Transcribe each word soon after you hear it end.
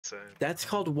same. That's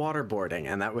called waterboarding,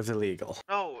 and that was illegal.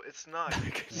 No, it's not.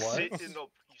 You What? sit in the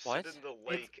What? sit in the It's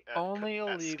lake only at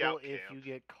illegal scout if camp. you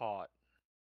get caught.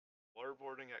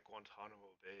 Waterboarding at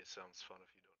Guantanamo Bay sounds fun if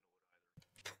you don't know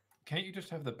it either. Can't you just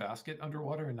have the basket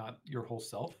underwater and not your whole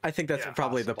self? I think that's Yeah,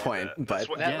 probably the possibly point, that. but That's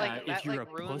what- That, Yeah, like, if that, you're like,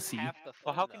 a ruins pussy. half the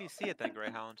Well, fun, how can you though. see it then,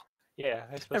 Greyhound? Yeah,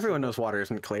 I suppose everyone so. knows water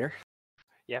isn't clear.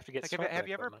 You have to get. Like, snorkel have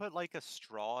you ever equipment. put like a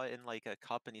straw in like a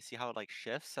cup and you see how it like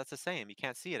shifts? That's the same. You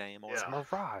can't see it anymore. It's Yeah.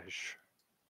 mirage.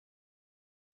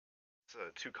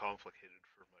 It's too complicated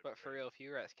for my. But for brain. real, if you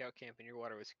were at scout camp and your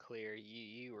water was clear,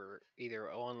 you were either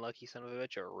an unlucky son of a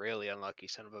bitch or a really unlucky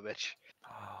son of a bitch.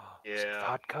 Oh, is it Yeah.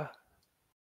 vodka.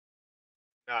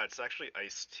 No, it's actually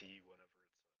iced tea whenever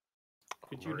it's.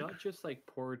 Could you not just like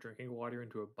pour drinking water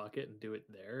into a bucket and do it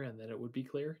there, and then it would be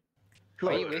clear?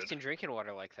 Why are you Could. wasting drinking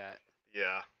water like that?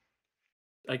 Yeah.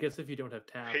 I guess if you don't have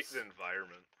I hate taps, the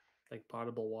environment. like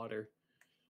potable water.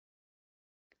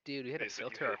 Dude, we had to Basically,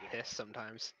 filter our hate it. piss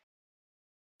sometimes.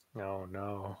 No,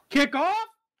 no. Kick off!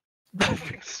 What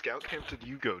fucking scout camp did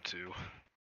you go to?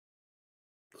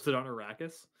 Was it on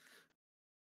Arrakis?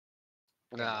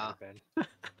 Nah.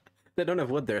 They don't have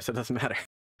wood there, so it doesn't matter.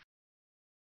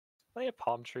 They have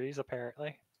palm trees,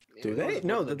 apparently. It Do was they?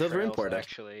 No, Woodland those were Trails, imported.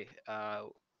 Actually,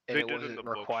 and They it did in wasn't the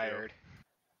book, yeah. required.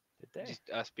 Did they? Just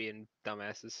us being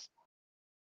dumbasses.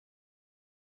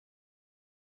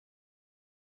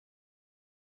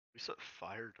 We set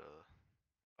fire to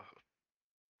a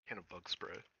can of bug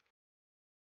spray.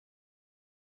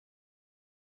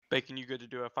 Bacon, you good to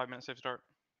do a 5-minute safe start?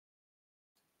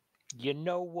 You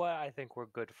know what? I think we're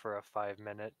good for a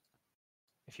 5-minute.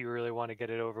 If you really want to get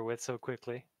it over with so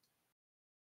quickly.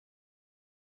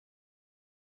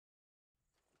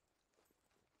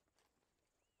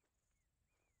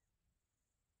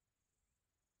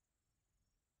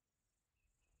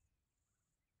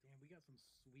 Damn, we got some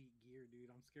sweet gear, dude.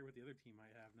 I'm scared what the other team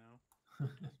might have now.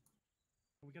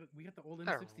 we got the old A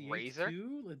M68 razor?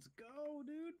 too. Let's go,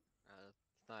 dude.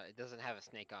 It's not. It doesn't have a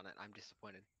snake on it. I'm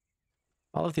disappointed.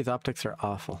 All of these optics are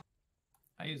awful.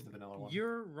 I use the vanilla one.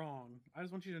 You're wrong. I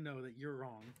just want you to know that you're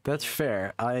wrong. That's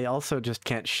fair. I also just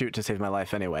can't shoot to save my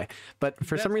life anyway. But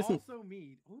for some That's reason, also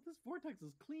me. Oh, this vortex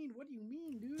is clean. What do you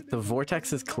mean, dude? the There's no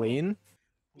vortex is problem at all. clean.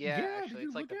 Yeah, Yeah, actually, did it's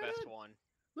you like the look at best it? one.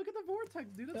 Look at the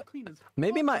vortex, dude. That's clean as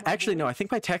Maybe fuck, my actually no, boy. I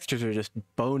think my textures are just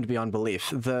boned beyond belief.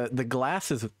 The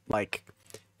glass is like,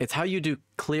 it's how you do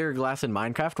clear glass in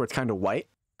Minecraft where it's kind of white.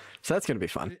 So that's gonna be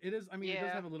fun. It is. I mean, it does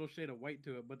Yeah. have a little shade of white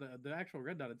to it, but the actual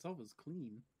red dot itself is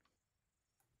clean.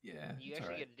 Yeah, You it's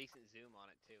actually alright. get a decent zoom on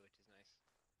it too, which is nice.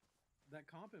 That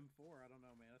comp M4, I don't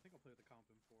know, man. I think I'll play with the comp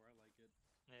M4. I like it.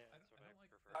 Yeah, that's what I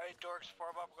prefer. Alright, dorks,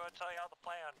 form up. We're gonna tell you how the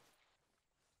plan.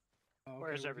 Oh, okay,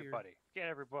 Where's we're here. everybody? Get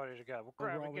everybody together. We'll Oh,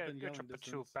 we're grab all it. within Get your yelling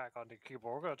patoot distance. back on the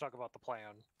keyboard. We're gonna talk about the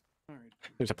plan. All right.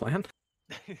 There's a plan.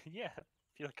 Yeah.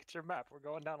 If you look at your map, we're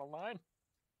going down a line.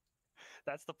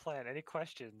 That's the plan. Any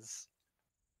questions?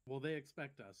 Will they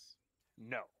expect us?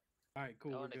 No. All right,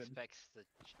 cool. No we're one good. expects the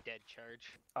dead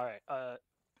charge. All right. Oh,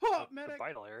 The medic!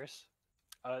 vital areas.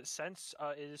 Since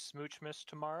is Smoochmas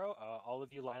tomorrow, all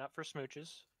of you line up for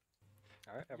smooches.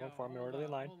 All right, everyone Yo, form an hold orderly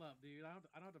up, line. Hold up, dude. I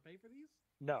don't have to pay for these?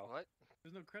 No, What?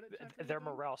 There's no credit check. or they're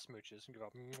anything? morale smooches. You go,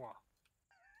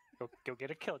 mwah. Go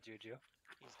get a kill, Juju.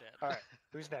 He's dead. All right,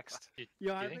 who's next?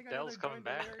 Yo, I think think I Dell's gotta coming join the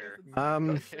back, hilarious or-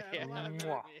 and Yeah, Yeah, hold on,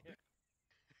 Mwah. man.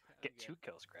 Get Okay. 2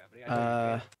 kills, Gravity. I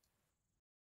know you can.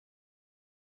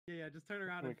 Yeah, just turn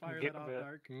around We and can fire get that off, a bit-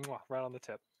 Dark. mwah, right on the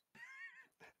tip.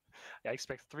 Yeah, I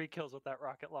expect 3 kills with that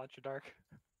rocket launcher, Dark.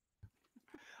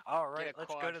 All right, a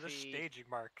let's go quad to the feed. staging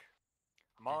mark.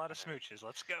 I'm all out of smooches.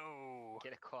 Let's go.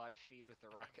 Get a quad feed with the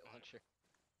rocket launcher.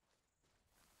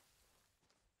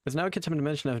 There's now a good time to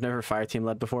mention I've never fire team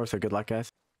led before, so good luck, guys.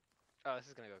 Oh, this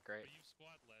is gonna go great. But you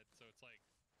squad led, so it's like,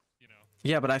 you know.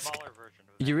 Yeah, but Smaller version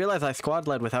of you realize I squad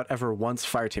led without ever once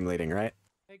fire team leading, right?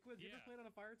 Hey, Quiz, you ever Yeah. played on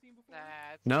a fire team before?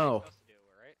 Nah, it's No. what you're supposed to do,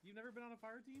 right? You've never been on a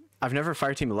fire team? I've never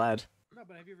fire team led, No,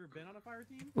 but have you ever been on a fire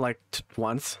team? like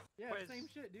once Yeah, Quiz. same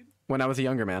shit, dude. when I was a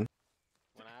younger man.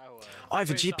 When I was. Oh, I have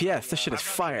a Wait, GPS. This shit is I've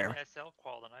not fire. been SL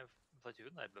qual and I've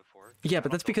platoon led before. Yeah,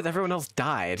 but that's because everyone else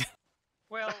died.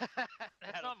 Well,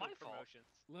 that's not my fault. Promotions.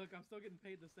 Look, I'm still getting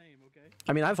paid the same, okay?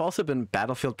 I mean, I've also been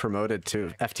Battlefield promoted to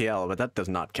FTL, but that does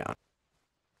not count.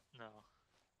 No.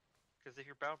 Because if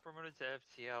you're bound promoted to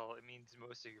FTL, it means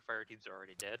most of your fire teams are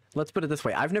already dead. Let's put it this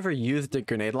way. I've never used a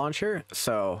grenade launcher,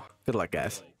 so good luck,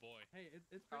 guys. Oh boy. Hey,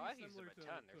 it's Oh, pretty I've used similar them a to,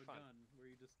 ton, to they're a fun. gun, where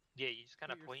you just Yeah, you just kind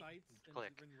put of your point sights and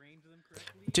click. and range them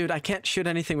correctly. Dude, I can't shoot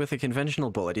anything with a conventional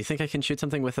bullet. Do you think I can shoot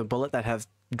something with a bullet that has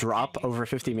drop over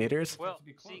 50 meters? Well, to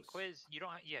be see, close. quiz, you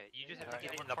don't. Yeah, you just have to Alright,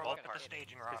 get it when in the front bulk of at the the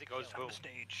staging because rock it goes on the boom.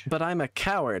 stage. But I'm a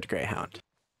coward, Greyhound.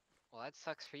 Well, that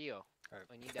sucks for you. Alright.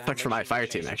 When you die, Sucks for my make sure fire you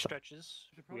team, change- actually. Stretches.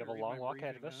 Should We have a probably read long my walk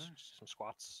ahead of briefing, us. huh? Some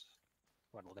squats.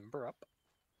 Want to limber up.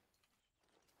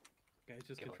 Guys,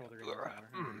 just Give control it the a- radio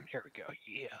tower. Here we go.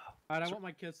 Yeah. Alright, I want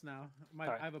my kiss now.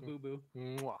 Alright. I have a boo boo.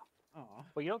 Mwah. Aw.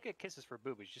 Well, you don't get kisses for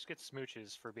boobies. You just get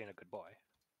smooches for being a good boy.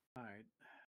 Alright.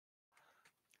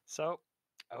 So,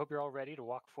 I hope you're all ready to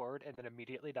walk forward and then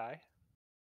immediately die.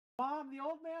 Mom, the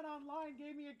old man online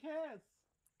gave me a kiss.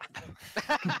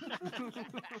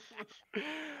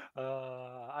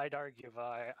 I'd argue, but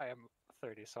I am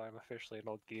 30, so I'm officially an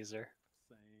old geezer.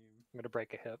 Same. I'm gonna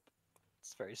break a hip.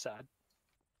 It's very sad.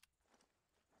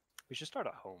 We should start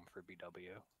a home for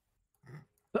BW.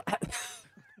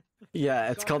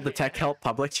 Yeah, it's called the Tech Help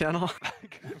Public Channel.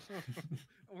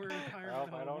 We're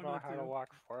retiring. Well, I don't know how to walk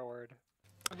forward.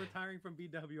 I'm retiring from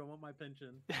BW. I want my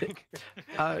pension.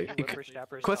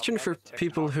 Whippersnappers Question help for out with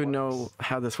people TikTok who works. know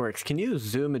how this works. Can you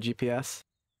zoom a GPS?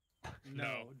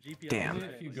 No, GPS. Damn. Only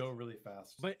if you go really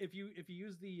fast. But if you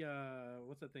use the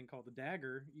what's that thing called, the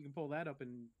dagger, you can pull that up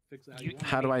and fix it how You- you want.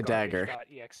 How do I dagger?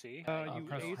 Garbage.exe. You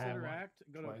press ace home interact,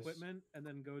 go to twice. equipment, and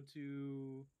then go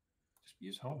to. Just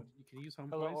use Oh, home. you can use home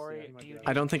Hello, twice. Ori. Yeah, you might Do be you right.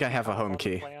 I don't think I have a need home help on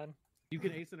the key. plan? You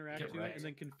can ace interact Get to it wrecked. and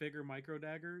then configure micro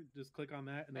dagger. Just click on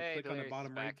that and then Hey, click on the Delirious is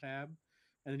bottom right back. tab,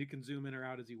 and then you can zoom in or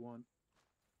out as you want.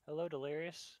 Hello,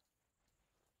 Delirious.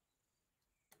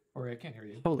 Or I can't hear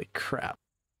you. Holy crap.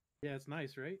 Yeah, it's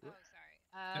nice, right? Oh,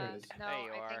 sorry. There it is. No, There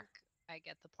you I are. think I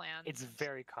get the plan. It's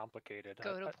very complicated.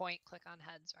 Go to point, click on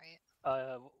heads, right?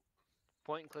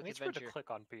 Point and I click mean, it's weird to adventure.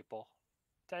 click on people.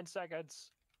 10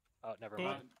 seconds. Oh, never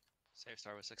mind. Save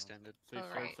star was extended. Oh,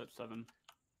 right. at 7.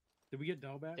 Did we get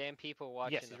Dell back? Damn people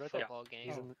watching Yes, the he's right there. football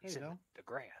He's game. in, Oh, he's hey, in Del. the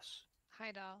grass.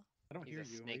 Hi, doll. I don't He's hear a you.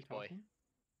 Are you snake boy. talking?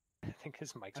 I think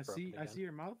his mic's I broken see. I again. see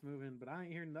your mouth moving, but I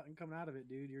ain't hearing nothing coming out of it,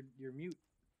 dude. You're mute.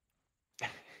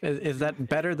 Is that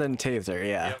better than Taser?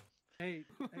 Yeah. Yep. Hey,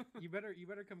 you better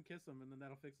come kiss him, and then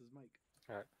that'll fix his mic.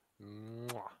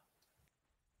 Mwah.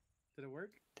 Did it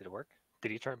work? Did it work?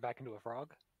 Did he turn back into a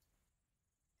frog?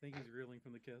 I think he's reeling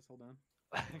from the kiss. Hold on.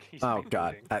 He's Oh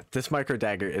god, rebooting. this micro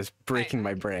dagger is breaking I my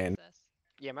can brain. use this.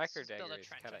 Yeah, micro Just build dagger a is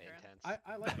trench kind of under him. intense.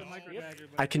 I like the micro Yep. dagger.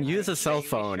 But I can Yeah, use a you cell sure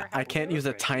phone. have I a can't use a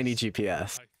weapons. tiny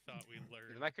GPS. I thought we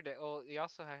learned. The micro dagger. Well, you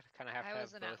also kind of have I to have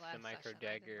wasn't at both the last micro session, I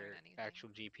didn't learn dagger anything. actual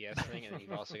GPS thing, and then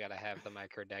you've also got to have the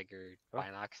micro dagger Oh.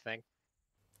 binocs thing.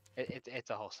 It's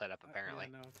a whole setup apparently.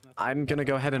 Yeah, no, it's nothing. I'm gonna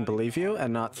go ahead and believe you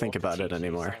and not think about it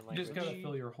anymore. You just gotta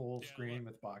fill your whole screen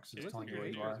with boxes It looks telling like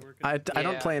you your where you A's are. working. I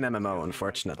don't Yeah. play an MMO,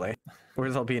 unfortunately.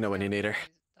 Where's Albina when you need her?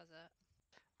 Does it?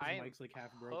 His I am mic's like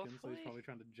half broken, so he's hopefully- probably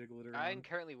trying to jiggle it around. I'm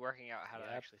currently working out how to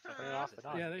Yep. actually Turn fucking it use off this and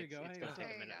on. thing. Yeah, there you It's- go. It's Hey, gonna go. take There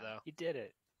a you minute go. though. You did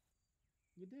it.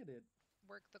 You did it.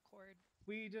 Work the cord.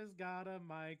 We just got a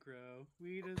micro.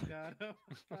 We just got a.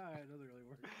 Alright, doesn't really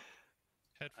work.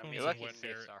 Headphones you're lucky and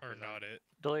Safe wet Soccer are though. not it.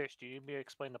 Delirious, do you need me to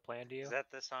explain the plan to you? Is that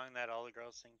the song that all the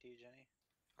girls sing to you,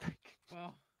 Jenny?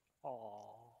 Well,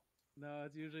 Aww. no,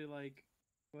 it's usually like,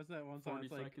 what's that one song? 40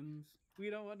 It's like, seconds.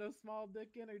 we don't want no small dick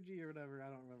energy or whatever. I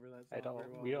don't remember that song. I don't. very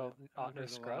well, We but don't. I've On no heard it a lot.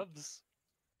 scrubs.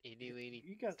 Itty weeny,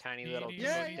 You guys, tiny little Itty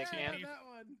yeah, dick yeah, man. that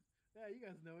one. Yeah, you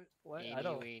guys know it. What? Itty I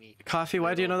don't. weeny. Coffee,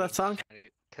 why do you know that song?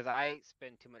 Because I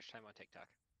spend too much time on TikTok.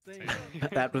 Same.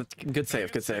 That was good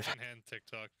save, good save. Secondhand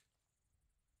TikTok.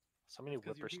 So many 'cause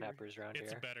you're here. whippersnappers around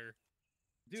It's here. better.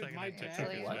 Dude, Second my hand TikTok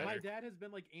dad, is my better. dad has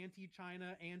been like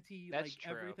anti-China, anti That's like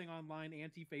true. everything online,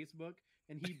 anti-Facebook,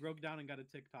 and he broke down and got a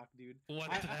TikTok, dude. What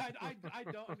I, the I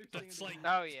don't understand. That's it. like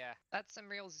Oh yeah. That's some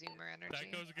real zoomer energy.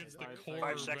 that goes against the Five core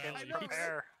 5 seconds. values. I know, right?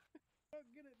 Prepare. I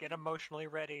don't get it. Get emotionally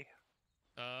ready.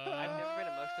 I've never been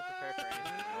emotionally prepared for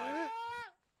anything in my life.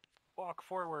 Walk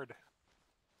forward.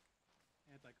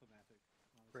 Anticlimactic.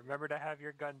 honestly. Remember to have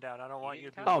your gun down. I don't want you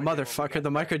to be. Oh, waiting when we motherfucker, get the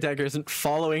there. micro dagger isn't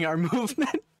following our movement.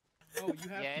 Oh, you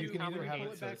have Yeah, to. You can either pull have it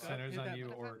it so back it up, centers hit on that you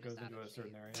button. or it goes into a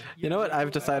certain area. You know what? I've pull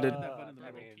that decided- button in the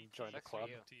I middle. mean, join the Sucks for club.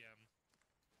 you. TM.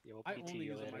 Yeah, we'll I PT only you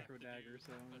use a later. micro dagger,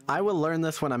 so. I will learn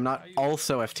this when I'm not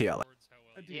also FTL.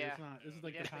 Dude, Yeah. it's not. This is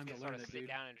like You the have time to to sort learn of it, sit dude.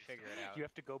 down and figure it out. You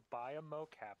have to go buy a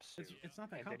mocap suit. It's not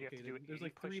that and then you have to do complicated. There's 80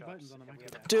 like 3 push-ups, buttons on the and we micro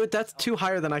have dagger. Dude, that's too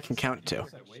higher than I can count to. Oh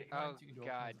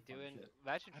god,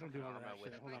 imagine I don't fucking do all that Arma shit.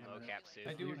 with Hold on a minute. mocap suit.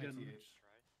 I do You're it on getting- TH.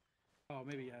 Oh,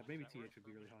 maybe maybe TH would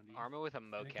be really handy. Arma with a And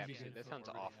it can mocap be suit. good That for sounds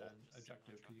orbiting awful. an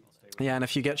objective 'cause you can stay with Yeah, it. and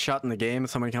if you get shot in the game,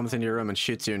 someone comes into your room and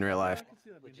shoots you in real life. I can see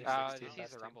that being Legit. done. Just use the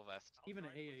testing. rumble vest. Even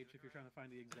an AH if you're trying to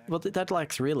find the exact. Well, that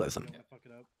lacks realism. You don't want to fuck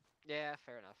it up. Yeah,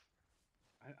 fair enough.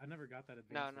 I never got that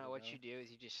advanced. No, with no. it, What though. you do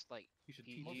is you just like You should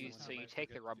you teach use someone so how you to take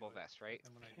forget the to rumble do it. vest, right?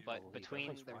 And when I do But Holy between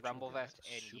God's the watching rumble that vest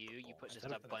and Super you Bowl put just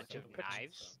instead a of bunch of the pitches.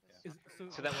 knives.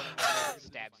 So that when it lands, it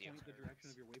stabs you. Point the direction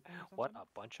of your waypoint or What something?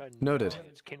 a bunch of Noted.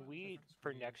 nodes. Can we,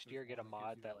 for next year, get a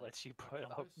mod that lets you put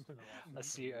up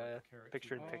a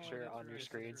picture-in-picture on your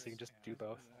screen so you can just do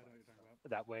both? I know what you're talking about.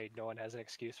 That way, no one has an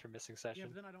excuse for missing Yeah, session.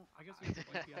 but then I don't. I guess we can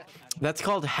GPS it that way. That's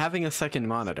called having a second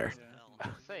monitor. Yeah.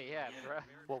 Say yeah, bro.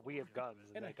 Well, we have guns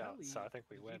and And they a heli, don't, so I think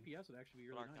we win. GPS would actually be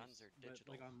really Our nice. guns are But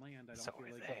digital. like on land, I don't So feel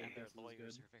are like they. GPS Their is lawyers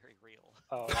good. are very real.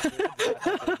 Oh, I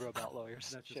thought they were about lawyers.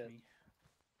 That's just Shit. me.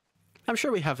 I'm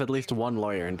sure we have at least one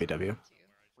lawyer in BW.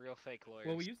 Real fake lawyers.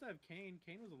 Well, we used to have Kane.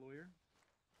 Kane was a lawyer.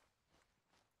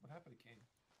 What happened to Kane?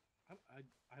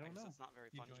 I don't know. It's not very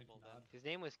He joined fungible then. Nod. His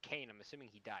name was Kane. I'm assuming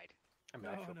he died. I mean,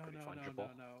 No, I feel no, pretty no, fungible.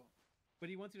 no. But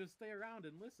he wants you to stay around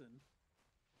and listen.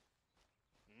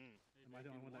 Mm. Am I the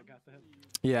only one that got that?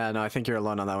 Yeah, no, I think you're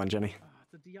alone on that one, Jenny. Ah,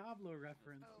 it's a Diablo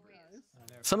reference, Oh, wait.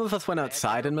 guys. Some of us went I have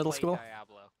outside in never middle played school.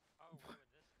 Diablo.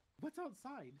 What's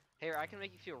outside? Here, I can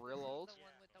make you feel real old. The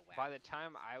one with the By the wacky-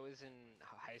 time I was in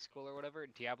high school or whatever,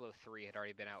 Diablo 3 had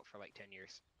already been out for like 10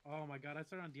 years. Oh my god, I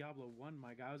started on Diablo 1,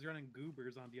 my god. I was running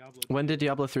goobers on Diablo 2. When did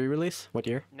Diablo 3 release? What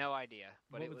year? No idea,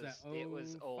 but What it was was that, it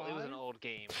was old. It was an 05? old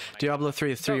game. when I got Diablo it.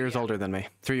 3 is 3 Oh, years yeah. older than me.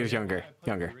 3 years Yeah, younger. I played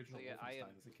Younger. The original So, yeah, I Wolfenstein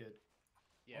am- as a kid.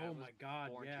 Yeah, I Oh was my god,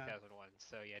 born yeah. 2001.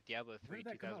 So yeah, Diablo 3 When did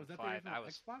that come out? Was that the 2005. I original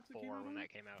was Xbox that came 4 out when on? that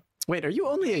came out. Wait, are you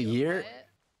only a year? What?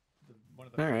 One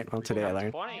of the All first right, well, three today I games.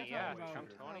 learned. 20, I'm yeah. talking I'm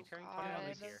about- 20, Oh, turning 21 God.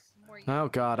 this year. More Oh young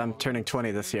god, I'm people. turning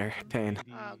 20 this year. Pain.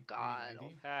 Oh, God.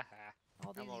 Haha.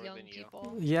 All I'm these older young than you.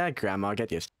 people. Yeah, Grandma,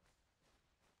 get used.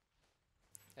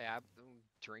 Hey, I'm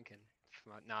drinking.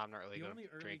 No, I'm not really The going only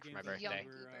to early drink for games my I played birthday. Young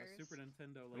were goobers. Super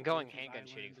Nintendo. I'm Like going Yoshi's handgun Island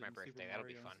shooting for my and Super birthday. That'll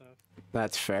be Mario and fun. stuff.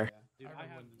 That's fair. Dude, I I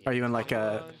remember have, when Are you in like a?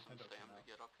 Nintendo Stay, came I'm gonna out.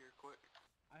 get up here quick.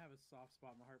 I have a soft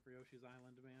spot in my heart for Yoshi's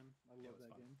Island, man. I Yeah, it love was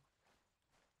that fun. game.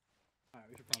 Alright,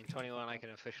 we should I'm probably 21. I can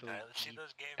officially Alright, let's see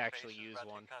those game actually faces use about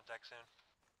to one. get contact soon.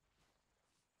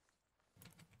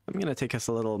 I'm gonna take us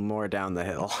a little more down the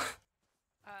hill.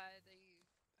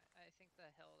 I think the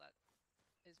hill that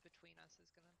is between us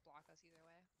is gonna block us either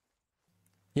way.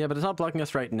 Yeah, but it's not blocking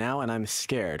us right now, and I'm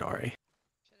scared, Ori.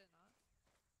 Should it not?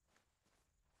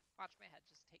 Watch my head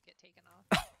just get taken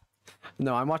off.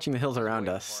 No, I'm watching the hills I was around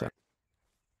waiting us. for So. it.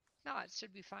 No, it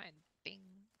should be fine. Bing.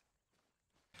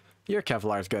 Your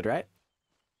Kevlar's good, right?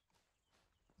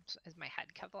 Is my head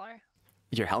Kevlar?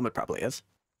 Your helmet probably is.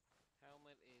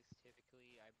 Helmet is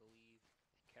typically, I believe,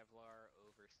 Kevlar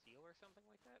over steel or something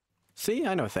like that. See,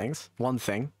 I know things. One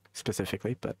thing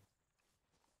specifically, but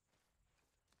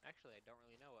Actually, I don't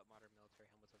really know what modern military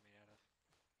helmets are made out of.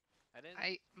 I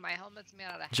didn't. My helmet's made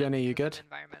out of hemp Jenny, you because good? I'm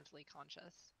environmentally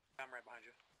conscious. I'm right behind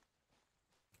you.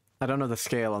 I don't know the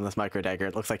scale on this micro dagger.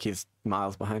 It looks like he's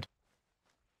miles behind.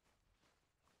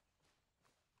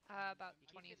 About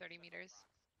 20, 30 meters.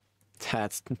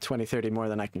 That's 20, 30 more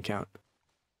than I can count.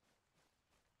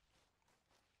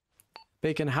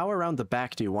 Bacon, how around the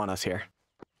back do you want us here?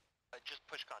 Just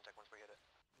push contact once we hit it.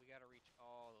 We gotta reach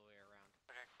all the way around.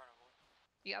 Okay, front of one.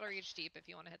 You gotta reach deep if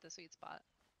you want to hit the sweet spot.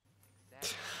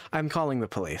 Exactly. I'm calling the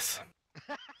police.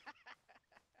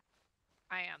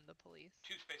 I am the police.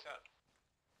 2 space out.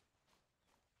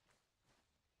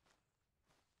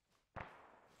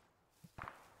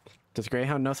 Does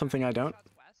Greyhound know something I don't?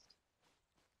 Shots west.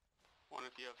 One,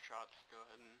 if you have shots, go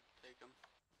ahead and take them.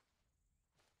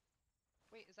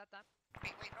 Wait, is that them?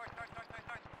 Wait, north.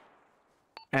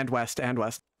 And west, and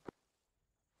west.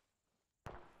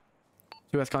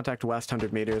 Who has contact west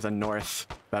 100 meters and north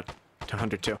about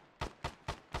 102.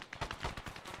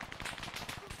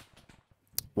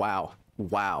 Wow.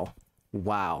 Wow.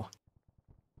 Wow.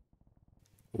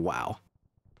 Wow.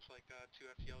 Looks like 2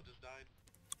 FTL just died.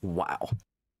 Wow.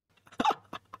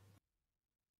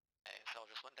 ASL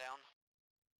just went down.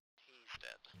 He's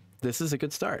dead. This is a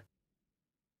good start.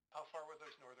 How far were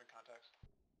those northern contacts?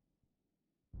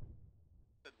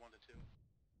 Said 1 to 2.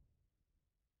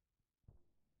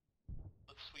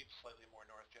 Let's sweep slightly more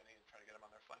north, Jenny, and try to get them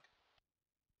on their flank.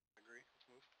 Agree. Let's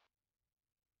move.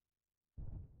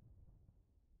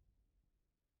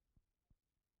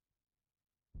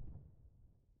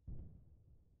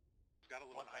 We've got a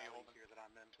little One high valley hold. here that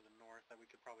I'm in to the north that we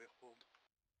could probably hold.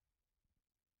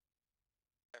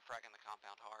 They're fragging the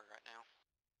compound hard right now.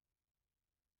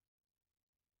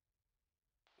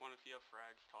 One, if you have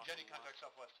frags, toss Jenny, them contact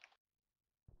southwest.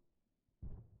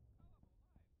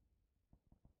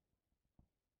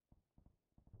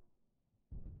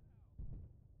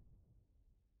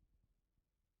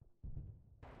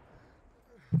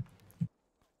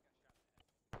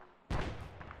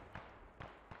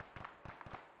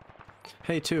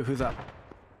 Hey, two, who's up?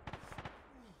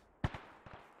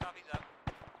 Copy's up.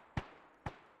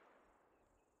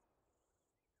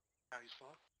 Now he's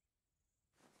full.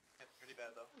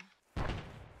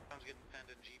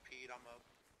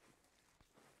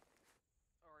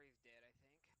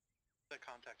 The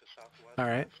contact is southwest. All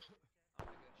right. I'm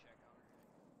gonna go check on her.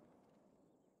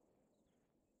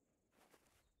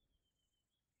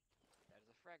 That is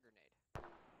a frag grenade.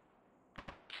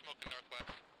 Smoking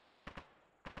northwest.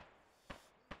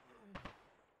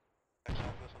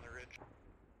 Southwest on the ridge.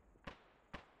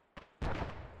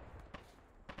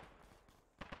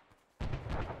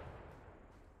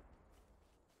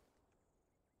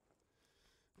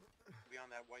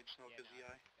 Beyond that white smoke is EI.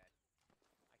 I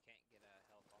can't get help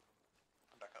on them.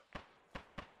 I'm back up.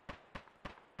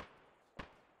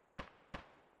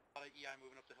 A lot of EI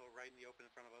moving up the hill right in the open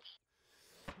in front of us.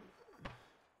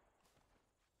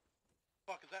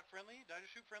 Fuck, is that friendly? Did I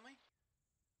just shoot friendly?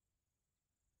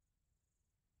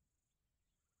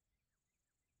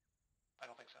 I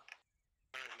don't think so.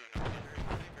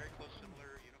 Very close,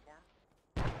 similar uniform.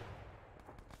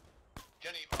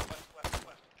 Jenny,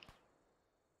 west.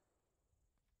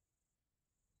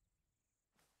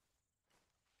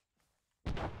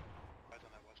 Eyes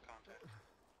on that west contact.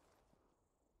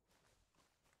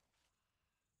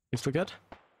 You still good?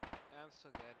 Yeah, I'm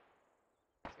still good.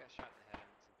 Just got shot in the head.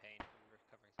 I'm in some pain. I'm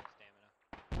recovering some stamina.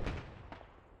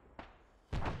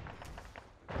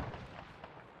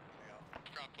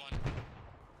 Dropped one.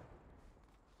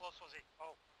 Close was he?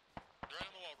 Oh.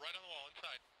 Right on the wall,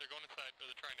 inside. They're going inside, or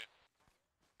they're trying to.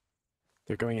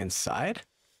 They're going inside?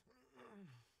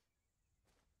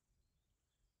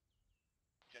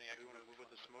 Jenny, I want to move with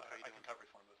the smoke. How you doing? I can cover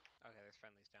for him. Okay, there's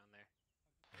friendlies down there.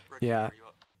 Rick, Yeah. are you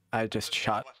up? I just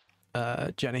shot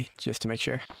Jenny just to make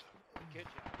sure. Good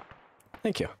job.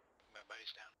 Thank you. My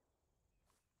buddy's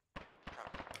down.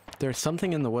 There's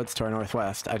something in the woods to our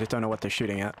northwest. I just don't know what they're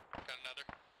shooting at. Got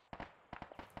another.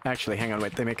 Actually, hang on,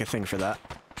 wait. They make a thing for that.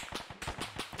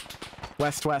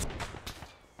 West.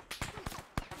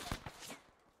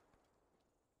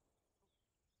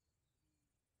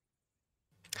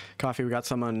 Coffee, we got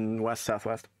someone west,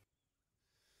 southwest.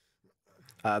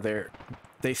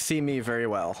 They see me very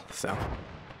well, so.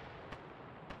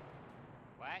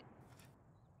 What?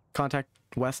 Contact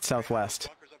west, southwest.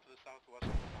 Bunkers up to the southwest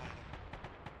behind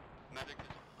him. Medic is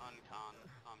on con.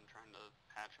 I'm trying to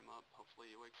patch him up. Hopefully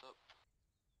he wakes up.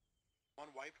 One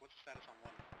wiped. What's the status on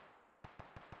one?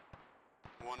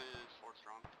 One is 4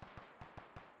 strong.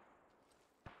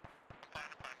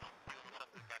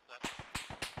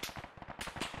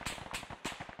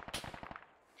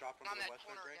 Drop him On to that the west,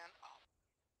 corner Ray. again.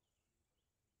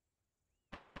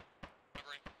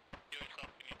 Covering. Heal yourself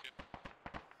if you need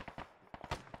to.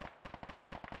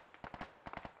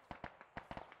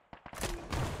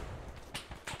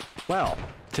 Well,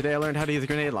 today I learned how to use a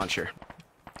grenade launcher.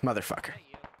 Motherfucker. Hey,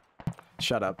 you.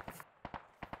 Shut up.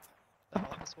 All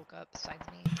of us woke up besides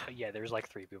me. Yeah, there's like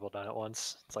 3 people done at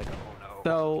once. It's like, oh no.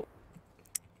 So,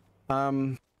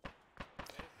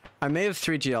 I may have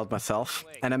 3GL'd myself,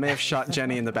 and I may have shot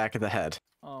Jenny in the back of the head.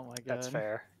 Oh my god. That's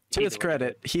fair. To his Either way,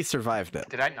 credit, he survived it.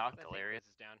 Did I knock I think Delirious? Liz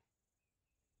is down.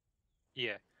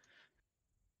 Yeah.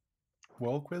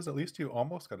 Well, Quiz, at least you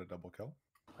almost got a double kill.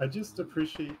 I just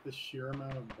appreciate the sheer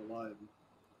amount of blood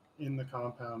in the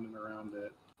compound and around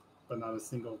it, but not a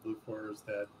single blue four is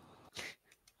dead.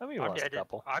 I mean, we I'm lost a dead.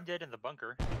 couple. I'm dead in the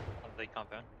bunker on the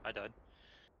compound. I died.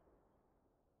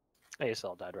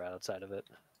 ASL died right outside of it.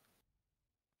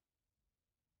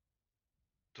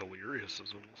 Delirious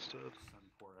is almost dead.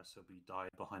 Poor SOB died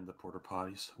behind the porta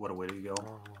potties. What a way to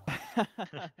go.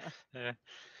 Yeah.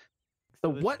 So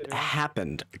what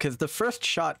happened? Because the first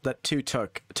shot that 2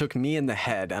 took me in the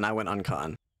head, and I went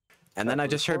uncon. And then I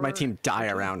just heard my team die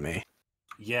around me.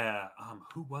 Yeah,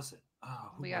 who was it?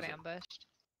 Who We got was it? ambushed.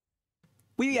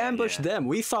 We ambushed them.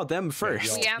 We saw them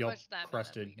first. We ambushed them. and then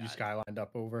Crested, we you got it. skylined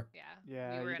up over. Yeah.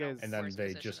 Yeah, we were you in a guys- And then worse they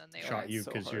position just than they shot were. you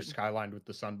So because you're hard. skylined with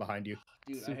the sun behind you.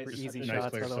 Dude, Super Such easy nice shots,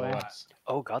 clear by the way. silhouettes.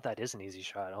 Oh god, that is an easy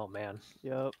shot. Oh man.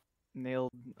 Yep.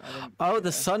 Nailed. I think, Oh,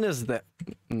 the sun is the.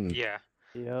 Mm. Yeah.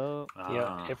 Yep.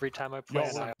 Yeah. Every time I play, Y'all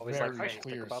it, I were always very like, I should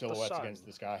think clear about the silhouettes sun. against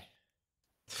the sky.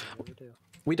 Never do.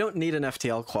 We don't need an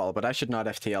FTL qual, but I should not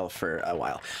FTL for a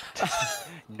while.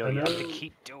 No, I you have to know-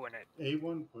 keep doing it.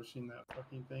 A1 pushing that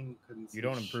fucking thing couldn't see You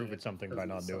don't improve shit at something because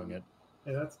by of the not doing sun. it.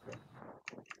 Hey, that's good.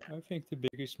 I think the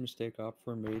biggest mistake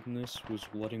Op4 made in this was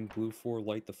letting Blue 4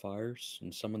 light the fires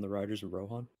and summon the Riders of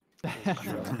Rohan.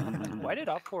 Why did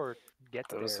Op4 get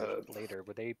That was, there later?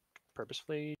 Were they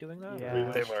purposefully doing that? Yeah. We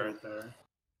went They straight there.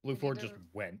 Blue 4 just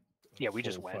went. Yeah, we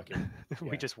just full went. fucking-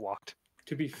 We yeah. just walked.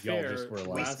 To be Y'all fair, just were like,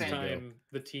 last "Here you go." time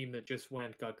the team that just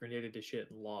went got grenaded to shit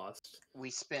and lost.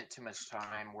 We spent too much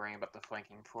time worrying about the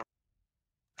flanking for.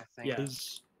 I think. Yeah.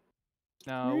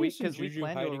 No, Where is because we Juju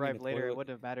planned to hiding in arrive the later. It toilet?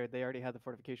 wouldn't have mattered. They already had the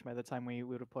fortification by the time we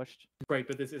would have pushed. Right,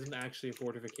 but this isn't actually a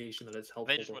fortification that is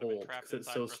helpful just to would've been hold trapped because it's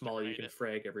inside so for us to small you grenade can it.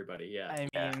 frag everybody. Yeah.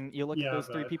 I mean, you look at Yeah, those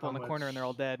three but people in how the corner and they're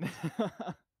all much- dead.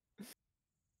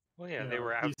 Well, yeah, You they know,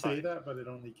 were you say outside. that, but it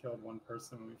only killed one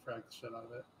person when we fragged the shit out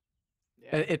of it.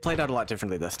 Yeah. It played out a lot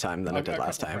differently this time than A it did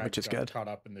last couple time, which frags is got good. Caught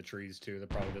up in the trees too. That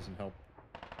probably doesn't help.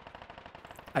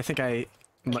 I think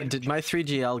did my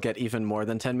 3GL get even more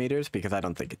than 10 meters? Because I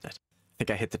don't think it did. I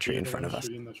think I hit the tree in front of us.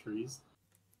 Shooting the trees.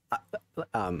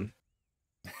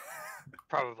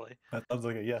 Probably. That sounds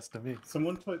like a yes to me.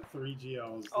 Someone put 3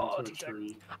 GLs into a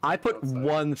tree. I put outside.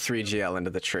 one 3GL into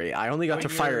the tree. I only got to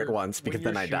fire it you're- once because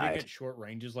when then I you're shooting died. at short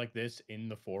ranges like this in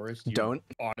the forest, you Don't.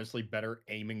 honestly better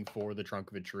aiming for the trunk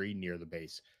of a tree near the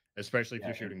base, especially if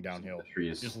you're shooting downhill.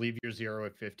 Just leave your 0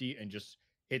 at 50 and just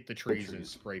hit the trees and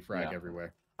spray frag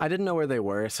everywhere. I didn't know where they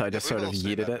were, so I just we've sort of all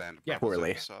seen yeeted that it band Yeah.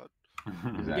 poorly. episode.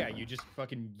 Yeah, you just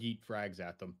fucking yeet frags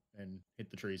at them and hit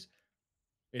the trees.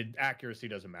 Accuracy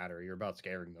doesn't matter. You're about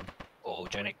scaring them. Oh,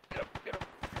 Jenny, get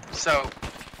up. So,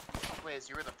 Wiz,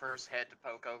 you were the first head to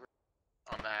poke over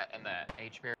on that in that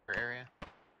H barrier area.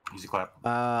 Easy clap.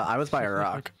 I was by a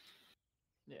rock.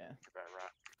 Yeah.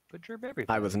 Good job,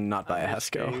 everything. I was not by a Yeah, he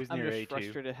Hesco. was I'm near just A2.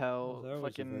 frustrated how That was a very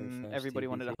fucking fast everybody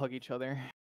wanted to TvT. hug each other.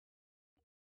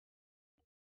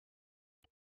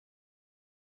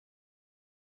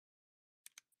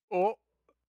 Oh.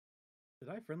 Did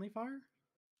I friendly fire?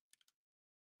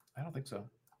 I don't think so.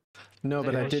 No,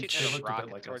 but I was did. shooting looked a a bit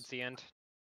rocket like towards us. the end.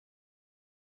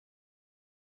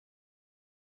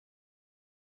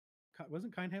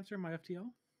 Wasn't Kind Hamster in my FTL?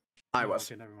 I Oh, was.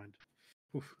 Okay, never mind.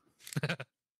 Oof.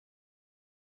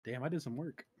 Damn, I did some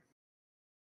work.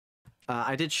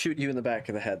 I did shoot you in the back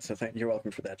of the head, so you're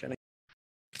welcome for that, Jenny.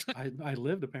 I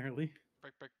lived apparently.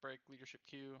 Break, leadership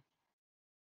queue.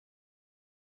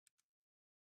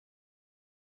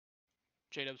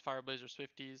 J-Dubs, Fireblazer,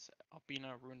 Swifties,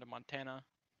 Albina, Runda, Montana,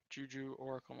 Juju,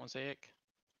 Oracle, Mosaic,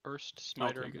 Erst,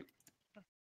 Smiter. take it.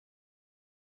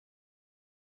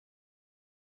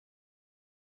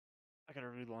 I gotta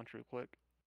relaunch real quick.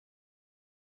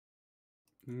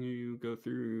 You go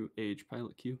through age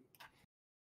pilot queue.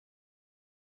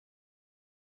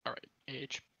 Alright,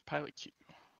 AH, pilot queue.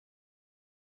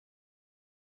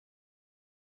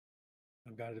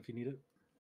 I've got it if you need it.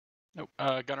 Nope.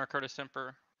 Gunnar, Curtis,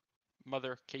 Semper,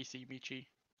 Mother, Casey, Michi,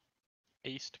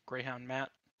 Aced, Greyhound, Matt,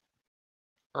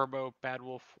 Urbo, Bad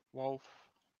Wolf, Wolf,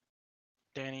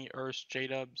 Danny, Erst,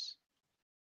 J-Dubs,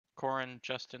 Corin,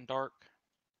 Justin, Dark.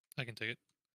 I can take it.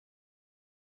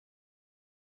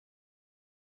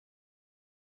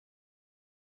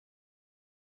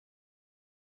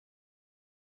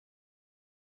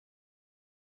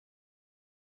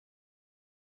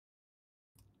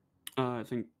 I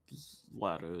think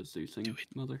Lado is using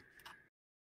Mother.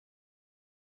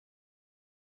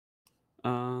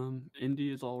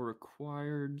 Indy is all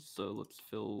required, so let's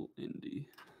fill Indy.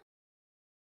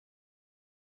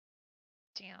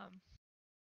 Damn.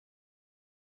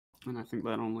 And I think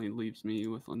that only leaves me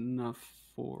with enough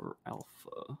for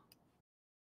Alpha.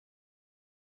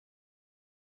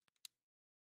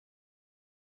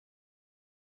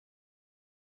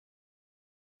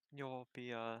 You'll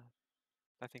be I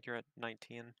think you're at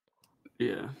 19.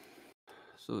 Yeah.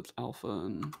 So it's Alpha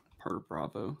and part of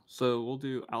Bravo. So we'll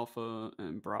do Alpha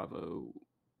and Bravo,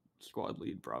 squad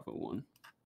lead Bravo 1.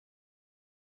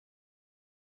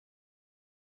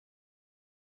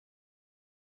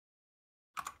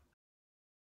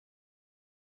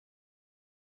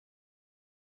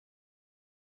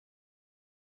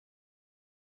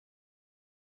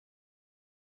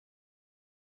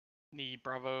 Need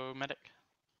Bravo medic.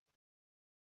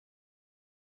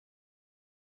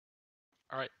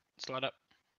 Alright, slide up.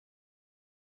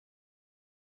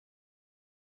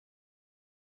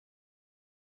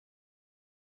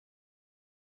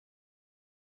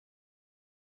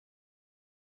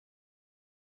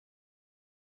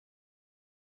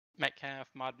 Metcalf,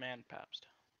 Modman, Pabst.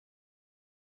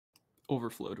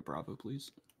 Overflow to Bravo,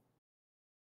 please.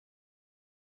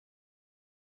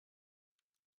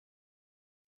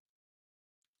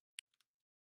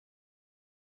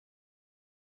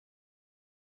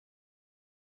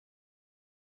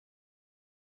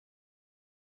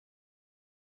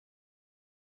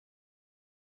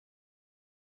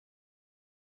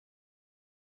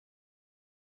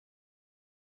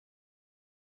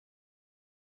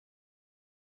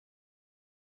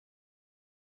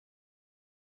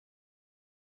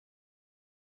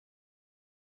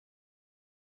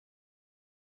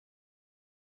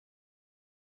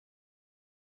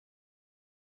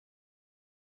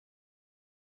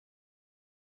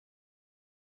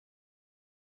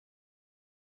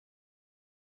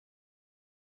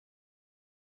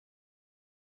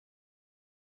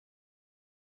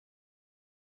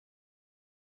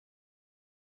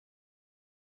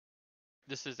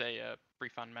 This is a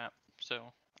pre-fund map,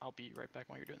 so I'll be right back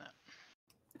while you're doing that.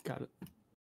 Got it.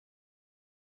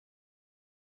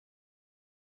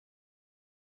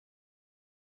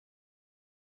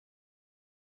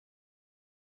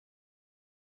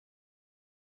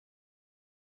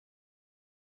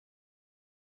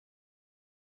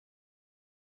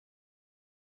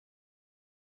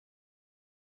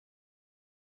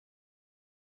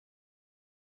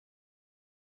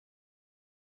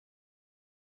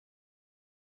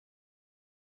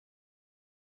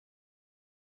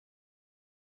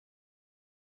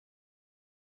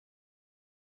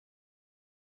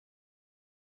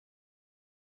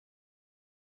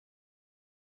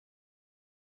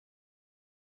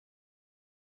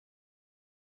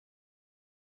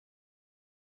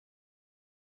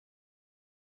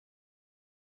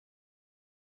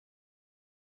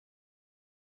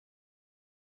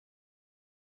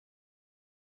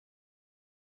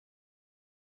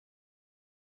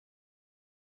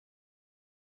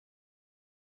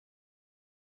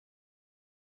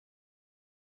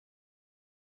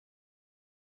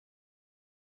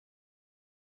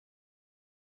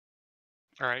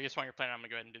 All right, I guess while you're playing, I'm gonna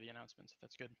go ahead and do the announcements if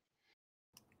that's good.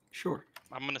 Sure.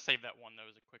 I'm gonna save that one though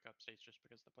as a quick update, just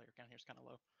because the player count here is kind of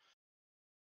low.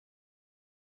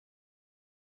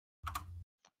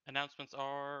 Announcements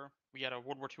are: we got a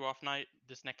World War II off night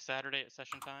this next Saturday at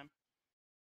session time.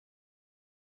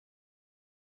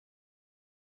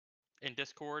 In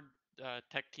Discord,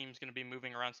 tech team's going to be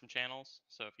moving around some channels,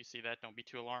 so if you see that, don't be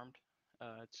too alarmed.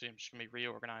 It's just going to be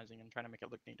reorganizing and trying to make it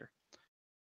look neater.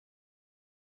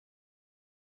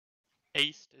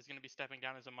 Aced is going to be stepping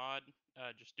down as a mod,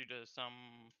 just due to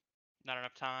not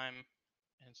enough time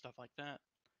and stuff like that.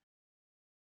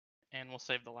 And we'll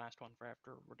save the last one for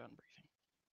after we're done briefing.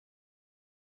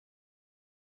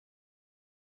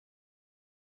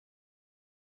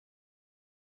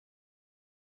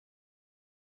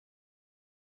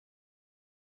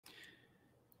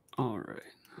 All right.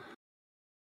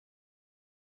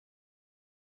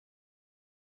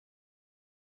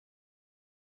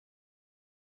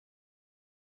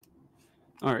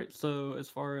 All right, so as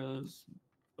far as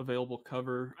available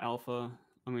cover, Alpha,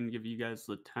 I'm going to give you guys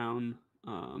the town.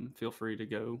 Feel free to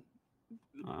go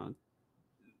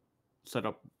set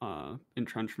up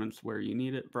entrenchments where you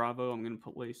need it. Bravo, I'm going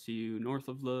to place you north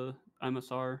of the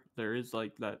MSR. There is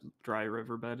like that dry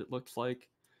riverbed, it looks like,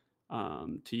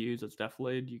 to use as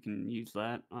defilade. You can use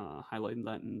that, highlighting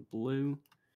that in blue.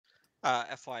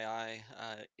 FYI,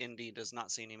 Indy does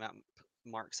not see any map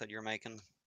marks that you're making.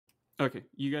 Okay,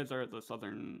 you guys are at the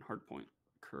southern hardpoint,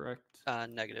 correct?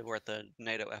 Negative. We're at the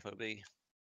NATO FOB.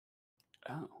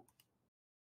 Oh.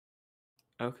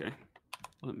 Okay.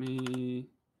 Let me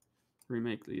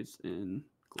remake these in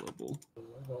global.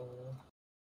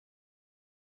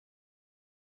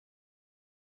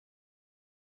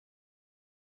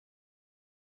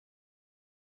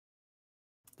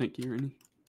 Thank you, Ernie.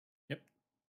 Yep.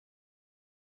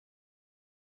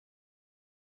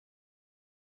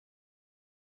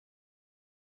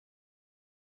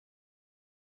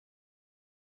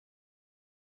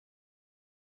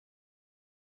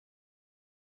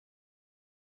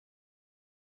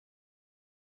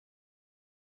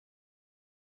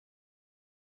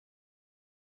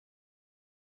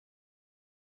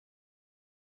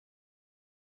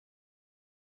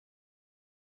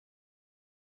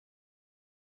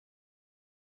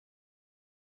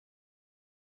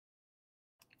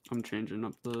 I'm changing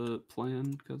up the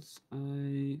plan because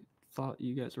I thought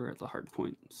you guys were at the hard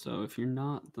point. So if you're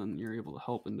not, then you're able to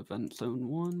help in Event Zone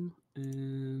 1,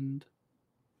 and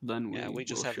then We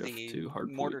just will have shift the to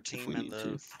hard mortar point if team we and need the.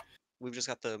 to. We've just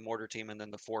got the mortar team and then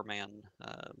the 4-man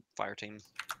fire team.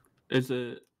 Is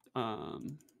it, do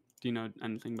you know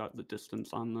anything about the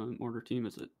distance on the mortar team?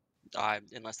 Is it?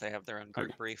 Unless they have their own group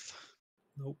Okay. brief.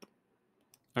 Nope.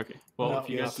 Okay. Well, if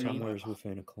you guys can. somewhere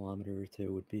within a kilometer or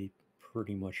two would be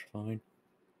pretty much fine.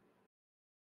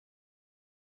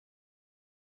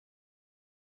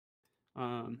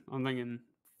 I'm thinking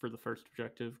for the first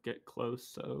objective, get close,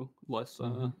 so less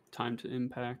time to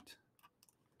impact.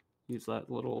 Use that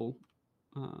little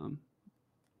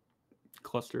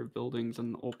cluster of buildings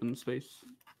and open space.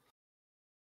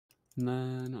 And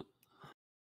then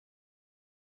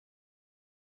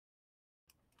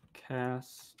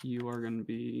Cass, you are going to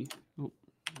be... Oh,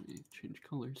 let me change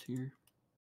colors here.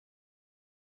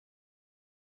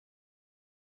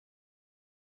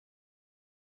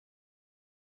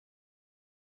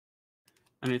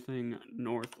 Anything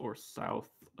north or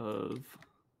south of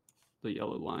the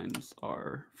yellow lines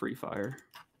are free fire.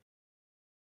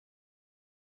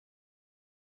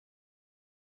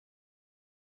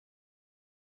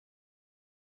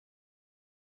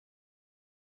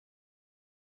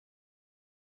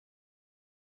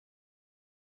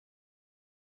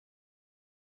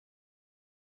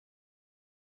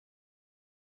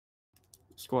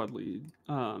 Squad lead.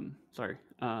 Sorry.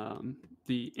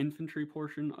 The infantry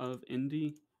portion of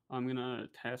Indy, I'm gonna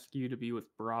task you to be with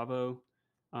Bravo.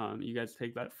 You guys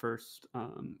take that first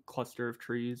cluster of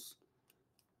trees,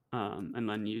 and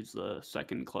then use the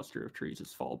second cluster of trees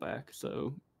as fallback.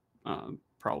 So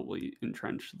probably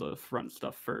entrench the front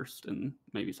stuff first, and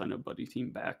maybe send a buddy team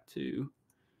back to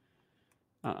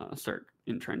start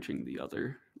entrenching the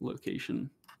other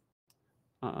location.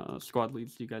 Squad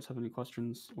leads, do you guys have any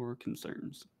questions or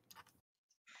concerns?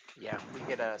 Yeah, we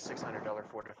get a $600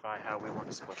 fortify. How we want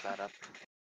to split that up?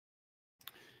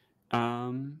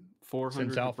 400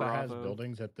 Since to Alpha has Bravo.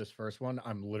 buildings at this first one,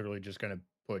 I'm literally just gonna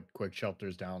put quick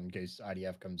shelters down in case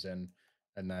IDF comes in,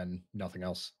 and then nothing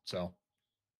else. So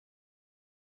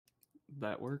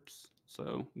That works.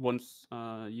 So once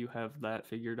you have that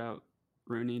figured out,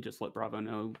 Rooney, just let Bravo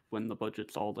know when the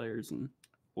budget's all theirs, and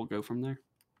we'll go from there.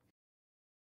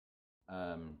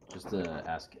 Just to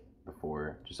ask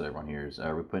before, just so everyone hears,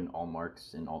 are we putting all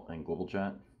marks in global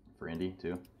chat for Indy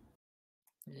too?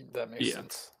 That makes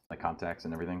sense. Like contacts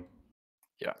and everything?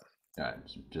 Yeah. Alright,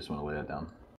 just want to lay that down.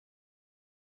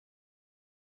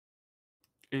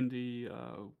 Indy,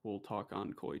 we'll talk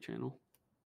on Koi channel.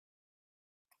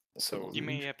 So you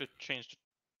may have to change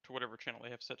to whatever channel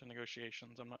they have set to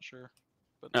negotiations. I'm not sure,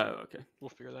 but okay. We'll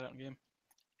figure that out in game.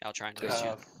 I'll try and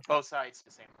negotiate. Both sides the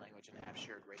same language and have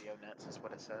shared radio nets is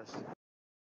what it says.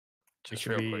 it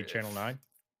should be channel 9.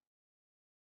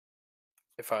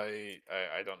 If I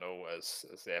don't know as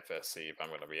the FSC if I'm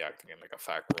going to be acting in like a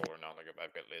FAC role or not. Like if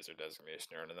I've got laser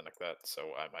designation or anything like that,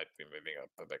 so I might be moving up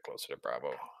a bit closer to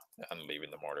Bravo and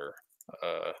leaving the mortar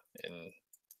in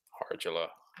Harjula,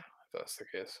 if that's the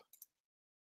case.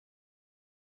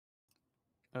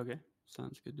 Okay,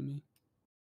 sounds good to me.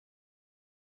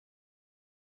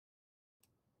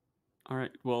 All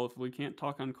right, well, if we can't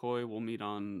talk on Koi, we'll meet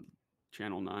on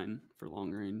channel 9 for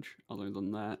long range. Other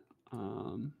than that,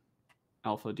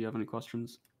 Alpha, do you have any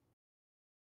questions?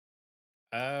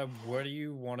 What do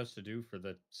you want us to do for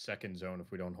the second zone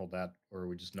if we don't hold that, or are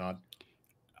we just not?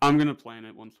 I'm gonna plan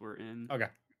it once we're in. Okay.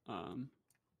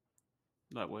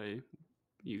 That way,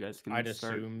 you guys can I'd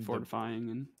start assume fortifying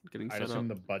and getting set I'd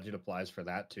assume up. the budget applies for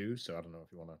that too, so I don't know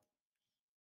if you want to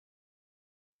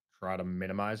try to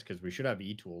minimize, because we should have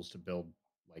e-tools to build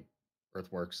like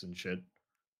earthworks and shit.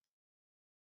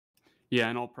 Yeah,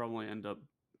 and I'll probably end up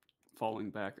falling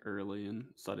back early and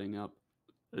setting up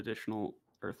additional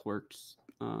earthworks.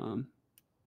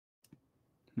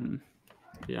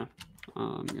 Yeah,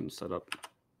 I'm gonna set up.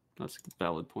 That's a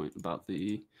valid point about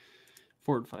the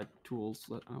fortified tools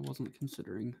that I wasn't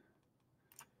considering.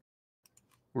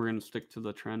 We're gonna stick to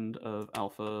the trend of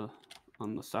Alpha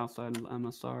on the south side of the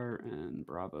MSR and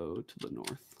Bravo to the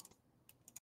north.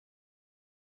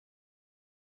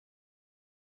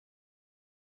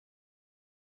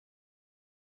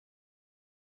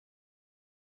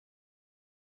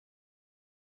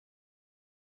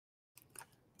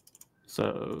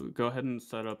 So go ahead and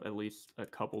set up at least a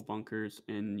couple bunkers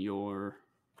in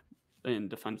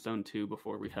Defense Zone 2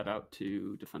 before we head out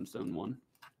to Defense Zone 1.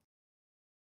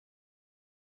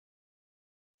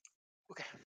 Okay.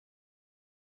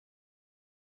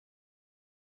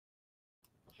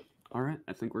 All right,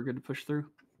 I think we're good to push through.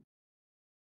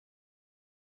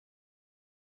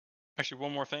 Actually,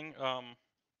 one more thing.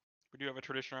 We do have a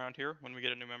tradition around here when we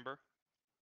get a new member.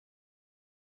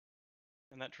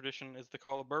 And that tradition is the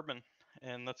call of Bourbon.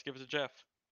 And let's give it to Jeff.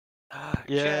 I'll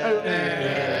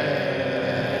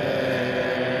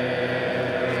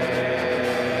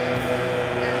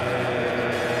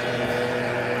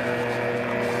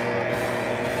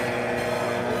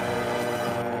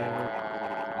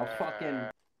fucking...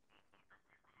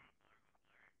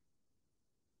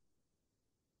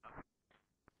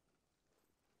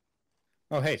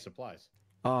 Oh, hey, supplies.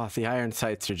 Oh, the iron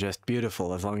sights are just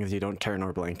beautiful as long as you don't turn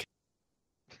or blink.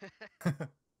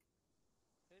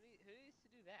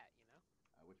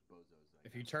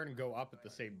 If you turn and go up at the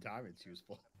same time, it's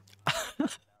useful. Hey,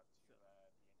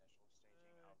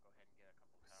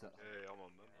 I'm a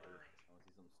member.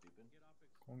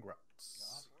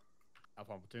 Congrats.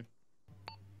 Alpha Platoon.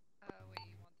 Wait,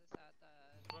 you want this at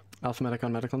the... Alphamedic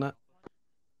on medical net?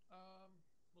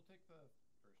 We'll take the first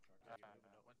truck.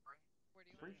 Where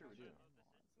do you Pretty sure we do.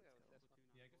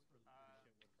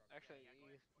 Actually,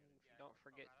 you don't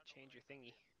forget to change your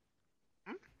thingy.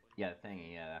 Yeah, the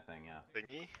thingy, yeah, that thing, yeah.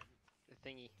 Thingy? The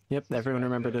thingy. Yep, everyone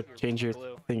remember to change your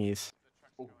blue. thingies.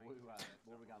 What?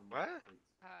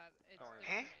 It's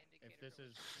Huh? indicator This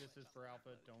is for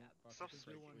Alpha. Don't fuck with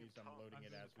it, please. I'm loading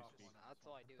it as we speak. That's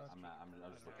all I do. I'm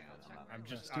just looking at it. I'm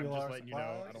just Steal our letting you know.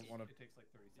 I supplies? don't want to. It takes like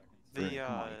 30 seconds.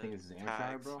 Come on, you think this is amateur,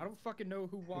 tags. bro? I don't fucking know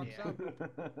who walks Yeah. up.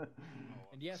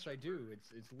 And yes, I do.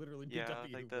 It's literally Yeah,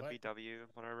 BW. like the what? BW,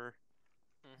 whatever.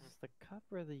 Is the cup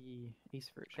or the ace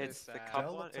version? It's the Dell cup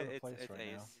Dell one. looks out of It's place right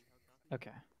now. ace.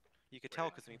 Okay. You could tell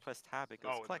because when you press tab, it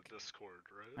goes Oh, click. in the Discord,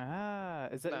 right? Ah,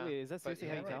 is that No, wait, is that but seriously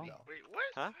how you tell? Wait, what?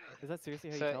 Huh? Is that seriously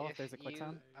how you So tell if if there's a click you,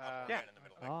 sound? Yeah.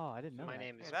 Oh, I didn't know My that.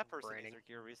 name Hey, is that person Brandon. needs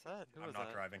their gear reset. Who I'm was not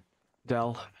that? driving.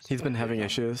 Dell, he's been having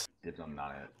issues. Dibs on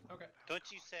not it. Okay. Don't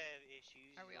you say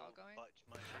issues? Are we all going?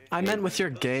 I meant with your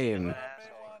game.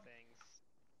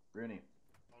 Rooney.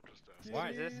 I'll just ask. Why?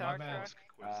 Is this My our bad.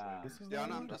 truck? This is Yeah, the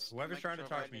no, one? I'm just Whoever's making trying to sure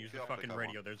talk I to me, use the feel fucking like I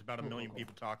radio. want. There's about a million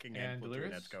people talking and And platoon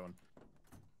Delirious? that's going.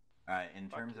 Alright, in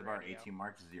terms of our AT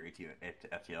marks, is your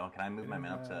FTL, can I move my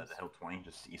man up to the hill 20,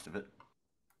 just east of it?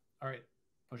 All right.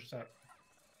 Push us out.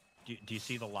 Do you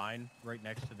see the line right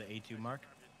next to the A2 mark?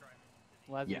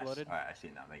 Labs Yes. loaded. Alright, I see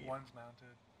it now, thank you. One's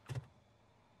mounted.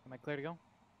 Am I clear to go?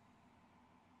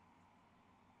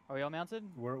 Are we all mounted?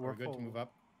 We're good full. to move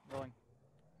up. Rolling.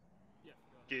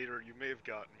 Gator, you may have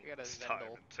gotten me We got a this time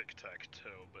Zendel. in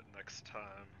tic-tac-toe, but next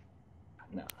time...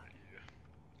 No.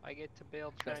 I get to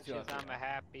build Best trenches. deal I'm a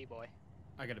happy boy.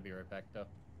 I gotta be right back though.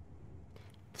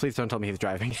 Please don't tell me he's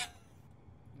driving.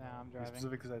 Nah, I'm Be driving.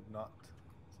 specific because I'd not.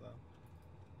 So.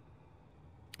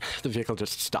 The vehicle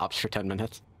just stops for 10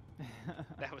 minutes.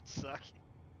 That would suck.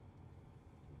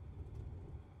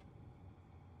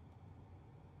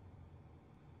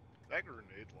 That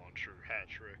grenade launcher,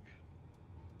 hat-trick.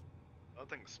 That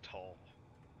thing's tall.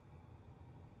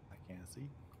 I can't see.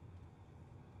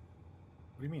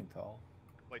 What do you mean tall?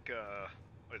 Like,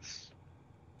 it's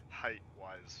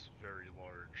height-wise very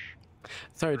large.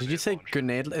 Sorry, did you say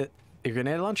Grenade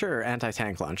grenade launcher or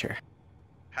anti-tank launcher?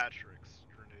 Hat-trick's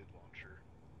grenade launcher.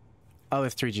 Oh,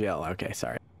 it's 3GL. Okay,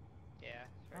 sorry. Yeah.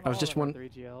 I was just one.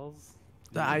 3GLs.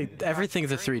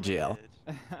 Everything's a 3GL.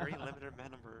 Very limited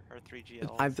number or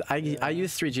 3GL. I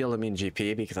use 3GL to mean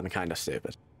GP because I'm kind of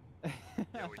stupid.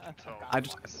 Yeah, we can tell.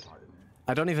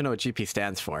 I don't even know what GP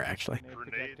stands for actually.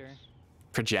 Projector.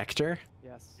 Projector?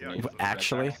 Yes. Yeah, W- it's a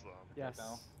actually? projectile. Yes.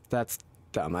 That's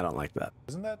dumb. I don't like that.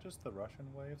 Isn't that just the Russian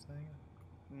way of saying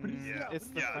it? Yeah, It's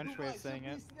the yeah. French way of saying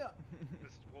it.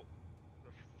 Well,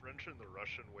 the French and the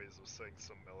Russian ways of saying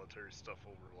some military stuff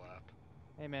overlap.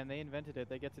 Hey man, they invented it.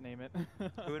 They get to name it.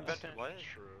 Who invented what?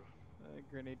 True.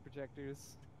 Grenade projectors.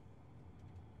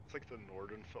 It's like the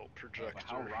Nordenfelt Yeah, projector. but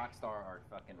how rockstar are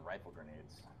fucking rifle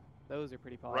grenades? Those are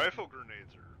pretty powerful. Rifle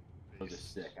grenades are. Those are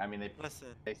sick. I mean,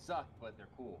 they suck, but they're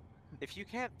cool. If you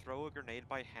can't throw a grenade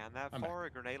by hand that I'm far, a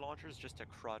grenade launcher is just a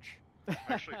crutch.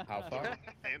 Actually, How far?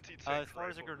 Anti-tank As far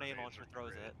as a rifle grenade grenades launcher are throws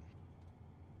great. it.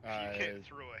 If you can't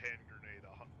throw a hand grenade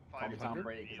Call me Tom 500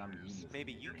 Brady 'cause I'm meters, eating this.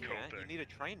 Maybe you you're can't. You coping. need to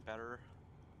train better.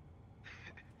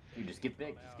 Dude, just get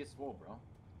big. Just get swole, bro.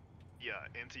 Yeah,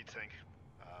 anti-tank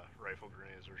rifle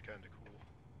grenades are kind of cool.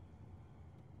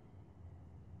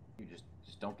 You just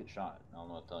don't get shot. I don't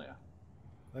know what to tell you.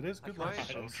 That is good I luck.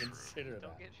 don't consider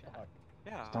Don't get shot.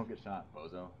 Yeah. Just don't get shot,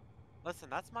 bozo. Listen,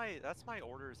 that's my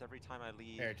orders every time I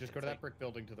leave. Here, just go It's to that like, brick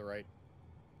building to the right.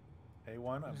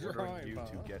 A1, I'm ordering you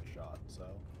to get shot, so.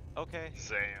 Okay.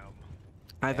 Zam.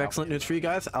 I have excellent news for you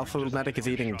guys. Alpha Medic is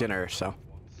eating dinner, so.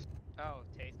 Oh,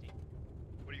 tasty.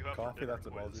 What do you have for Coffee, dinner, that's a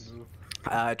Quiz? ballsy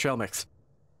move. Trail mix.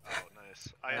 Oh, nice.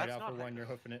 Alright, That's Alpha not- 1, you're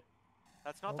hoofing it.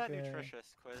 That's not that Okay.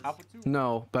 nutritious, Quiz. Alpha 2.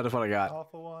 No, but it's what I got.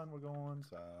 Alpha 1, we're going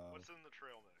south. What's in the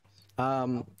trail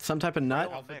mix? Some type of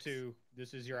nut. Alpha mix. 2,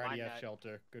 this is your My IDF nut.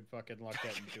 shelter. Good fucking luck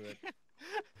getting to it.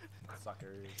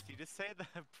 Suckers. Did you just say the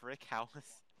brick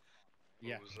house?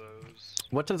 Yeah. Bozos.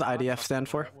 What does IDF stand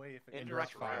for? That way, if it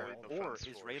Indirect gets fire fired, or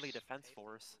Defense Israeli Force. Defense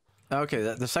Force. Okay,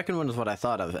 the second one is what I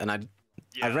thought of, and I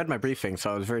Yeah, read my briefing,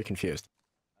 so I was very confused.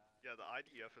 Yeah, the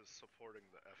IDF is supporting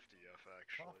the FDF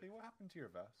actually. Coffee, what happened to your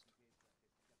vest?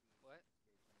 What?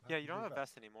 Yeah, you don't have a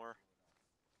vest anymore.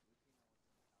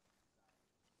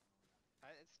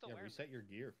 It's still Yeah, wearing reset it. your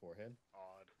gear, forehead.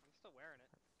 Odd. I'm still wearing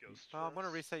it. Ghost I'm gonna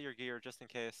force. reset your gear just in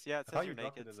case. Yeah, it I says thought you're you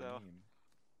dropped naked, it as a so. meme.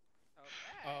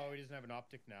 Oh, he doesn't have an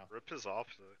optic now. Rip his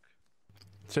optic.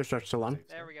 Safe start still on.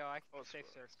 There we go. Oh, Safe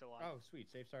start still on. Oh,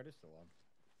 sweet. Safe start is still on.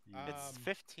 It's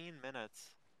 15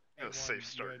 minutes. Yeah, A1, safe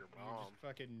start you your you mom. just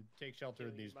fucking take shelter in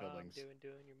Doing these your mom, buildings.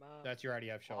 Doing your mom. That's your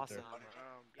IDF shelter.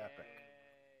 Awesome. Epic.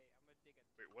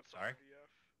 Wait, what's Sorry?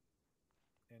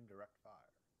 IDF? Indirect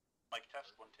fire. Mic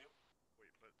test 1 2.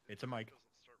 Wait, but It's a mic. doesn't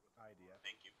start with IDF.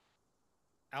 Thank you.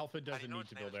 Alpha do you doesn't know need its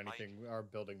to name build is Mike? anything. Our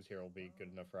buildings here will be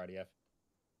good enough for IDF.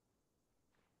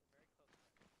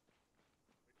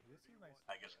 This is nice.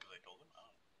 I guess because I told him.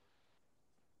 Oh.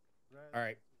 All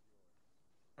right.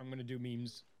 I'm gonna do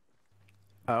memes.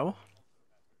 Oh.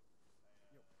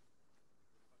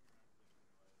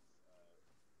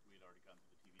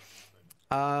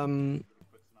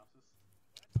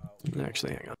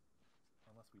 Actually, hang on.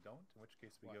 Unless we don't, in which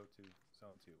case we go to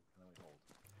zone 2 and then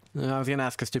we hold. I was gonna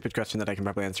ask a stupid question that I can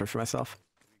probably answer for myself.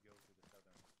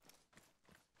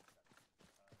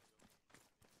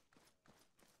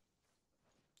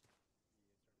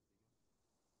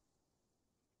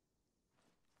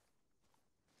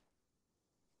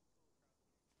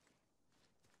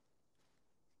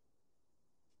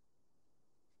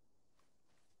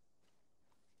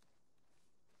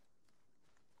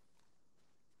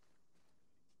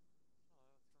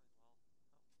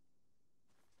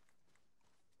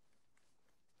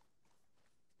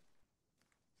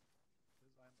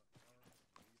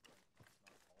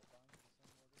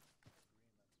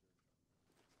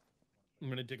 I'm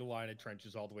gonna dig a line of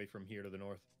trenches all the way from here to the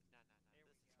north.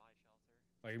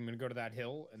 Like, I'm gonna go to that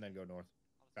hill and then go north,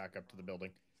 back up to the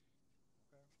building.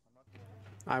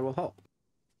 I will help.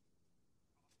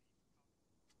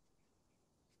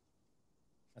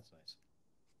 That's nice.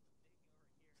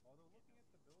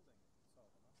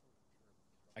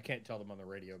 I can't tell them on the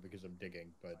radio because I'm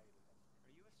digging, but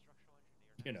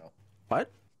you know.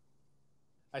 What?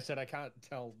 I said I can't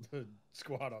tell the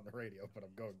squad on the radio, but I'm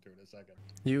going to in a second.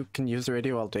 You can use the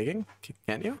radio while digging,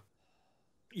 can't you?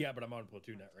 Yeah, but I'm on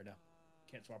Platoon net right now.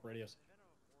 Can't swap radios.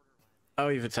 Oh,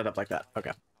 you've it set up like that.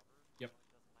 Okay. Yep.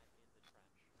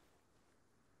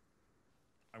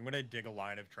 I'm gonna dig a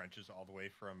line of trenches all the way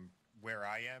from where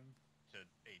I am to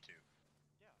A2.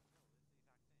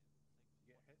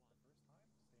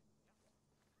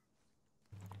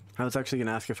 I was actually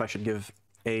gonna ask if I should give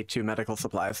A2 medical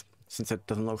supplies, since it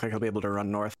doesn't look like I'll be able to run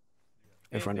north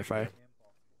if we're under fire.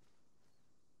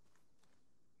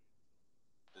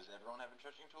 Does everyone have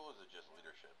entrenching tools, or is it just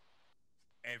leadership?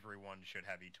 Everyone should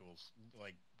have e-tools.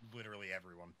 Like, literally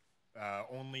everyone.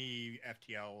 Only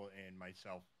FTL and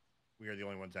myself, we are the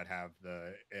only ones that have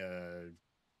the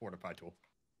Fortify tool.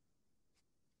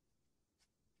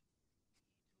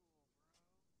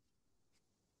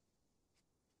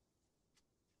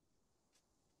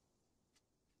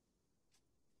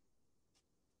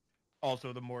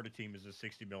 Also, the mortar team is a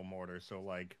 60 mil mortar, so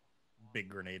like big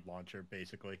grenade launcher,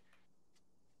 basically.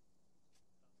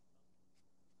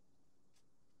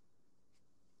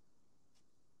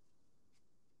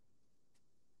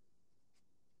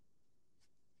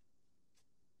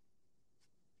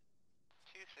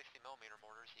 Two 60mm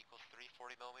mortars equals 3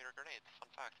 40mm grenades. Fun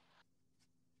fact.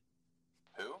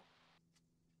 Who?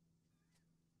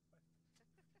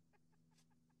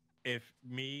 If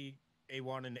me,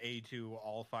 A1, and A2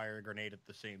 all fire a grenade at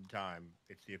the same time,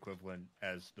 it's the equivalent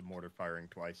as the mortar firing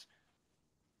twice.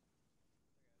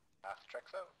 Math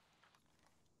checks out.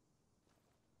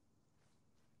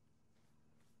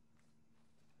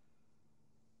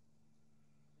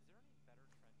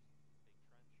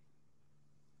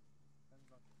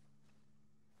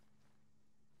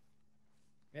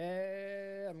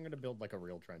 I'm gonna build like a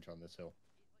real trench on this hill.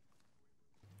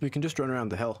 We can just run around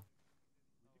the hill.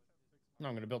 No,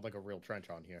 I'm gonna build like a real trench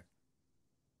on here.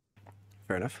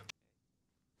 Fair enough.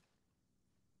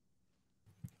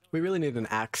 We really need an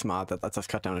axe mod that lets us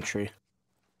cut down a tree.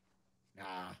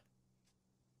 Nah.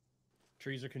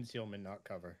 Trees are concealment, not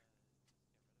cover.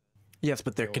 Yes,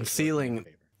 but they're They always work in concealing your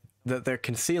favor. they're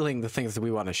concealing the things that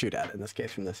we want to shoot at, in this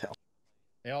case from this hill.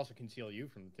 They also conceal you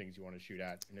from the things you want to shoot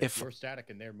at. And if If- you're static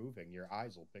and they're moving, your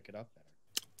eyes will pick it up better.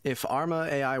 If Arma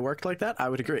AI worked like that, I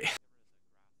would agree.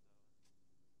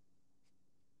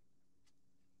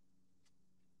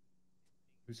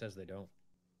 Who says they don't?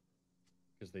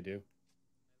 Because they do.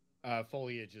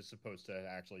 Foliage is supposed to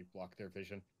actually block their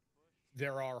vision.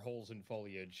 There are holes in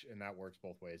foliage, and that works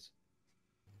both ways.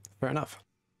 Fair enough.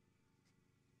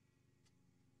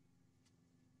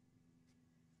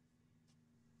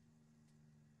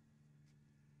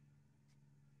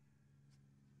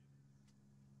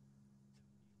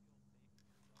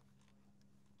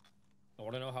 I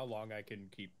want to know how long I can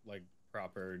keep, like,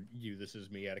 proper "you, this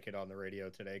is me" etiquette on the radio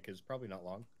today, because probably not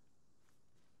long.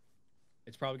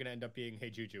 It's probably going to end up being, "Hey,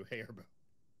 Juju, hey, Herbo."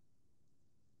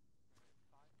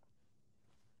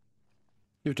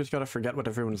 You've just got to forget what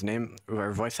everyone's name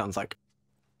or voice sounds like.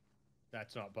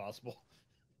 That's not possible.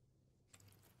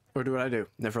 Or do what I do.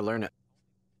 Never learn it.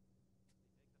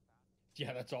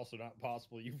 Yeah, that's also not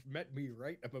possible. You've met me,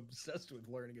 right? I'm obsessed with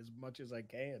learning as much as I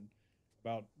can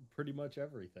about pretty much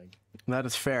everything. That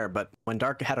is fair, but when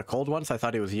Dark had a cold once, I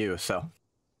thought he was you, so.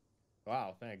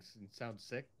 Wow, thanks. It sounds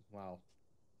sick. Wow.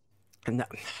 No,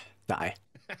 die.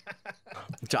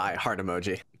 Die, heart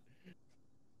emoji.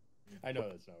 I know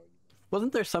that's not.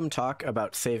 Wasn't there some talk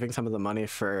about saving some of the money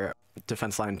for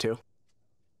defense line 2?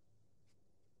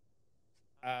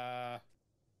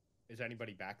 Is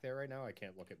anybody back there right now? I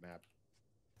can't look at map.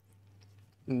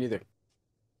 Neither.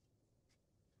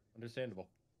 Understandable.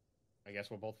 I guess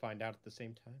we'll both find out at the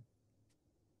same time.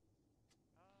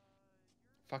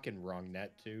 Fucking wrong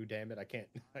net too, damn it. I can't.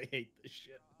 I hate this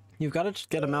shit. You've got to just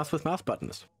get a mouse with mouse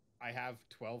buttons. I have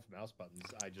 12 mouse buttons.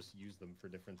 I just use them for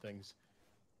different things.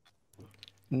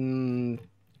 One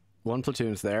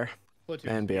platoon's there.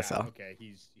 Platoons, And BSL. Yeah, okay,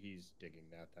 he's digging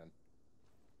that then.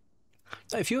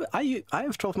 If you, I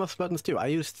have 12 mouse buttons too. I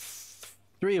use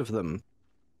 3 of them.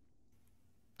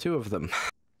 2 of them.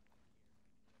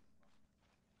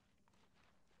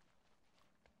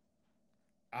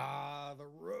 Ah, the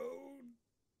road.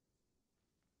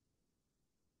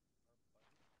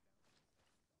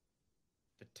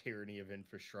 The tyranny of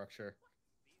infrastructure.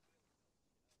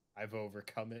 I've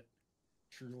overcome it.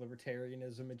 True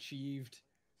libertarianism achieved.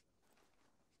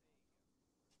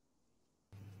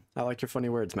 I like your funny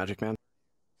words, Magic Man.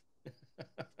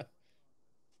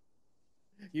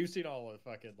 You've seen all the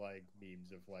fucking like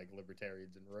memes of like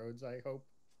libertarians and roads, I hope.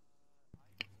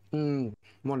 1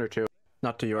 or 2.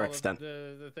 Not to your All of extent.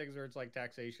 The things where it's like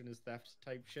taxation is theft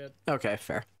type shit. Okay,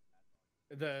 fair.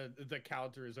 The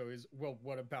counter is always, well,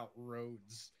 what about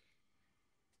roads?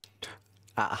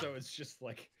 Ah. So it's just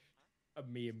like a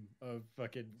meme of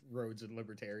fucking roads and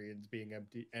libertarians being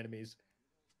empty enemies.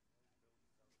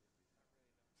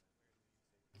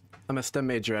 I'm a STEM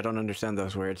major. I don't understand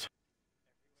those words.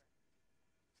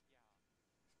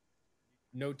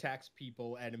 No tax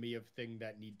people, enemy of thing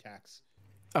that need tax.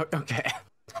 Oh, okay.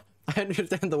 I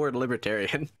understand the word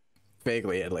libertarian.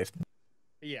 Vaguely, at least.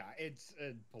 Yeah, it's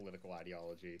a political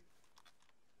ideology.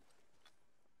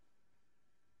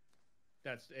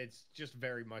 It's just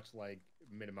very much like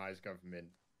minimize government.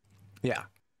 Yeah.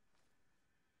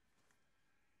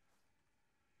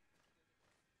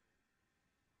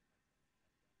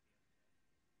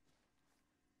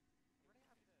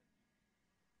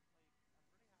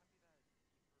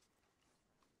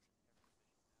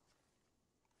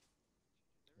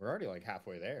 We're already like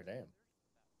halfway there, damn.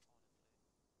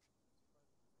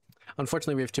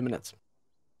 Unfortunately, we have 2 minutes.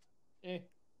 I'm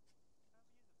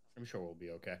sure we'll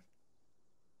be okay.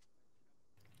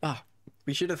 Ah,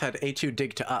 we should have had A2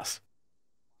 dig to us.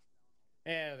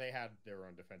 And they had their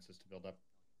own defenses to build up.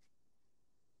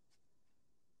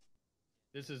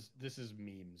 This is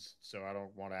memes, so I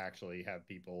don't want to actually have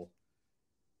people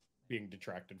being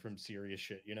detracted from serious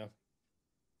shit, you know?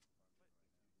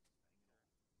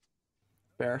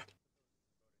 Fair.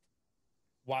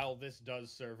 While this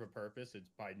does serve a purpose,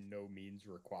 it's by no means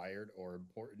required or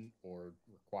important or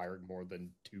required more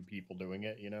than 2 people doing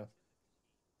it, you know?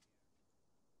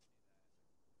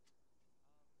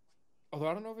 Although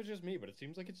I don't know if it's just me, but it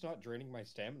seems like it's not draining my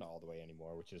stamina all the way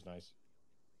anymore, which is nice.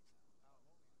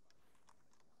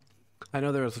 I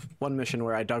know there was one mission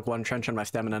where I dug 1 trench and my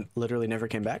stamina literally never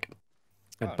came back.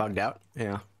 It bugged out.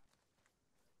 Yeah.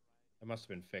 That must have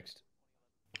been fixed.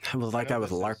 Well, that guy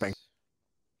was LARPing. I'm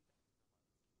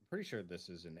pretty sure this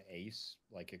is an ACE,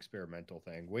 like, experimental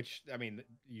thing, which, I mean,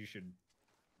 you should...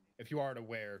 If you aren't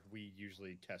aware, we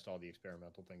usually test all the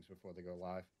experimental things before they go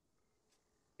live.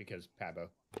 Because Pabo.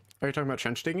 Are you talking about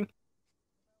trench digging?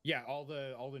 Yeah, all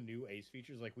the new ACE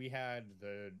features, like, we had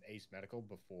the ACE Medical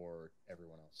before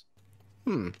everyone else.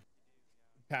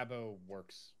 Pabo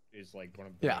is, like, one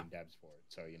of the main devs for it,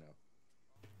 so, you know.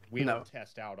 We'll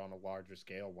test out on a larger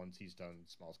scale once he's done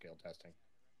small-scale testing.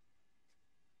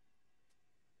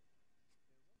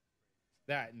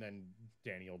 That, and then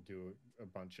Danny will do a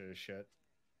bunch of shit.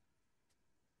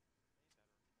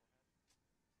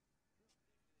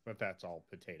 But that's all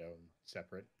potato and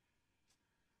separate.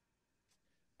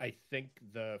 I think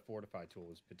the Fortify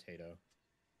tool is potato.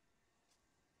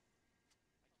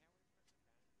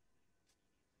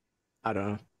 I don't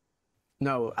know.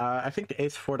 No, I think the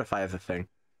Ace Fortify is a thing.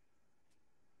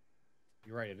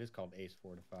 You're right, it is called Ace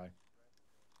Fortify.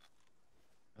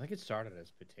 I think it started as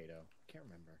potato. I can't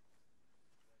remember.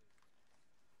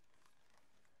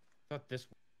 I thought this...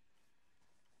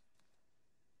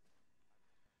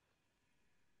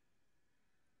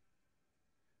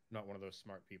 I'm not one of those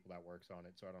smart people that works on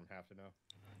it, so I don't have to know.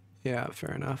 Yeah,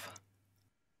 fair enough.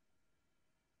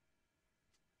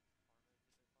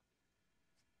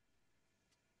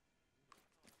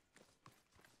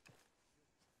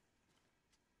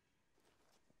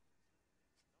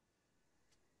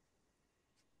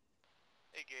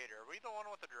 Hey Gator, are we the one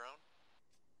with the drone?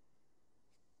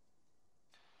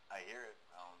 I hear it.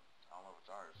 I don't know if it's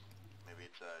ours. Maybe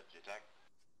it's JTech.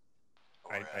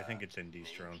 I think it's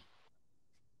Indy's drone.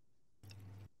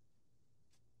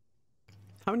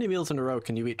 How many meals in a row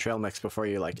can you eat trail mix before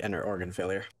you like enter organ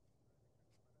failure?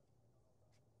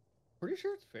 Pretty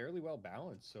sure it's fairly well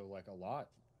balanced, so like a lot.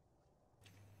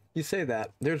 You say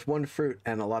that. There's one fruit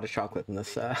and a lot of chocolate in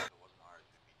this.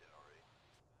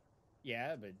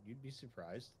 Yeah, but you'd be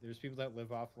surprised. There's people that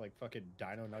live off like fucking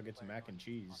dino nuggets and mac and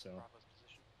cheese, so.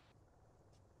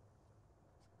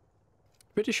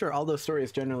 Pretty sure all those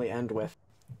stories generally end with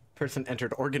person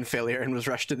entered organ failure and was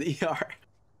rushed to the ER.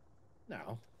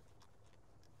 No.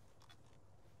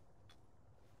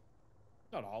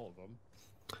 Not all of them.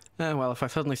 Well, if I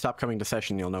suddenly stop coming to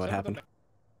session, you'll know what Some of them happened.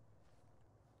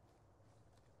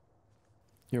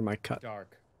 Your mic cut.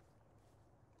 Dark.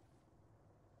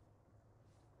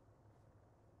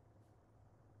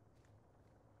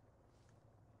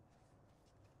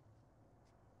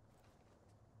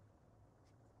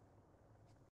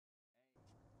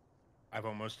 I've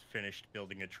almost finished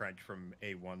building a trench from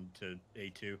A1 to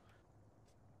A2.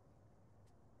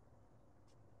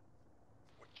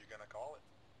 What you gonna call it?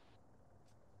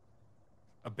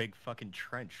 A big fucking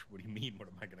trench. What do you mean? What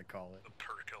am I gonna call it? The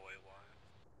percolate line.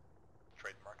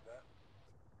 Trademark that.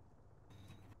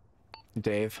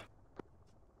 Dave.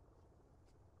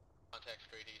 Contact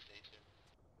straight east A2.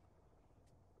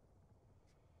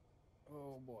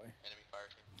 Oh boy. Enemy fire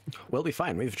team. We'll be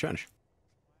fine. We have a trench.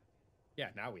 Yeah,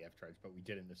 now we have trench, but we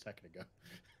didn't a second ago.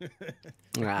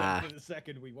 Ah. In a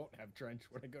second, we won't have trench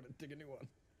when I go to dig a new one.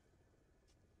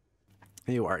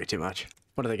 You worry too much.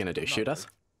 What are they gonna do? I'm not Shoot us?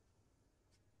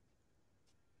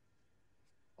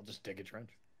 I'll just dig a trench.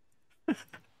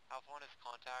 Alpha 1 is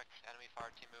contact. Enemy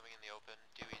fire team moving in the open.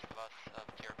 Due east of us of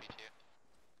TRP2.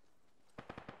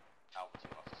 Alpha 2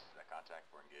 officers at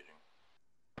contact. We're engaging.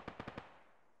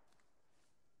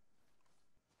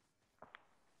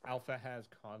 Alpha has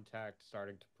contact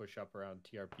starting to push up around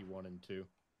TRP 1 and 2.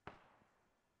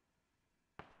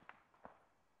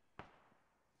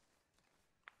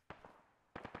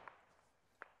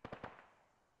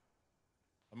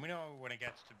 Let me know when it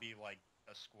gets to be like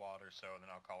a squad or so, and then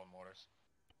I'll call in orders.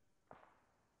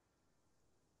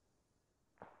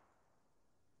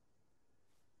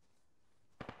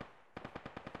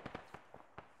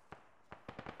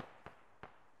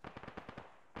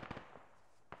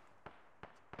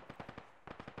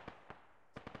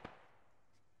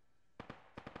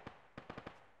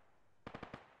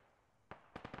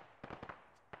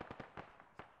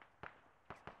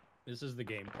 This is the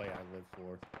gameplay I live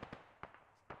for.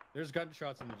 There's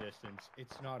gunshots in the distance.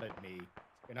 It's not at me,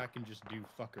 and I can just do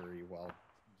fuckery while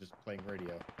just playing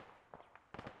radio.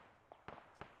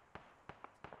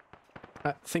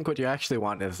 I think what you actually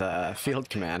want is a field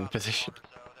command position.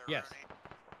 Yes.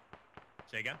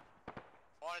 Say again?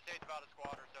 Want to take about a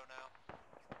squad or so now.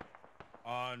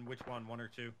 On which one? 1 or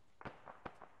 2?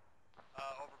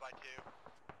 Over by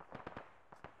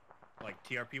 2. Like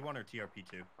TRP1 or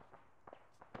TRP2?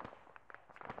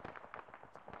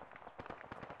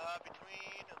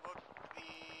 Between, it looks to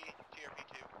be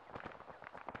TRP2.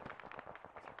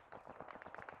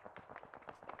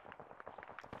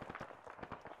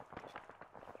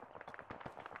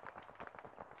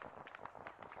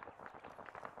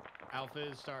 Alpha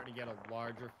is starting to get a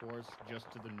larger force just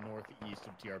to the northeast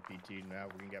of TRP2 now.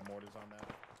 We can get mortars on that.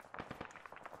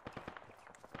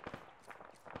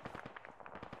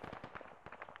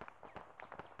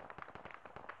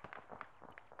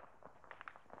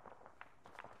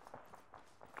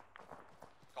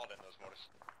 Called in those mortars.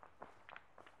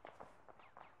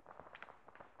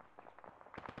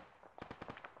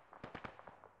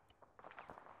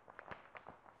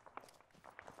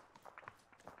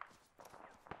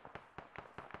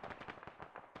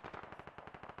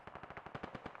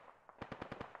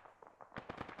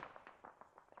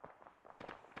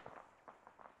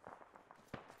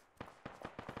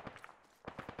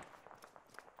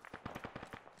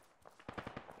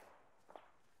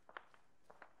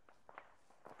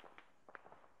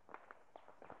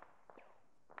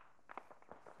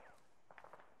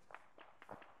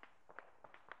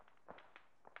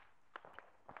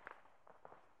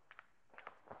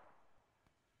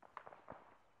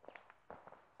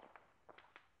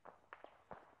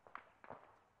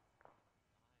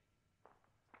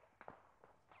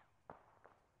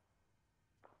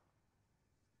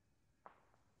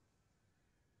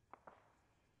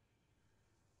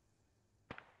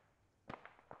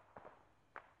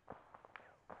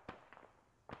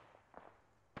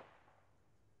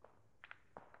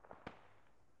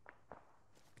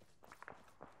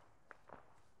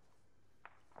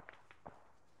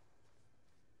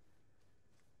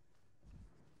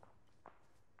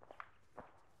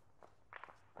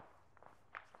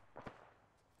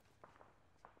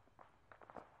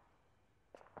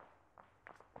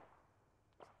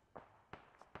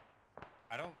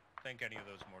 think any of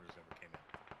those mortars ever came in.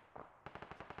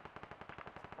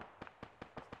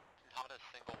 How about a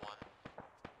single one?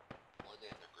 Or they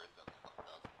had their grid belt fucked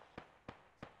up.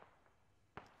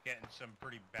 Getting some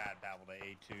pretty bad babble to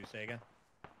A2. Say again.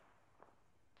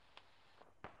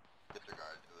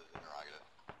 Disregard, it was interrogative.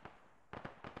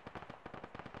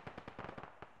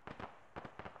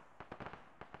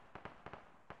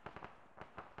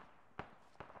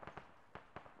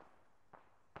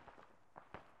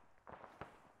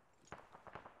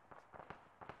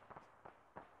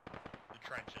 The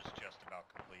trench is just about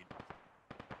complete.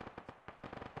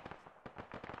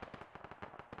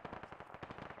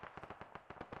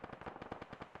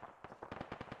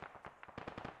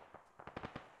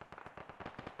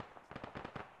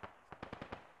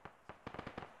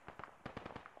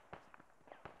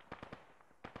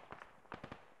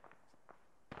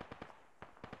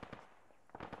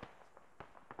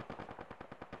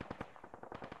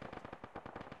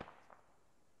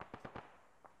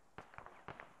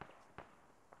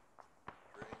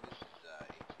 This is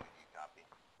A2, do you copy?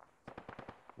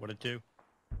 What it do?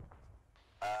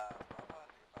 Bravo, I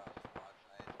think about squad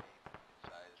size, maybe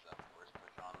size force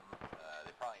push on them.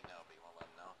 They probably know, but you won't let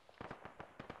them know.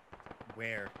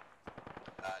 Where?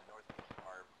 Northeast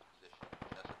our position.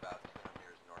 That's about 200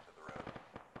 meters north of the road.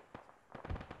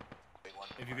 Big one.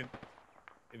 If you can,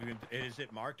 is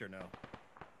it marked or no?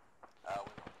 We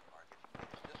won't mark it.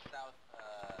 It's just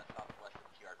southwest of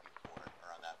TRP4,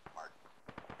 around that mark.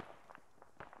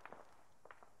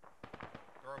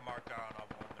 Throw a mark down. I'll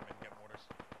warn them and get mortars.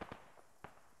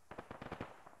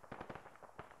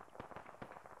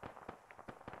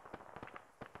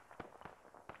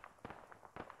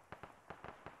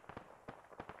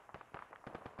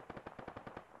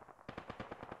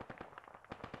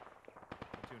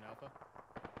 Platoon Alpha.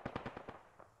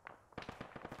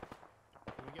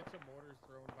 Can we get some mortars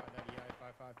thrown by that EI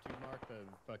 552 mark? The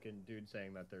fucking dude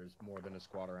saying that there's more than a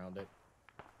squad around it.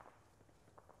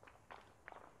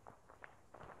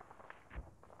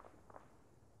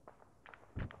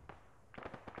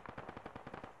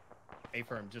 A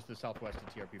firm, just the southwest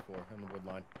of TRP4 on the wood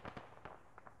line.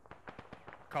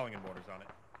 Calling in mortars on it.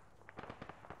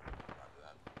 Roger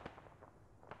that.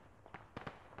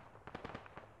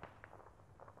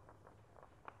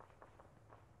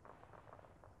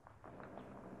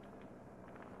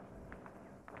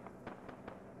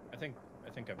 I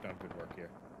think I've done good work here.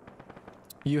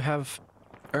 You have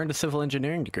earned a civil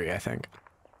engineering degree, I think.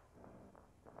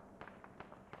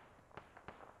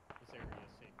 This area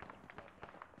is safe from flood now.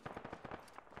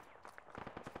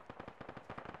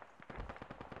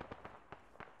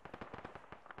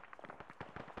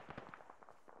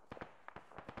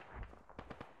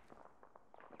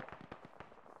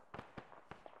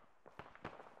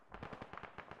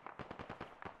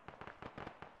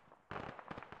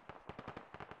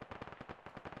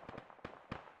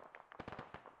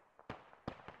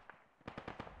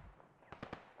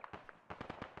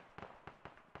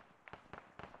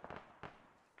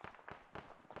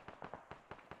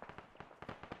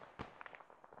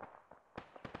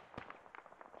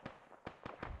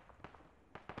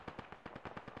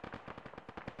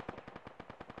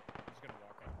 Just gonna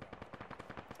walk up and down.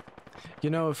 You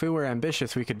know, if we were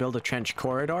ambitious, we could build a trench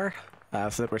corridor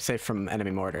so that we're safe from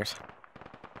enemy mortars.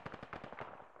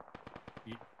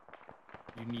 You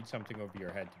need something over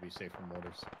your head to be safe from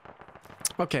mortars.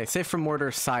 Okay, safe from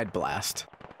mortar side blast.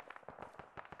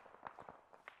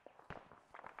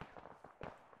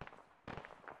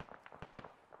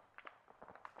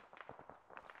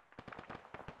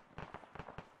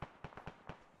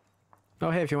 Oh,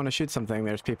 hey, if you want to shoot something,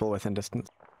 there's people within distance.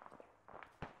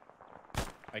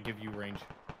 I give you range.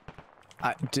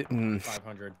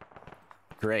 500.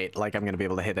 Great, like I'm going to be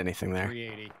able to hit anything there.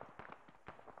 380.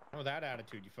 Oh, that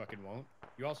attitude you fucking won't.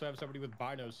 You also have somebody with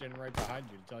binos sitting right behind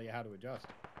you to tell you how to adjust.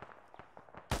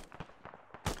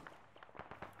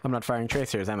 I'm not firing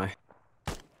tracers, am I?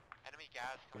 Enemy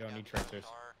gas You coming don't need down tracers.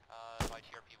 by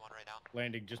TRP1 right now.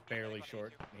 Landing just barely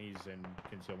short. He's in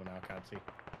concealment now, can't see. A2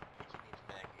 needs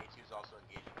mag. A2's also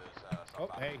engaging those Oh,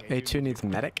 hey, A2 needs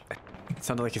medic? It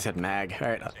sounded like you said mag.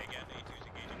 Alright. Say again, A2's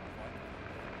engaging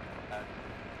what?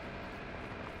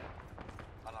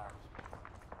 Unarmed.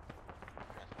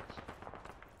 Transports.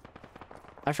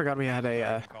 I forgot we had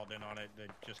a, Called in on it. They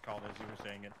just called as you were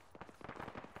saying it.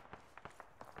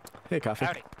 Hey, coffee.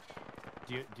 Howdy.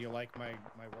 Do you like my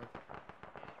work?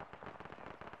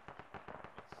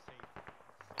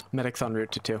 Medic's en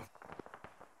route to 2.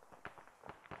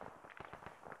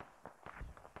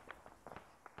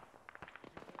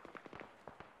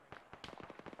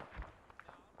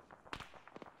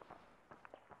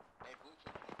 Hey, Blue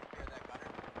Team, can you take care of that gunner?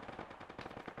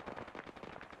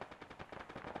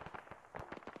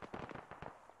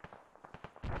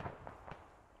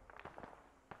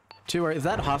 Two, is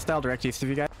that hostile direct east of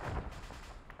you guys?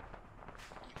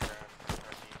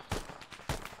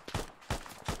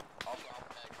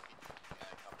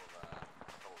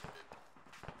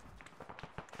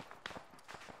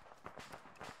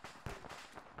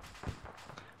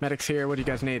 Medics here, what do you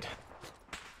guys need?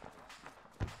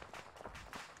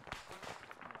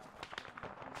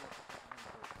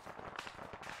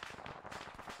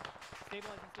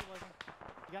 Stabilizing, stabilizing.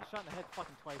 You got shot in the head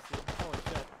fucking twice, dude. Holy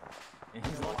shit.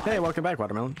 Hey, welcome back,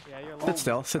 Watermelon. Yeah, you're Sit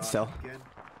still, sit still.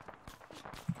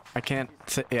 I can't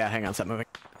sit. Yeah, hang on, stop moving.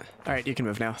 Alright, you can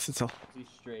move now. Sit still. He's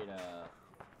straight, Do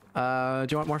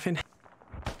you want morphine? Let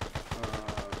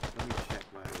me check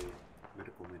my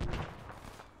medical menu.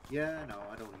 Yeah, no,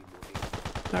 I don't need morphine.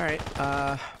 Alright,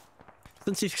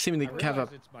 since you seem I to have a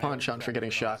realize it's my own penchant for fault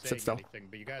getting for not shot, sit saying still. anything,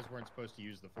 but you guys weren't supposed to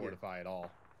use the fortify at all.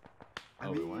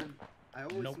 I mean, I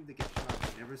always seem to get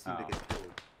shot, I never seem to get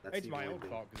killed. That's It's the my only own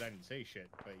thing. fault because I didn't say shit,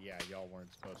 but yeah, y'all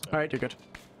weren't supposed to. Alright, you're good.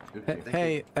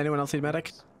 Hey, anyone else need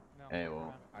medic? Hey,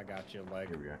 well. I got you, leg.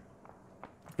 Here we go.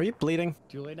 Are you bleeding?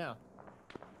 Too late now.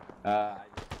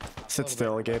 Sit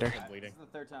still, Gator. This is the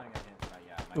third time I got hit,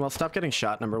 yeah. Well, stop getting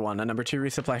shot, number one. And number two,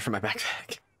 resupply for my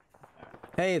backpack.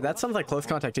 Hey, that sounds like close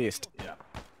contact east. Yeah.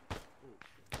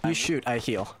 You shoot, I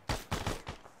heal.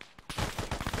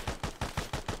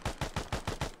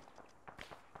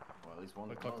 Well, at least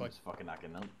one of them is fucking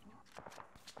knocking them.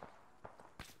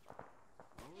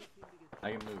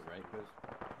 I can move, right, Chris?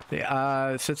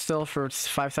 Yeah, sit still for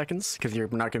 5 seconds, because you're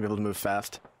not going to be able to move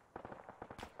fast.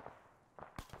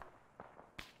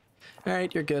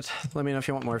 Alright, you're good. Let me know if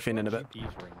you want morphine in a bit.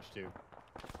 GP's range too.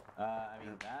 I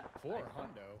mean, that... For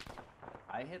hundo.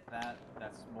 I hit that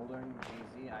smoldering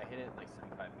AZ, I hit it like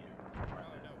 75 meters. Oh,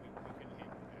 no, we couldn't hit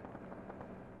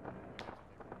that.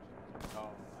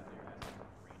 Oh, I think you're asking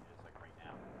what range is, like right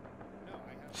now. No, I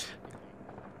have.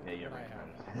 Yeah, you're What I right.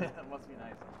 have. That must be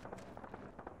nice.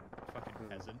 Fucking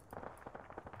peasant.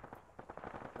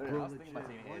 I was thinking about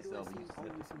taking ASL, but you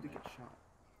always seem to get shot?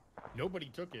 Nobody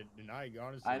took it, and I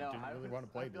honestly I know, didn't really want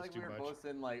to play this like too we were much. both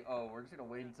saying like, oh, we're just gonna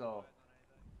wait until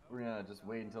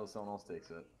someone else takes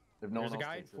it. If no There's one a else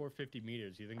guy at takes it. 450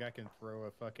 meters. You think I can throw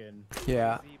a fucking...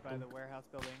 Yeah. By the warehouse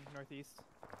building, northeast.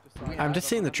 I'm just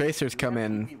seeing the tracers come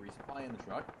in. Resupply in the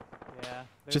truck? Yeah.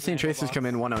 Just seeing tracers come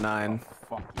in 109.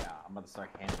 Fuck yeah, I'm about to start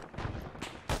handling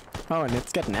it. Oh, and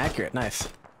it's getting accurate. Nice.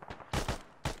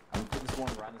 I'm putting this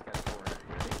one around this guy's forward. Are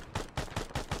you ready?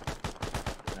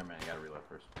 Never mind, I gotta reload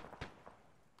first.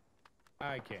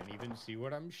 I can't even see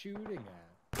what I'm shooting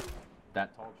at.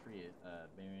 That tall tree,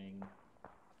 bearing...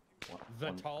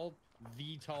 The tall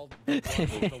One tall tall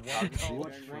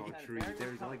tree.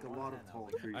 There's like a lot of tall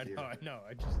trees I here. know,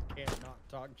 I just can't not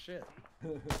talk shit.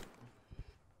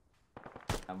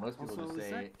 Most people Also, just is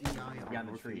say that it's EI on behind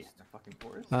the tree. northeast? The fucking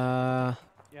forest?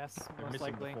 Yes, They're most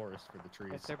missing likely. the forest for the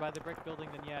trees. If they're by the brick building,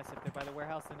 then yes. If they're by the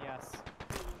warehouse, then yes.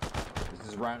 This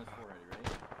is round 4 already, right?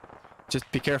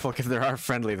 Just be careful, because there are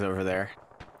friendlies over there.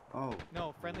 Oh.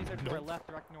 No, friendlies are to our left,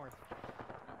 direct north.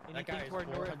 That guy Anything is toward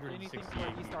north, 468 anything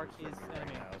toward east arc meters is from me right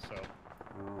enemy. now, so...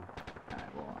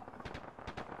 Alright, well,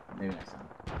 maybe next time.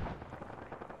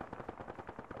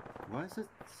 Why does it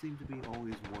seem to be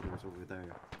always waters over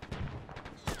there?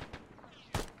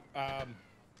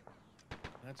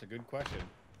 That's a good question.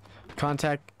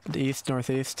 Contact east,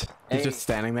 northeast. He's Hey. just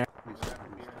standing there.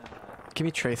 Give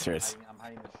me tracers. I'm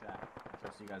hiding in the shack. I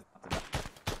trust you guys not to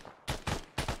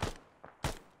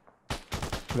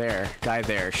die. There. Guy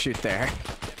there. Shoot there.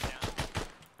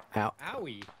 Ow.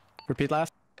 Owie! Repeat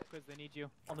last. Because they need you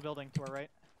on the building to our right.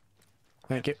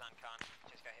 Thank you.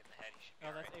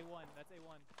 Oh, that's A1. That's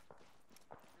A1.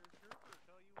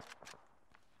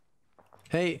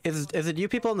 Hey, is it you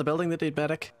people in the building that need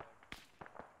medic?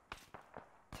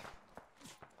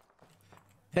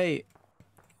 Hey,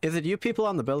 is it you people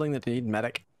on the building that need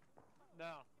medic?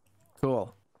 No.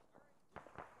 Cool.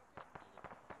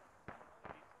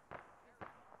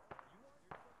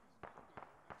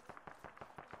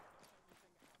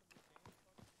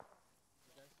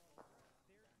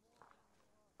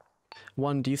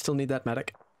 One, do you still need that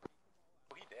medic?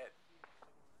 We did.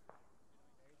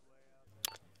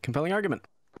 Compelling argument.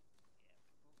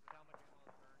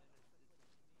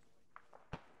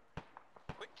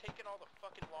 Quit taking all the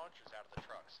fucking launchers out of the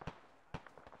trucks.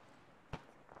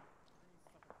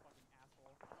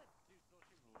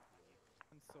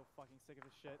 I'm so fucking sick of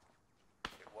this shit.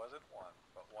 It wasn't one,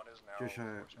 but one is now.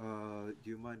 Joshua, do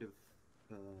you mind if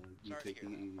you Sorry to take hear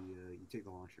you take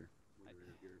the launcher?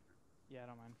 Yeah, I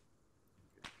don't mind.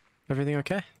 Everything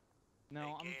okay?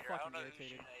 No, I'm fucking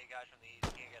irritated.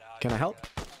 Can I help?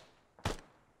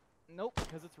 Nope,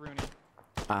 because it's Rooney.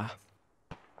 Ah.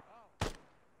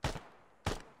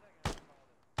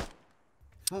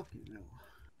 Fucking hell.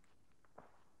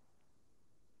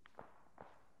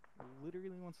 Literally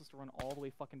wants us to run all the way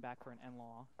fucking back for an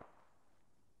N-law.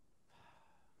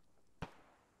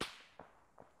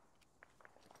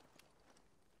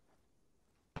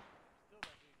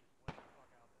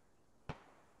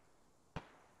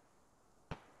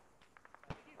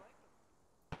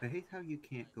 I hate how you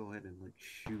can't go ahead and like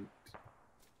shoot.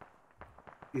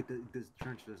 This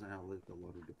trench doesn't have like a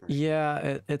lot of depression.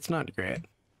 Yeah, it's not great.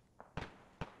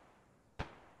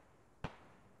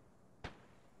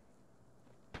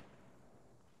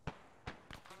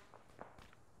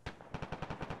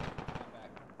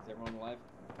 Is everyone alive?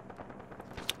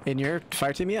 In your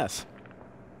fire team, yes.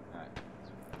 Alright.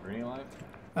 Is Rooney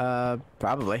alive?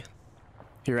 Probably.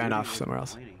 He ran Rooney off was somewhere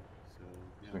else. complaining, so,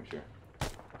 Just make sure. Is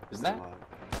He's that? alive.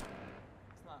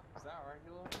 Is that our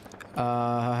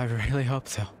I really hope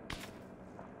so.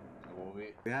 Well,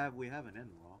 We have an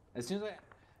in-law. as soon as I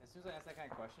ask that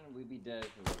kind of question, we'd be dead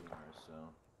if it wasn't ours.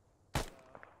 So.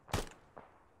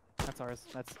 That's ours.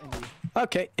 That's Indy.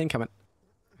 Okay, incoming.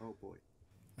 Oh boy.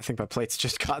 I think my plates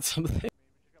just caught something.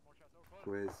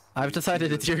 Quiz. I've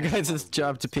decided it's your guys'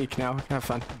 job to peek now. Have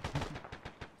fun.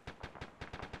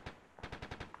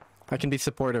 I can be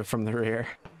supportive from the rear.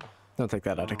 Don't take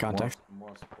that out of context.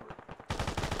 More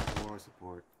support. More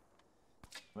support.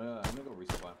 Well, I'm gonna go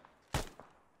resupply.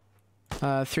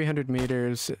 300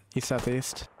 meters east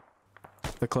southeast.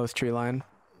 The close tree line.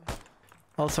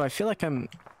 Also, I feel like I'm.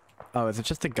 Oh, is it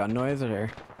just a gun noise, or I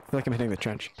feel like I'm hitting the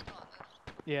trench?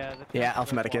 Yeah. Yeah,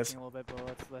 alphabetic is. A little bit,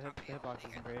 but the hitbox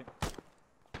isn't great.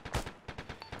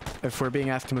 If we're being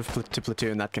asked to move to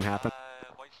platoon, that can happen.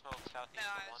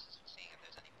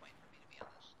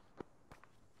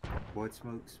 White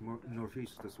smoke's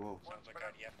northeast as well. Sounds like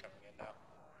IDF coming in now.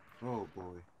 Oh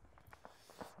boy.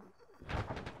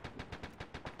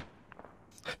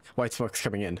 White smoke's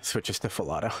coming in. Switches to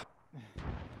full auto.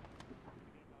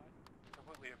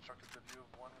 Completely obstructed the view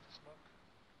of one with the smoke.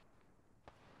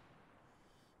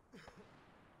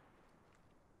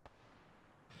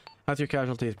 How's your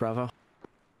casualties, Bravo?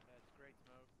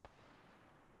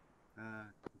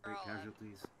 Great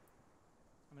casualties.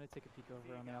 I'm gonna take a peek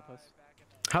over on the outpost.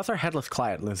 How's our headless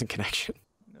client losing connection?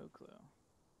 No clue.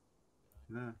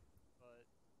 Nah.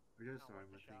 We're just starting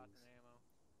with things.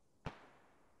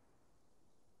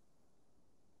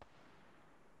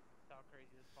 How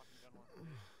crazy this fucking gun wants to be.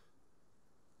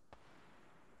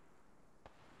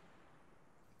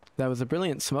 That was a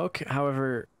brilliant smoke.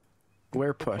 However,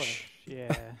 where push?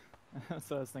 Yeah. That's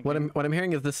what I was thinking. What I'm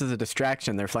hearing is this is a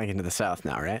distraction. They're flanking to the south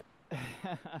now, right?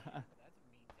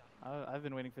 I've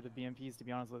been waiting for the BMPs, to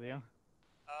be honest with you.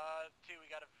 We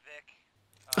got a Vic.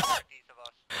 East of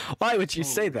us. Why would you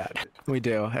say that? We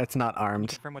do. It's not armed.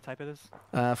 Confirm what type it is.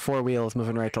 4 wheels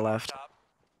moving right to left.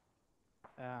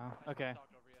 Okay.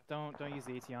 Don't use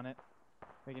the AT on it.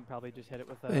 We can probably just hit it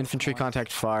with Infantry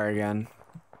contact far again.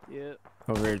 Yep.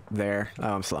 Over there.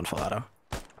 Oh, I'm still on full auto.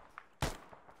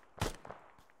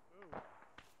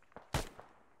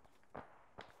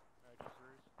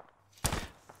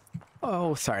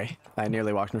 Oh, sorry. I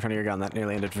nearly walked in front of your gun. That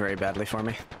nearly ended very badly for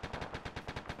me.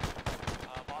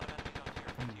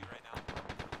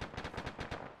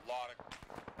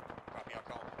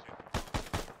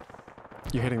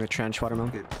 You're hitting the trench,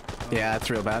 Watermelon? Yeah, it's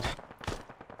real bad.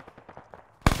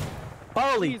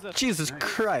 Holy Jesus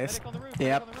Christ!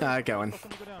 Yep, going.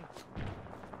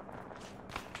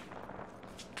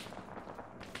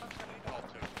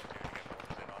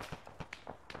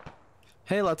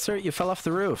 Hey, Lutzer, you fell off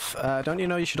the roof. Don't you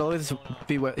know you should always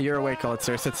be... You're awake,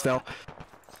 Lutzer, sit still.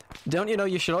 Don't you know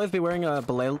you should always be wearing a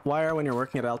belay wire when you're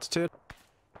working at altitude?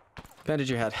 Bandage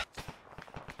your head.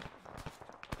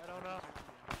 I don't know.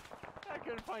 I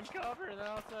couldn't find cover, and then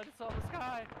all of a sudden I saw the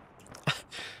sky.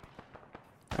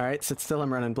 Alright, sit still,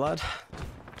 I'm running blood.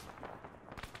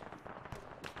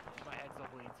 My head's still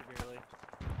bleeding severely.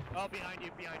 Oh, behind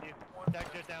you. Tag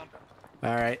just down.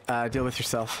 Alright, deal with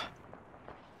yourself.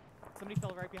 Somebody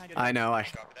fell right behind you. I know,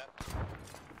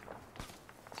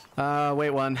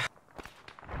 wait one.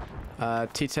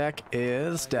 T-Tech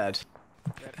is dead.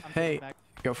 Hey,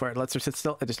 go for it. Let's sit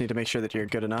still. I just need to make sure that you're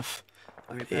good enough.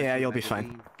 Yeah, you'll be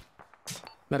fine.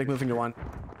 Medic moving to 1.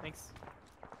 Thanks.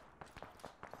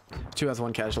 2 has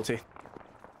 1 casualty.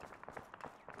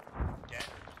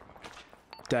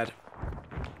 Dead.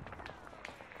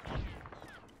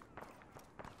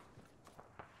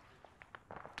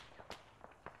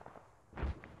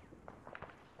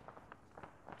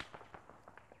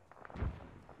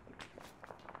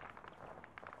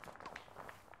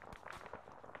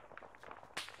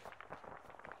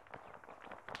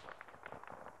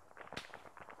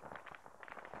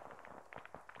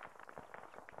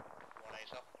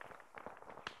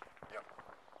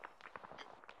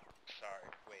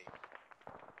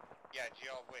 Yeah,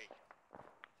 Geo, wait.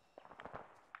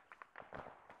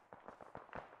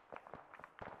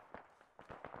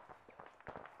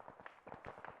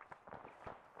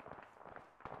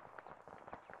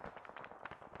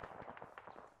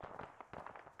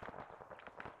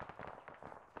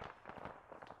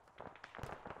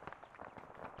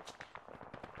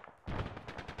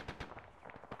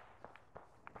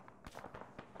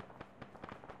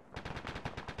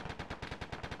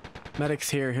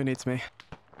 Medic's here. Who needs me?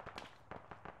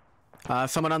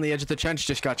 Someone on the edge of the trench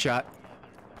just got shot.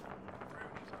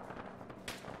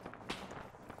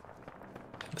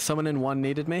 Someone in 1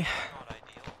 needed me.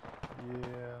 Yeah.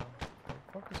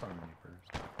 Focus on me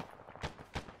first.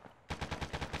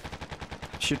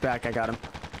 Shoot back. I got him.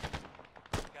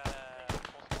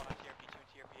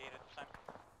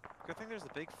 Good thing there's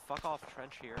a big fuck off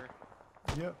trench here.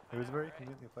 Yep, it was very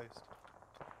conveniently placed.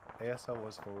 ASL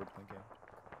was forward thinking.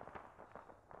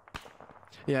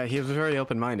 Yeah, he was very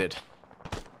open-minded.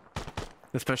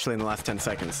 Especially in the last 10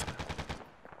 seconds.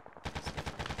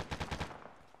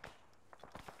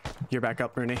 You're back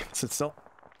up, Rooney. Sit still.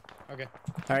 Okay.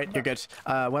 Alright, you're good.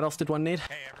 What else did 1 need?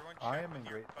 Hey, everyone, I am in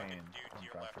great pain. to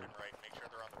your left and right. Make sure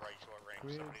they're on the right short range.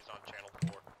 Weird. Somebody's on channel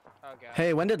 4. Oh god.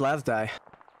 Hey, when did Laz die?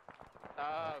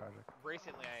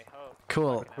 Recently, I hope.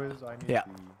 Cool. Quiz, I need Yeah.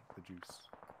 the juice.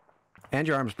 And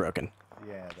your arm's broken.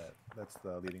 Yeah, that's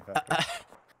the leading factor.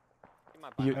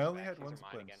 You- I only had 1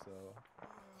 splint, so...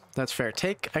 That's fair.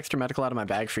 Take extra medical out of my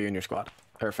bag for you and your squad.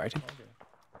 Or fighting. Okay.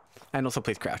 And also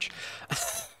please crouch.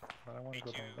 But I want to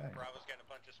go bang bang. Bravo's getting a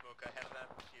bunch of smoke ahead of them.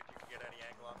 See if you can get any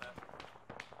angle on that.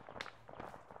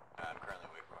 I'm currently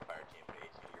away from a fire team, but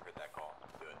AC, you heard that call.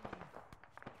 Do it.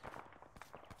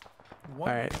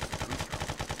 Alright.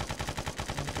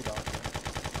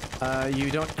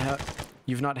 You don't have...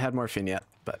 You've not had morphine yet,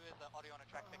 but...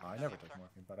 I never took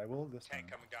morphine, but I will this time.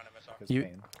 Because You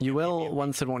pain. you will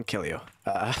once it won't kill you.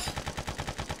 Maybe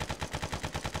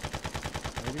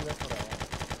that's what I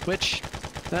want. Which...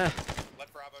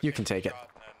 you can take it.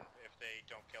 If they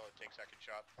don't kill it, take second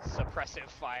shot. Suppressive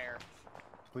fire.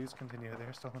 Please continue.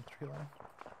 They're still on 3 line.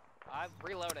 I'm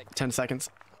reloading. 10 seconds.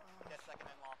 Get second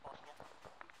in law possible.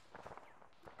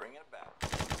 Bring it back.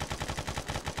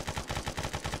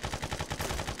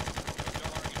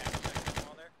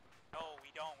 No, we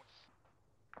don't.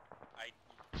 I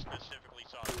specifically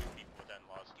saw 2 people with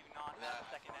in-laws. Do not have a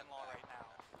second in-law right now.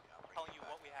 I'm telling you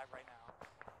what we have right now.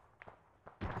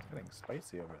 Getting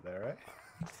spicy over there,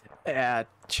 right?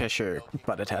 Cheshire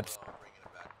butted head.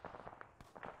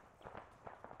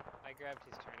 I grabbed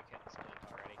his tourniquet and splint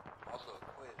already. Also,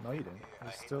 quiz. No, you didn't.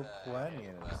 There's still plenty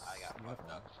in his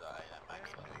uniform.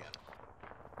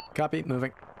 Copy,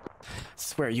 moving.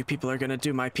 Swear you people are gonna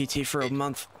do my PT for a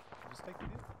month. Just take the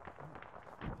deal.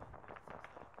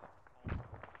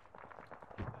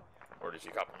 Or did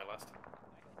you copy my last?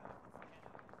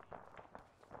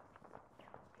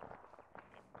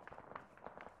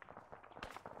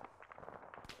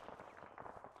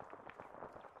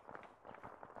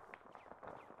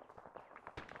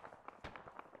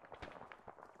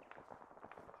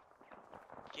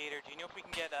 Gator, do you know if we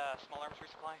can get small arms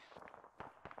resupply?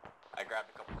 I grabbed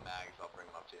a couple of mags. I'll bring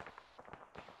them up to you.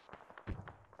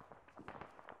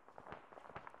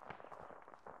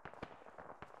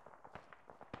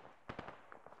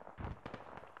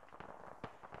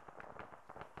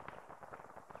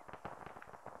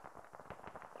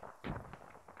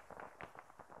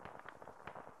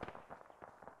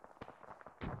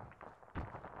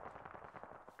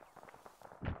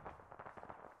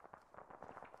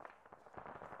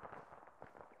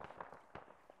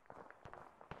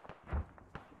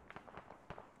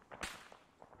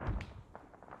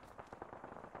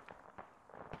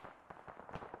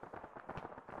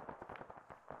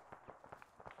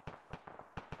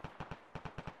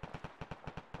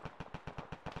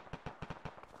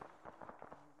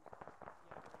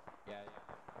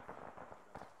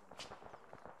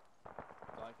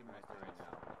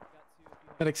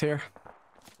 Medic's here.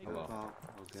 Hello.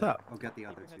 What's up? I'll get the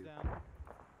other 2.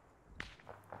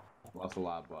 Lost a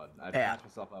lot of blood. I Yeah. patched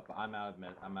myself up. I'm out of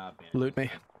bandage. Loot me.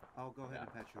 I'll go ahead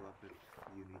and patch you up if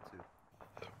you need to.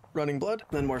 Running blood,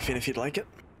 then morphine if you'd like it.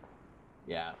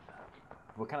 Yeah.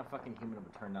 What kind of fucking human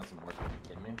would turn down some morphine? Are you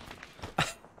kidding me?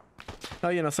 Oh,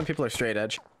 you know, some people are straight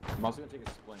edge. I'm also gonna take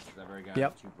a splint because that very guy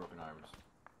Yep. has 2 broken arms.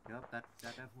 Yep, that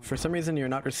definitely. For some reason, you're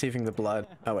not receiving the blood.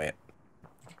 Oh, wait.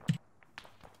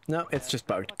 No, it's just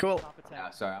bugged. Cool. Yeah,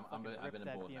 sorry, I've been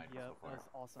in bullet night so far.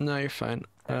 No, you're fine.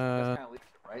 That's kind of leave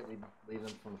it, right? Leave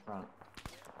them from the front.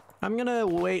 I'm gonna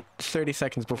wait 30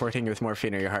 seconds before hitting you with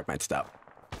morphine or your heart might stop.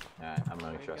 Alright, I'm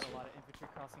gonna trust you.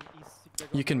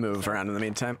 You can move around in the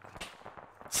meantime.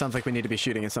 Sounds like we need to be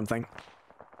shooting at something.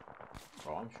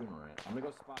 Oh, I'm shooting right. I'm gonna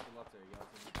go spot the left there.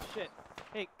 Shit.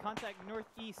 Hey, contact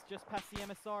northeast just past the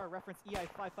MSR, reference EI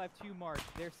 552 mark.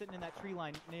 They're sitting in that tree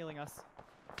line, nailing us.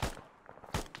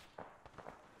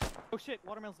 Oh shit,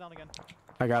 watermelon's down again.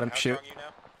 I got him. How Shoot. strong are you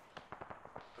now?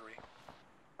 3.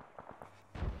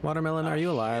 Watermelon, are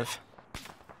you alive?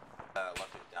 Left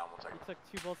it down 1 second. We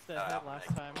took 2 bullets to the head last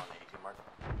time.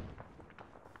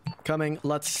 Coming.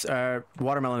 Let's.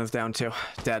 Watermelon is down too.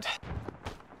 Dead.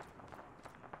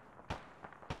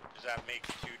 Does that make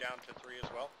 2 down to 3 as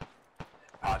well?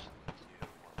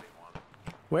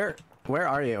 Where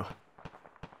are you?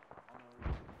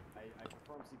 I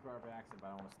performed CPR by accident, but I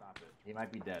don't want to stop it. He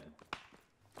might be dead.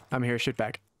 I'm here. Shoot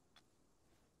back.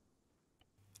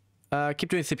 Keep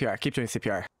doing CPR. Keep doing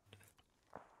CPR.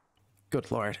 Good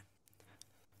lord.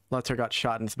 Lutzer got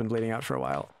shot and has been bleeding out for a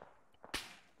while.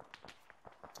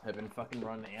 I've been fucking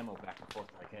running ammo back and forth.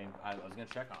 I was gonna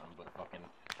check on him, but fucking.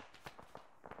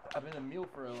 I've been a mule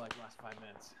for like last 5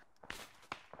 minutes.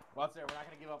 Lutzer, we're not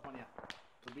gonna give up on you.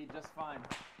 We'll be just fine.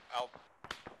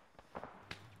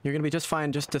 You're gonna be just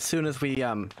fine just as soon as we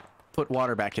put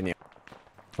water back in you.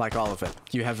 Like all of it.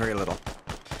 You have very little.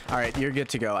 Alright, you're good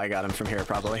to go. I got him from here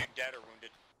probably. Dead or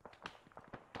wounded?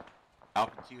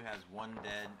 Alpha 2 has 1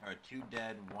 dead, or 2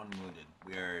 dead, 1 wounded.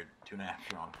 We are 2.5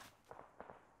 strong.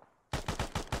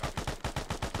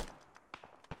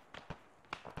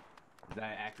 Is that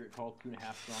an accurate call?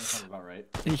 2.5 strong? Sounds about right.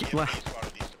 Well,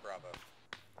 Spotted east of Bravo.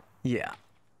 yeah.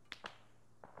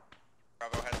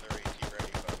 Bravo has their AT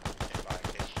ready, but stand by in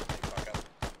case they fuck up.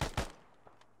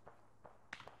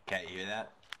 Cat, you hear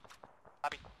that?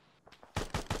 Copy.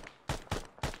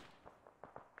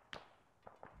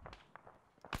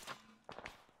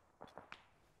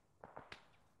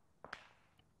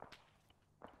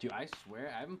 Dude, I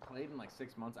swear, I haven't played in like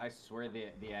 6 months. I swear the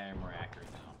AI are more accurate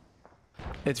now.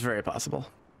 It's very possible.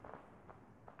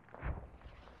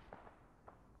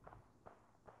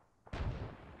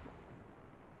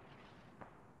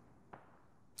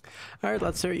 Alright,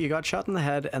 Lutzer, you got shot in the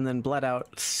head and then bled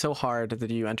out so hard that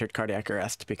you entered cardiac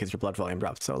arrest because your blood volume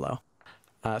dropped so low.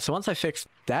 So once I fixed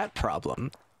that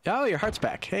problem... Oh, your heart's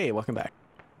back. Hey, welcome back.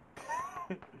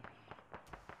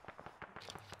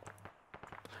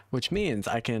 Which means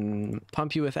I can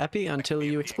pump you with epi until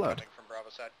you explode. From Bravo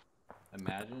side.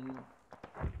 Imagine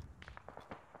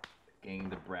getting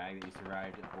the brag that you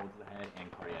survived a bullet to the head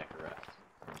and cardiac arrest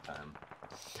at the time.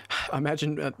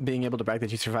 Imagine being able to brag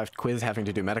that you survived quiz having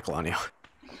to do medical on you.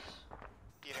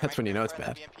 That's when you know it's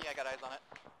bad. BMP, I got eyes on it.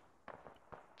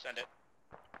 Send it.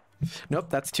 Nope,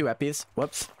 that's 2 epis.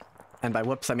 Whoops. And by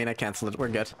whoops, I mean I canceled it. We're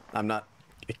good. I'm not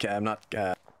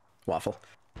Waffle.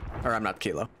 Or I'm not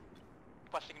Kilo.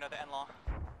 Requesting another N-law.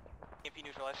 BMP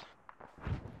neutralized.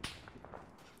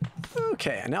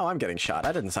 Okay, now I'm getting shot.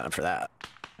 I didn't sign up for that.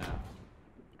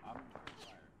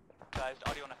 Guys,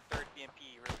 audio on a 3rd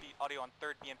BMP. Repeat, audio on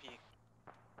 3rd BMP.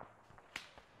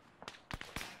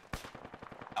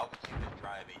 Alpha 2 can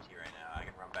drive AT right now. I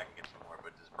can run back and get some more,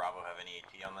 but does Bravo have any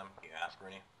AT on them? Can you ask for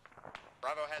any?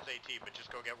 Bravo has AT, but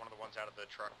just go get one of the ones out of the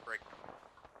truck. Break.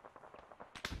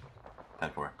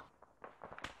 10-4.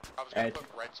 I was gonna put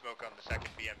red smoke on the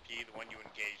 2nd BMP. The one you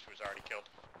engaged was already killed.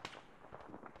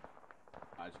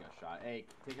 I just got shot. Hey,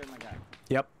 take care of my guy.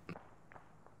 Yep.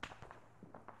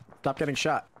 Stop getting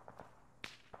shot.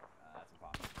 That's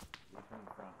impossible. Leave from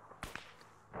the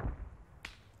front.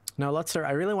 Now, Lutzer,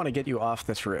 I really want to get you off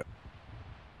this roof.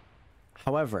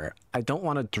 However, I don't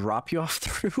want to drop you off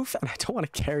the roof, and I don't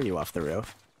want to carry you off the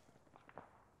roof.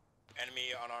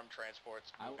 Enemy unarmed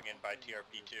transports moving in by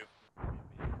TRP-2.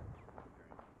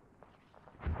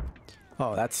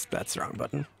 Oh, that's the wrong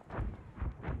button.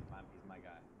 He's my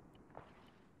guy.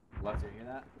 Lutzer, you hear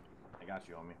that? I got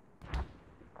you, homie.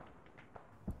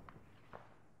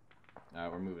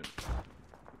 We're moving.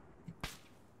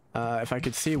 If I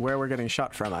could see where we're getting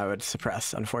shot from, I would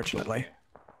suppress, unfortunately.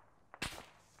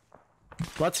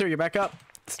 Lutzer, you're back up.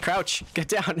 Crouch. Get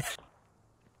down.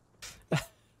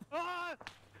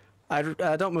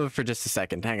 Don't move for just a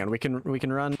second. Hang on. We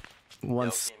can run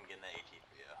once.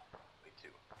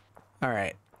 All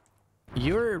right.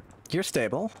 You're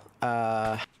stable.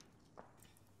 Yeah,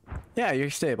 you're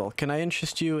stable. Can I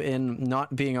interest you in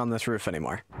not being on this roof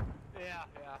anymore? Yeah.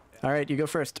 All right, you go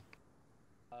first.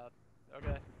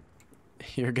 Okay.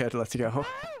 You're good. Let's go.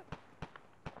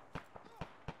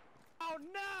 Oh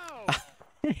no!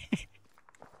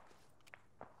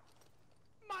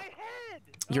 My head!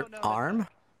 Your Oh, no, arm?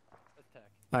 that's tech.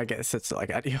 I guess it's like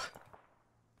at you.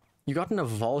 You got an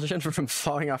avulsion from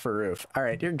falling off a roof. All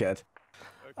right, you're good.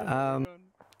 I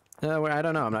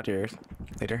don't know. I'm not your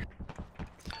leader.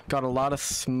 Got a lot of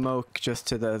smoke just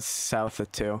to the south of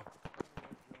 2.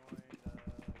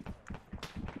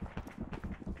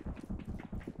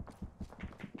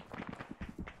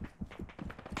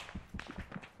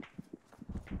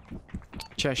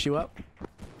 Chest you up?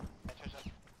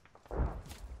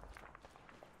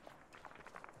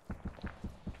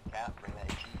 Cat, bring that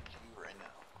AT to you right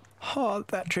now. Oh,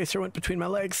 that tracer went between my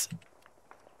legs.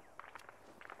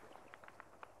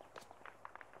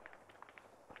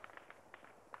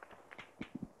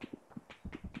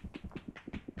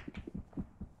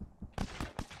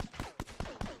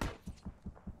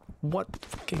 What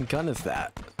fucking gun is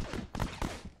that?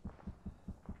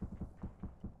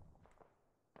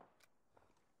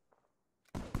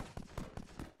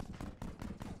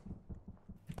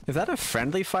 Is that a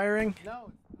friendly firing? No, I don't know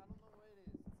what it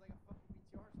is. It's like a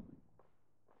fucking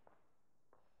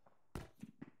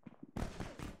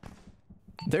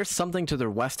BTR. There's something to the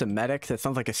west of medic that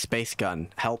sounds like a space gun.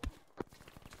 Help.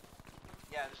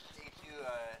 Yeah, this is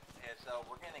A2.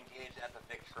 We're getting engaged at the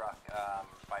Vic truck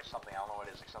by something. I don't know what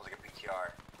it is. It sounds like a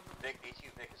BTR.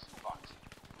 A2 Vic is fucked.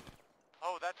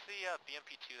 Oh, that's the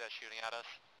BMP2 that's shooting at us.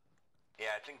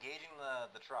 Yeah, it's engaging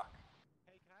the truck.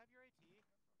 Hey, can I have your AT?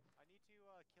 I need to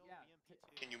kill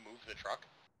BMP2. Can you move the truck?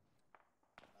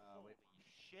 Wait.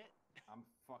 Shit. I'm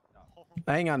fucked up.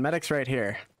 Hang on, medic's right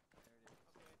here.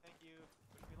 Okay, thank you.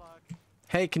 Wish me luck.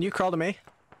 Hey, can you crawl to me?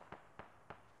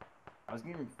 I was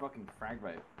getting fucking fragged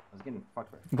by it. I was getting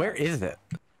fucked by it. Where is it?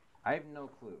 I have no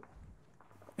clue.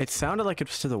 It sounded like it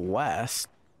was to the west.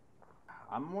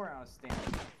 I'm more out of standing.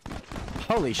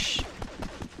 Holy sh...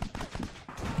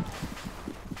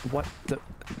 What the...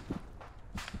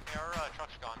 Hey, our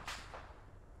truck's gone.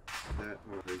 That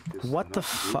or just What the not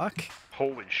moved. fuck?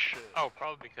 Holy shit. Oh,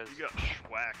 probably because You got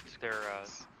schwacked. they're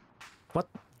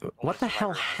What the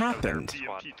hell happened?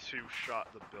 BMP2 shot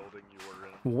the building you were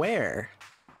in. Where?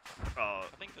 I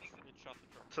think it shot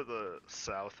the truck. To the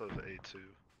south of A2.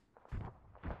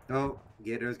 Oh,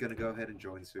 Gator's gonna go ahead and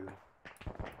join soon.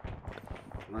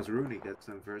 Unless Rooney gets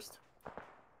him first.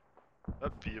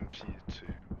 That BMP2.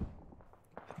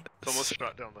 It's almost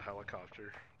shot down the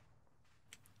helicopter.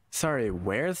 Sorry,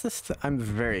 where's this? I'm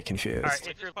very confused. Alright,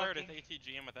 if you're fired, it's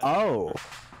ATGM with that. Oh!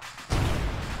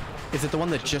 Is it the one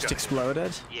that just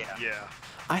exploded? Yeah.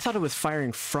 I thought it was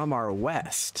firing from our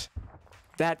west.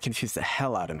 That confused the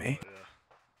hell out of me. Yeah.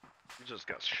 You just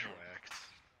got schwacked.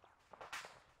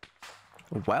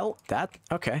 Well, that...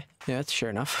 Okay. Yeah, that's sure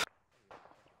enough.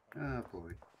 Ah,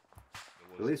 boy.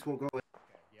 At least we'll go.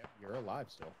 Yep, you're alive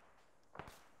still.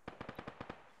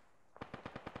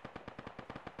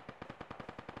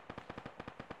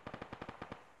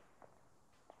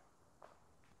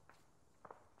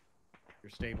 You're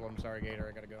stable, I'm sorry, Gator,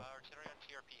 I gotta go. Artillery on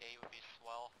TRP-8 would be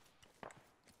swell.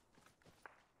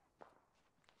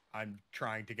 I'm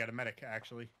trying to get a medic,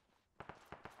 actually.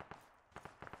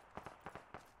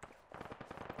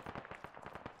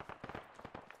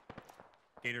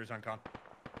 Gator's on con.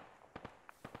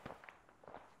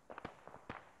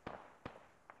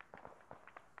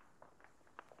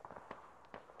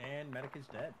 And medic is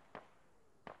dead.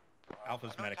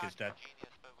 Alpha's medic is dead.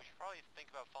 Genius, but we should probably think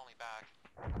about falling back.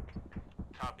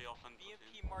 Copy, I'll send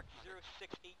BMP Mark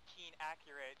 0618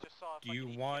 accurate. Just saw. Do you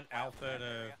want Alpha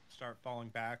to start falling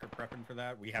back or prepping for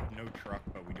that? We have no truck,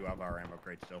 but we do have our ammo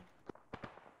crate still.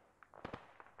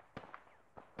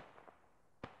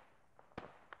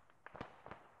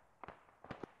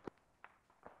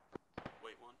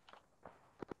 Wait one.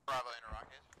 Bravo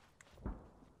interrogated.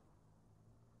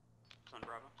 Son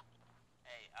Bravo.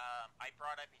 Hey, I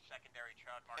brought up a secondary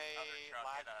truck. Mark other truck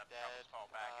and dead. Fall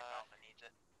back if Alpha needs it.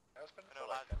 No,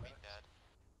 Lab's be dead.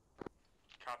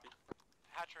 Copy.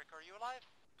 Patrick, are you alive?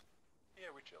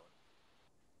 Yeah, we're chilling.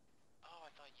 Oh,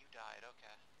 I thought you died.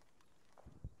 Okay.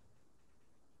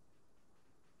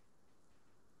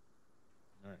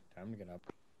 Alright, time to get up.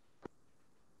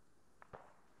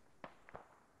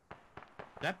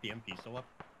 Is that BMP still up?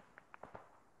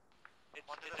 It's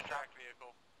a tracked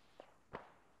vehicle.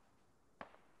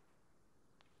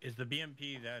 Is the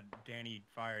BMP that Danny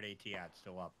fired AT at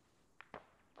still up?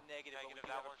 Negative,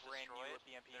 that one's destroyed.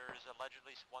 There's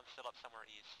allegedly one still up somewhere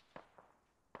east.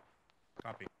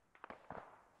 Copy.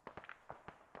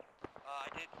 I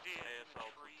did see it in the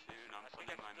trees. I'm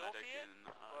sending my medic in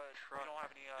truck. We don't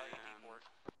have any AT for it.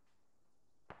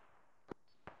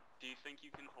 Do you think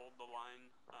you can hold the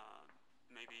line,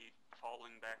 maybe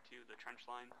falling back to the trench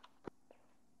line?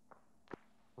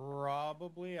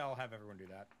 Probably. I'll have everyone do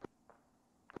that.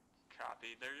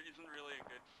 Copy. There isn't really a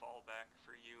good fallback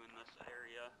for you in this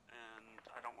area, and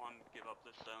I don't want to give up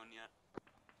this zone yet.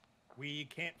 We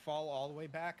can't fall all the way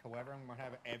back. However, I'm gonna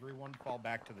have everyone fall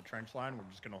back to the trench line. We're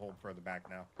just gonna hold further back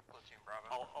now. Platoon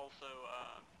Bravo. Also,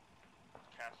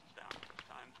 cast is down this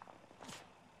time.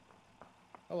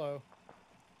 Hello.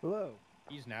 Hello.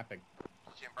 He's napping.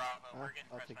 Platoon Bravo, we're getting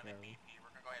I'll pressed take by the care of him. BP. We're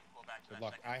gonna go ahead and pull back to Good that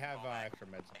luck. second I have fallback. extra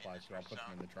med supplies, so I'll put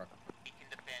them in the truck. We can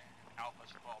defend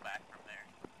Alpha's fallback from there.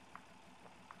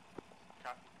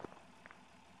 Copy.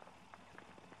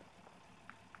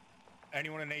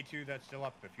 Anyone in A2 that's still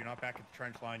up, if you're not back at the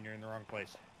trench line, you're in the wrong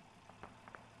place.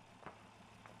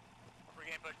 We're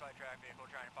getting pushed by a track vehicle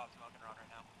trying to pop smoke and run right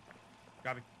now.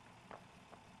 Copy.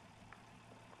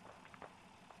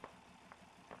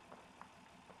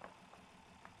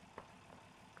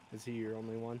 Is he your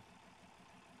only one?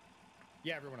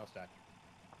 Yeah, everyone else died.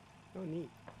 Oh, neat.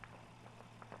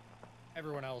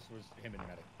 Everyone else was him and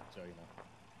medic, so you know.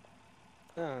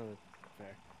 Oh,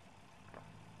 fair.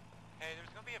 Hey, there's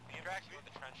gonna be a beam track with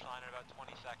the trench line in about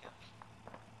 20 seconds.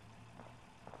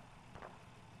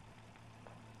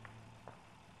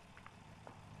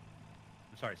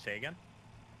 I'm sorry, say again?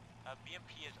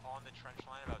 BMP is on the trench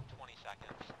line in about 20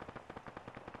 seconds.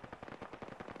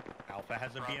 Alpha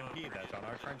has a BMP that's on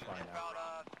our trench line now.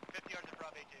 About 50 yards in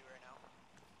Bravo 2 right now.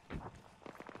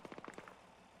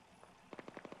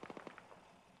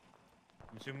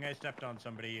 I'm assuming I stepped on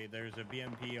somebody. There's a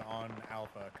BMP on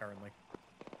Alpha currently.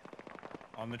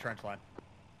 On the trench line.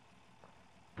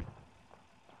 We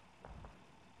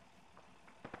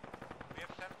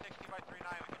have 760 by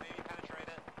 39, we can maybe penetrate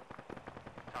it.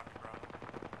 Copy, bro.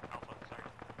 Alpha, sorry.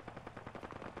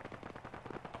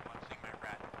 I'm seeing my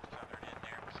rat southern end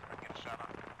there. We'll see if I can get a shot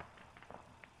on.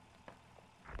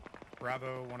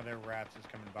 Bravo, one of their rats is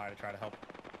coming by to try to help.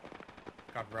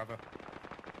 Copy, Bravo.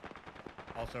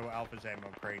 Also, Alpha's ammo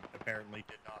crate apparently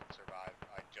did not survive.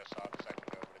 I just saw it a second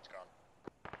ago, but it's gone.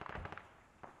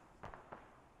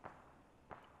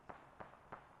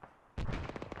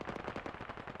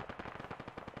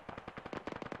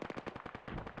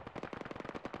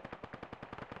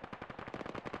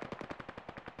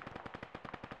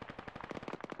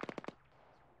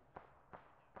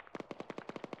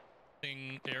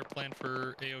 Air plan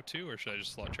for AO2, or should I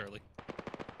just slot Charlie?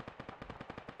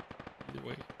 Either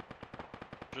way.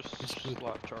 Just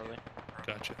slot Charlie.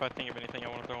 Gotcha. If I think of anything I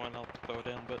want to throw in, I'll throw it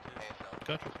in, but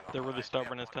Gotcha. they're really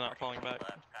stubborn as to not falling back.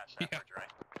 Yeah.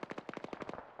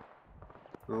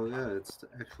 Oh yeah, it's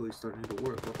actually starting to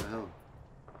work. What the hell?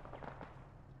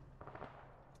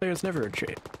 Players never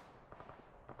retreat.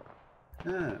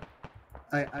 Yeah.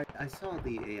 I saw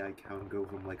the AI count go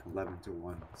from like 11 to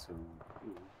 1, so...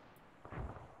 Ooh.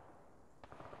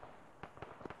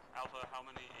 Alpha, how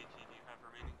many AT do you have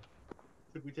remaining?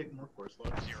 Should we take more course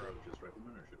slots? Zero. Just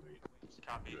riflemen, or should we?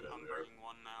 Copy, do it as I'm we are? bringing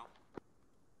one now.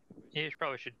 Yeah, you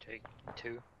probably should take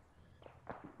 2.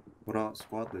 What about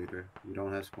squad leader? You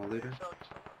don't have squad leader?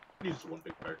 Use one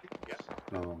big barricade. Yes.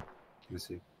 Oh, let me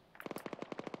see.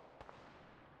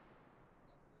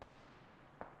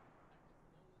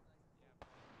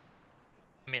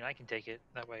 I mean, I can take it.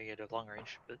 That way I get a long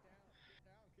range, but...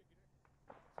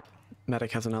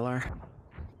 Medic has an LR.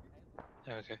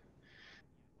 Okay.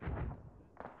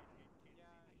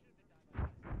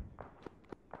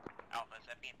 Alpha, is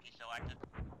that BMP still active?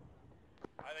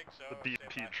 I think so. The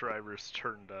BMP driver's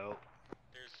turned out.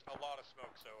 There's a lot of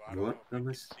smoke, so I What am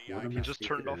I He just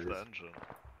turned off the engine.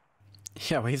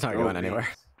 Yeah, well, he's not going anywhere.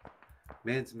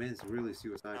 Man's really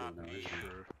suicidal now, isn't he?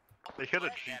 Sure. They hit a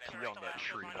GP on that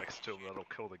tree next to him that'll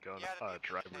kill the gun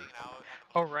driver.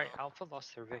 Oh, right. Alpha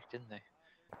lost their Vic, didn't they?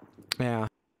 Yeah.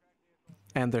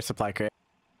 And their supply crate.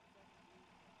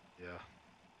 Yeah.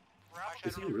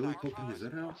 Is he really poking his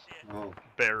head out? Oh.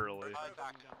 Barely.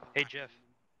 Hey, Jeff.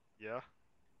 Yeah?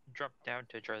 Drop down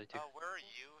to Charlie 2. Where are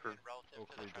you in relative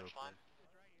to the trench line?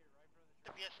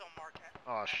 The BSL mark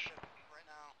Oh, right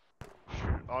now.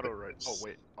 shoot. Auto right. Oh,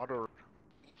 wait. Auto.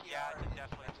 Yeah, it's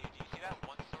definitely 2. Do you see that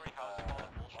one-story house with all the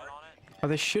bullshit on it? Are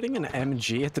they shooting an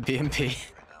MG at the BMP?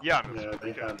 Yeah,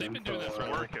 they've been doing that for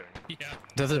working. Yeah.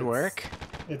 Does it work?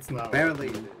 It's not. Apparently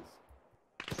it is.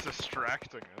 It's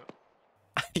distracting it.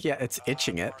 Yeah, it's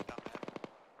itching it.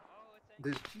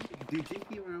 Do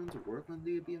GP rounds work on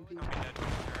the BMP?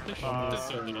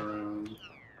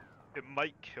 It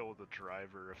might kill the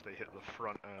driver if they hit the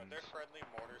front end.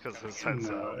 Because his head's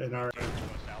No, out. in our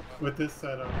with this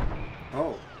setup.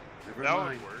 Oh, never That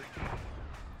mind. would work.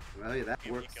 Well, yeah, that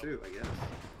works too, I guess.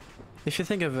 If you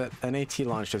think of it, an AT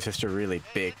launch is just a really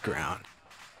big ground.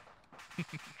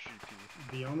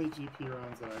 The only GP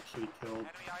rounds that actually killed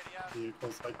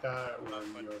vehicles like that were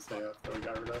in USAF that we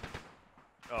got rid of.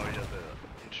 Oh yeah,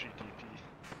 the HEDP.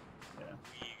 Yeah.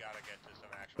 We gotta get to some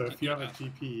So actual... if you have a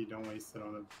GP, don't waste it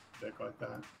on a deck like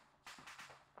that.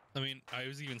 I mean, I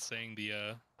was even saying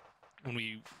when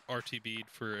we RTB'd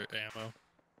for ammo,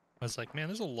 I was like, man,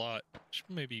 there's a lot. Should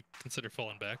maybe consider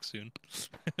falling back soon.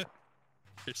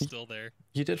 They're still there.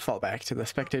 You did fall back to the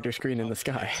spectator screen in the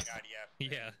sky.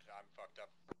 Yeah. I'm fucked up.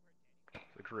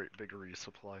 The great big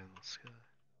resupply in the sky.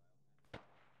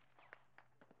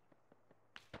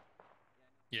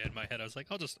 Yeah, in my head, I was like,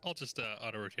 I'll just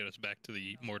auto-rotate us back to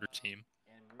the mortar team.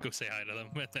 Go say hi to them.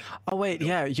 And then, Oh wait,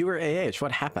 yeah, you were AH.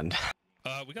 What happened?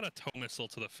 we got a tow missile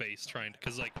to the face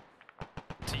because like,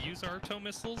 to use our tow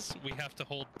missiles, we have to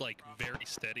hold like very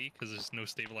steady because there's no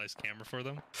stabilized camera for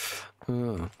them.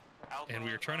 Oh. And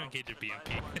we were trying to engage a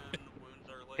BMP.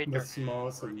 The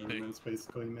smallest of movements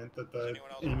basically meant that the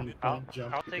aiming point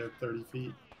jumped to get 30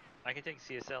 feet. I can take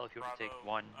CSL if you want to take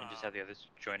one and just have the others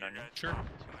join on you. Sure.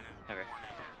 Okay.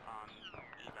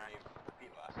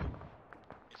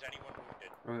 Is anyone wounded?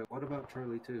 Alright, what about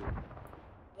Charlie 2?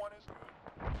 One is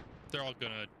good. They're all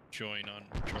gonna join on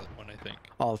Charlie 1, I think.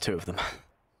 All 2 of them.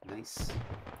 Nice.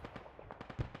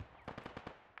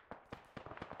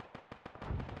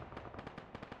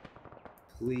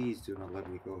 Please do not let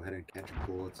me go ahead and catch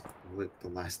bullets like the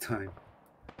last time.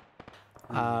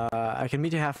 I can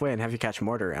meet you halfway and have you catch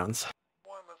mortar rounds.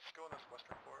 Let's go in this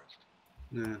western forest.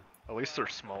 Yeah. At least they're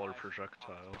smaller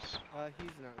projectiles. He's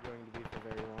not going to be for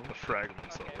very long. The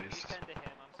fragments, at least. Send to him.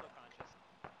 I'm still conscious.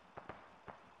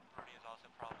 Rudy is also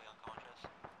probably unconscious.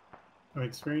 I'm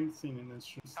experiencing an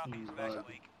interesting bug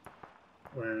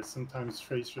where sometimes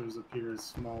tracers appear as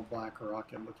small black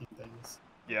rocket-looking things.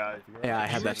 Yeah. Yeah, I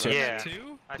had that too. Yeah.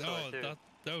 I saw No, that too.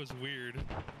 that was weird.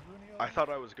 I thought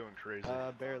I was going crazy.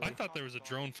 Barely. I thought there was a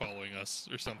drone following us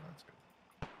or something.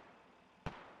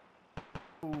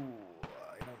 Ooh,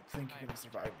 I don't think you're gonna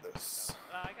survive this.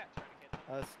 I got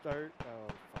tourniquet. Start. Oh,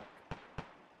 fuck.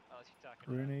 Oh, is he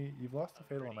talking? Rooney, you've lost a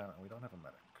fatal amount and we don't have a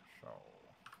medic, so...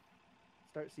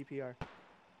 Start CPR.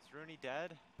 Is Rooney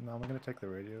dead? No, I'm gonna take the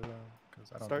radio though,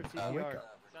 because I don't Start think I'll wake CPR.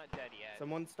 up. He's not dead yet.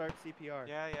 Someone start CPR.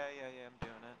 Yeah, I'm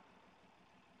doing it.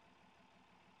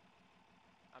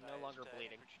 I'm no longer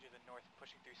bleeding. To the north,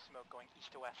 pushing through smoke, going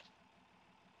east to west.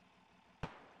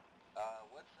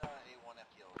 What's A1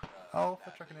 FTL? Oh,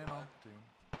 for checking in on Doom.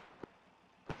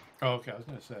 Oh, okay, I was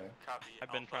gonna say.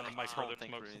 I've been trying to micro their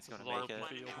think smoke Rooney's since this gonna is make our it.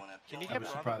 field. Can you I get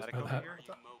was Bravo surprised medic by over that. here?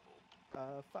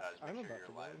 Fuck, I'm about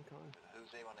to go in con.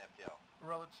 Who's A1 FTL?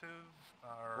 Relative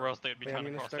are... Or else they'd be Wait, trying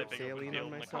I'm to gonna cross that start big open sailing field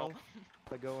on in the call. myself.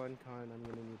 If I go on con, I'm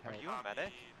gonna need Are help. you a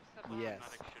medic? Yes.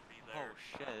 Oh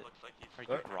shit. Are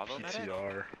you Bravo medic?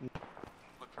 PTR.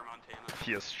 Look for Montana.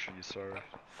 PSG, sorry.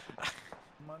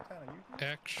 Montana, you...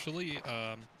 Actually,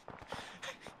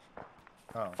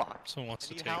 Oh. fuck. Someone wants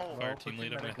to Any take help? fire Oh, team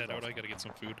lead. I'm gonna medic is head out. I awesome. gotta get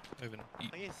some food. I haven't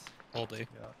eaten Please. all day.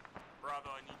 Yeah. Bravo,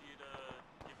 I need you to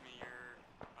give me your.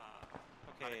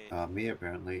 Okay. Me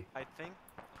apparently. I think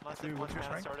unless Dude, if what's your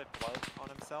Montana strength? started blood on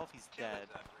himself, he's dead.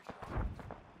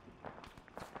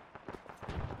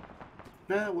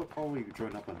 Nah, we'll probably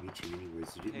join up on Michi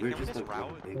anyways. Hey, We're can we just just like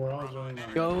route? one big... We're all joining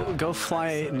on. Go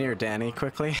fly near Danny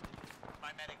quickly.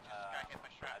 My medic just got hit by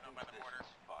shrapnel by the mortar.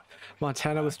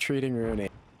 Montana was treating Rooney,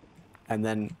 and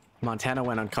then Montana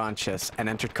went unconscious and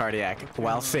entered cardiac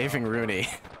while saving Rooney.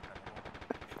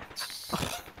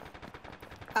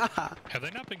 Have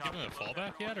they not been given a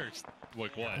fallback yet, or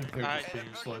like what? They're being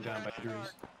slowed down by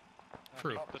injuries.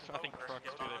 True. I think trucks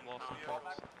too, they've lost some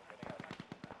trucks.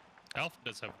 Alpha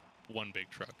does have one big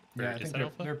truck. Or Yeah, I is think that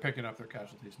Alpha? they're picking up their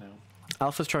casualties now.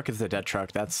 Alpha's truck is the dead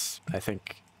truck. That's, I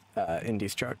think,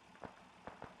 Indy's truck.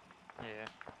 Yeah.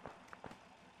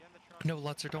 No,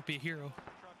 Lutzer, don't be a hero.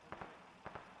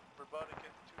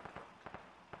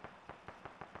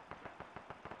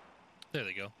 There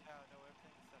they go.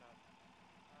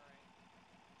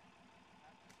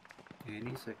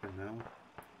 Any second now.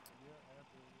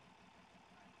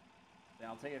 Yeah,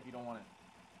 I'll take it if you don't want it.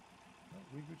 No,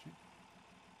 we Gucci.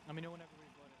 Let me know whenever we've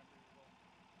loaded.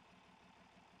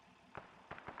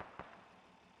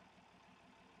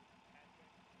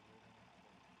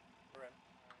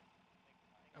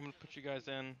 I'm gonna put you guys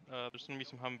in. There's gonna be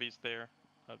some Humvees there.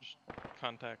 Just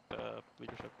contact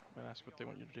leadership and ask what they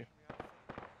want you to do.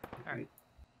 Alright.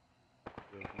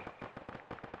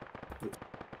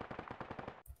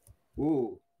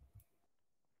 Ooh.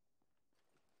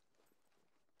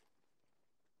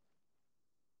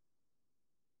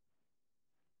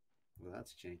 Well,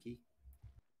 that's janky.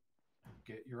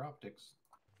 Get your optics.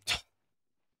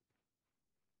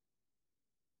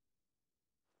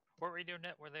 What were you doing?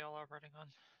 Were they all operating on?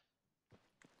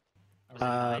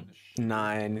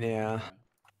 9, yeah.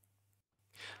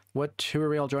 Who are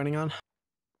we all joining on?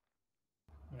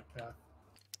 Metcalf.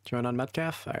 Join on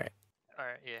Metcalf? Alright.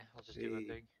 Alright, yeah, I'll just do a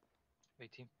big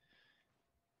team.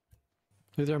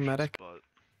 Who's our medic? But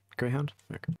Greyhound?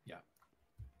 Okay. Yeah.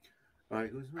 Alright,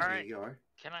 who's my Alright, AR?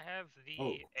 can I have the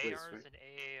Oh, please, ARs right. and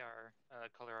AAR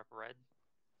color up red?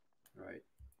 Right.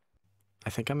 I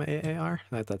think I'm AAR.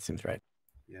 That seems right.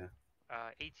 Yeah.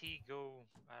 AT go,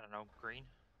 I don't know, green.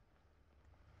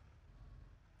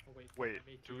 Oh, wait,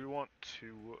 do we want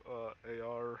two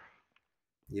AR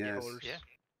Yes. colors? Yeah.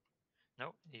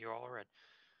 No, you're all red.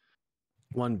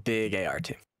 One big AR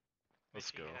team.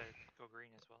 Let's go. Go green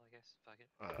as well, I guess. Fuck it.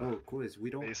 Oh, quiz. We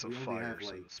don't. Ace We of only fire, have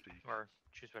so like. to speak. Or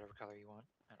choose whatever color you want.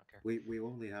 I don't care. We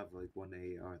only have like one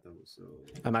AR though, so.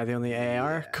 Am I the only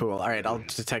AR? Yeah. Cool. All right, I'll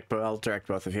direct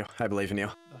both of you. I believe in you.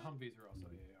 The Humvees are also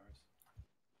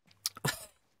ARs.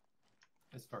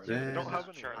 As far as Then don't have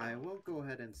any. I will go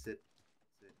ahead and sit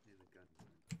in the gun.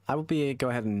 I will go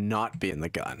ahead and not be in the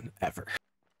gun ever.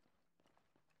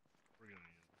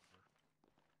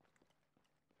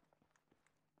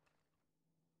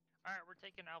 Alright, we're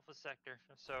taking Alpha Sector,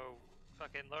 so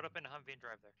fucking load up in a Humvee and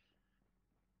drive there.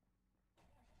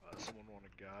 Someone want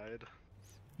a guide?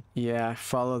 Yeah,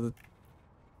 follow the.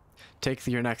 Take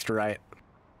your next right.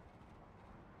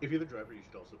 If you're the driver, you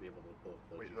should also be able to pull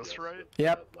the Wait, GPS this right? with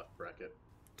Yep. the left bracket.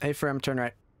 Hey, firm, turn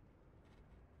right.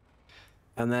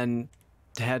 And then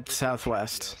head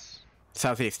southwest.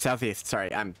 Southeast.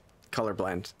 Sorry, I'm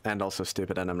colorblind and also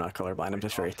stupid, and I'm not colorblind. I'm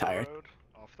just very tired.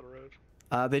 Off the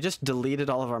road? They just deleted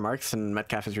all of our marks, and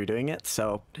Metcalf is redoing it.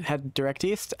 So head direct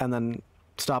east, and then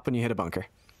stop when you hit a bunker.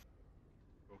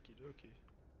 Okie dokie.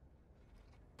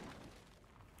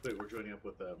 Wait, we're joining up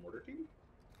with the mortar team?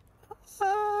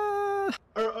 Uh,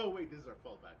 oh wait, this is our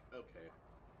fallback. Okay.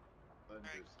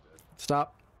 Understood.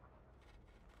 Stop.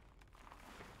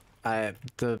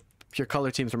 Your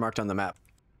color teams are marked on the map.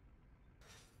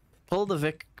 Pull the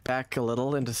Vic back a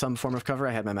little into some form of cover.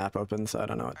 I had my map open, so I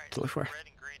don't know what to look for.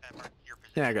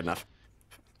 Yeah, good enough.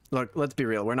 Look, let's be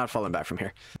real. We're not falling back from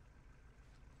here.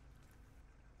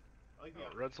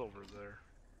 Red's over there.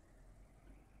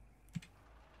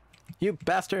 You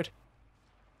bastard!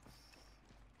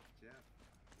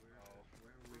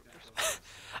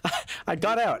 I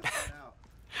got out.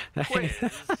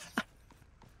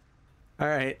 All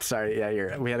right, sorry.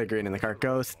 Yeah, we had a green in the car.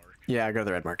 Go to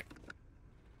the red mark.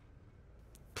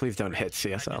 Please don't hit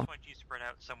CSL. I just want you spread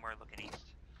out somewhere looking east.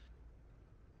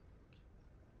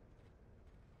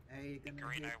 Hey,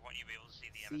 Green, I want you to be able to see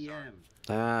the MSR.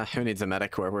 CM. Who needs a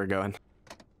medic where we're going?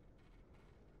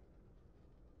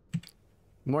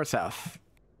 More south.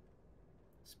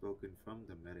 Spoken from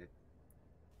the medic.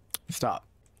 Stop.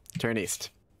 Turn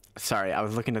east. Sorry, I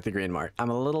was looking at the green mark. I'm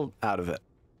a little out of it.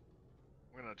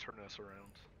 I'm gonna turn this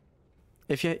around.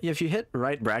 If you hit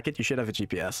right bracket, you should have a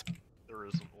GPS. There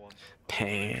isn't one.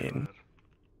 Pain.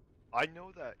 I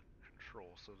know that control,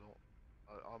 so don't.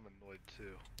 I'm annoyed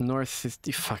too. North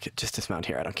 50. Fuck it. Just dismount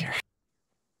here. I don't care.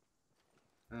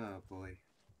 Oh boy.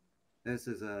 This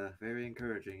is very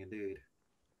encouraging indeed.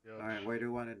 Yep. Alright, where do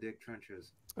you want to dig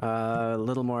trenches? A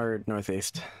little more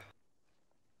northeast.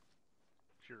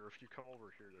 Here, if you come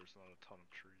over here, there's not a ton of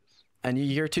trees. And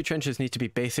your two trenches need to be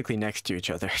basically next to each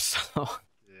other, so...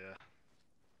 Yeah.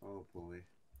 Oh boy.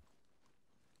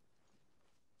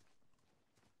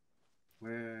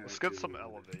 Let's get some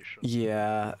elevation.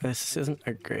 Yeah, this isn't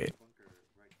a great...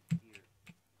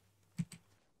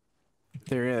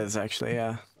 There is, actually,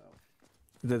 yeah.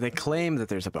 They claim that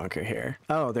there's a bunker here.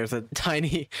 Oh, there's a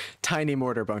tiny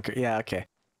mortar bunker. Yeah, okay.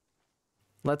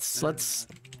 Let's...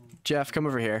 Jeff, come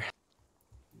over here.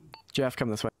 Jeff, come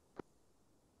this way.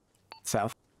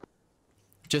 South.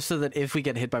 Just so that if we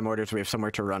get hit by mortars, we have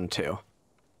somewhere to run to.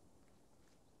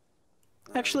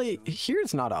 Actually,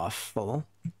 here's not awful.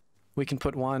 We can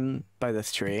put one by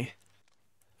this tree.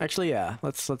 Actually, yeah,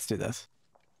 let's do this.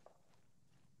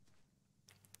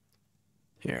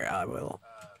 Here, I will.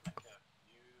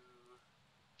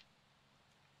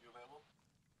 You available?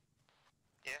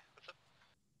 Yeah, what's up?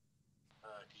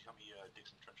 Can you help me dig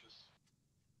some trenches?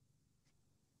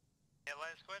 Yeah,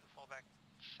 let's go ahead and fall back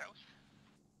south.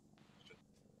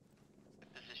 The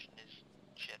position is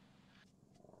shit.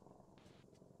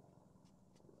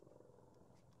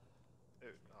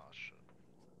 Oh shit.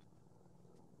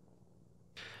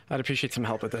 I'd appreciate some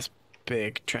help with this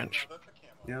big trench.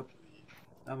 Yep.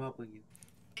 I'm helping you.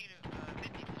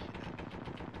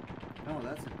 Oh,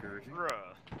 that's encouraging.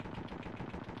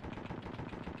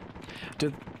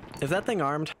 Is that thing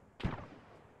armed?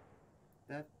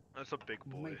 That's a big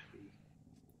boy.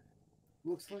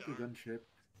 Looks like a gunship.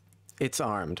 It's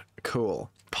armed.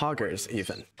 Cool. Poggers,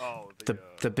 even. Oh,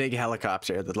 the big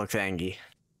helicopter that looks angy.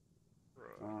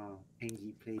 Oh,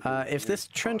 angy plate. If this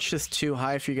trench is too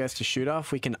high for you guys to shoot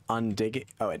off, we can undig it.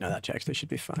 Oh wait, no, that actually should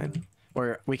be fine.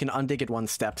 Or we can undig it one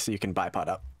step so you can bipod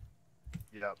up.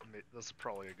 Yeah, that's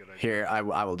probably a good idea. Here, I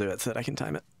will do it so that I can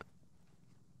time it.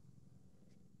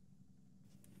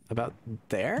 About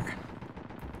there?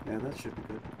 Yeah, that should be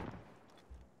good.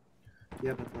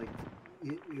 Yeah, but like,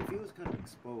 it feels kind of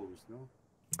exposed, no?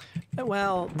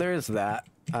 Well, there is that.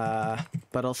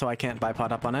 But also I can't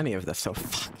bipod up on any of this, so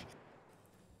fuck.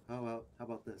 How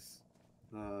about this?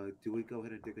 Do we go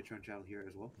ahead and dig a trench out here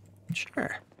as well?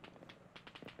 Sure.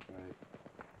 Alright.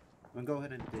 I'm gonna go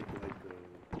ahead and dig like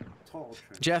a tall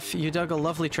trench. Jeff, you dug a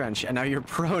lovely trench, and now you're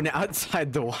prone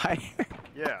outside the wire.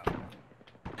 Yeah.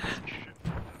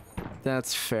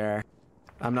 That's fair.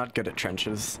 I'm not good at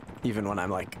trenches, even when I'm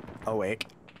like awake.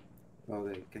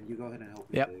 Okay, can you go ahead and help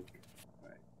me Yep. dig?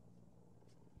 Alright.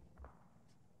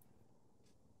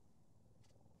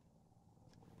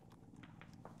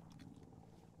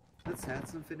 Let's add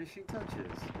some finishing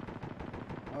touches.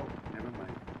 Oh, never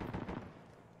mind.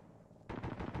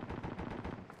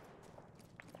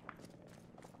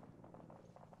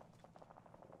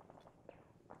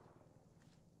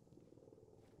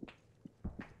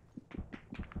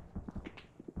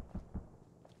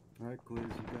 Alright, Quiz, you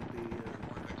got the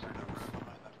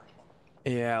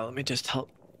Yeah, let me just help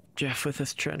Jeff with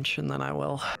this trench, and then I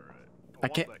will. I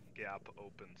can't. Want that gap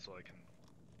open so I can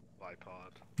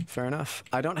bipod. Fair enough.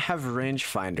 I don't have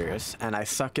rangefinders, and I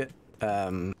suck at.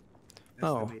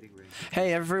 Oh.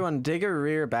 Hey, everyone, dig a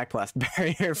rear backblast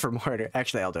barrier for mortar.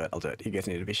 Actually, I'll do it. I'll do it. You guys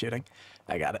need to be shooting.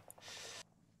 I got it.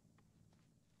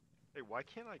 Hey, why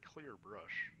can't I clear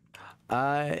brush?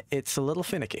 It's a little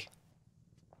finicky.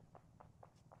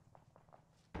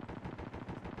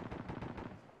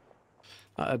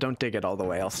 Don't dig it all the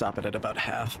way. I'll stop it at about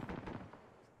half.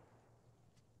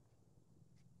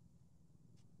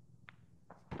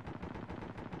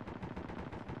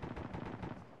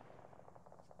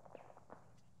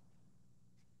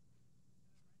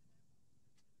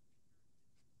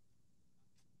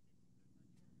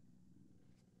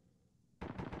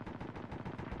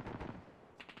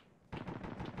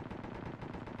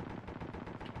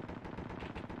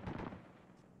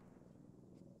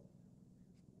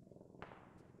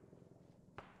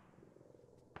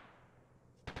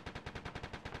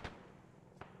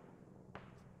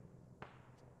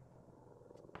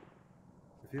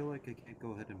 I feel like I can't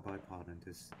go ahead and bipod into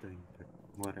this thing, but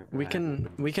whatever. We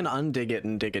can undig it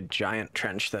and dig a giant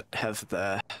trench that has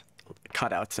the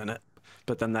cutouts in it,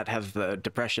 but then that has the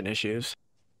depression issues.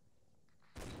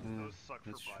 Suck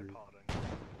for bipoding.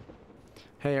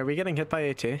 Hey, are we getting hit by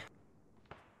AT?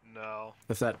 No.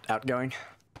 Is that outgoing?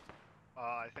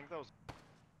 I think that was.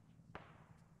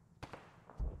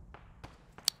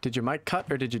 Did your mic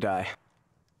cut or did you die?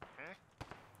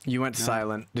 You went No.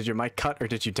 silent. Did your mic cut or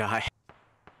did you die?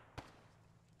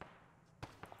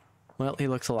 Well, he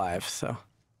looks alive, so.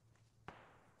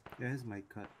 Yeah, his mic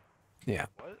cut. Yeah.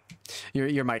 What?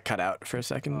 Your mic cut out for a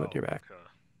second, but you're back. Okay.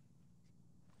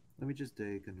 Let me just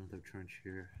dig another trench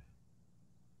here.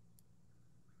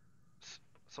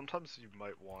 Sometimes you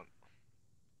might want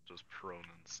just prone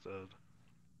instead.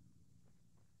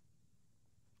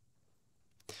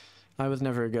 I was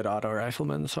never a good auto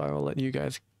rifleman, so I will let you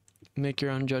guys make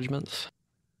your own judgments.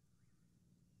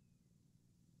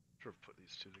 Sure, put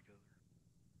these two together.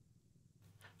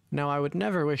 Now, I would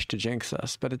never wish to jinx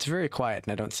us, but it's very quiet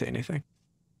and I don't see anything.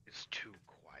 It's too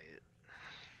quiet.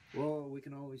 Well, we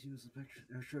can always use an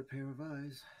extra pair of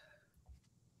eyes.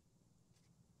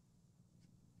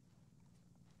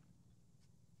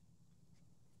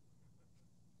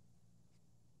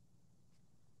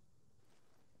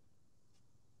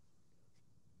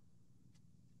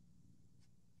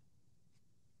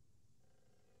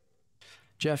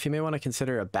 Jeff, you may want to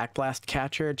consider a backblast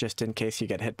catcher just in case you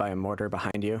get hit by a mortar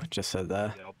behind you, just so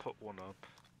the... Yeah, I'll put one up.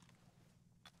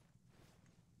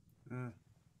 Can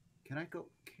I go?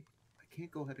 I can't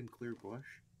go ahead and clear bush.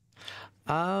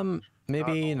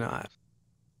 Maybe not.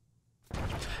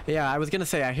 Yeah, I was gonna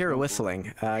say, I hear a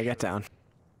whistling. Get down.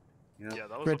 Yeah,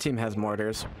 that was Red team has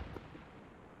mortars.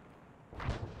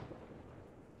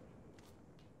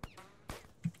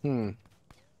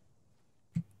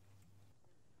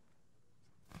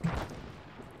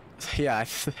 Yeah,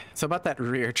 so about that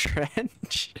rear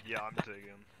trench. Yeah, I'm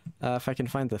digging. If I can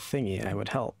find the thingy, I would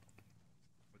help.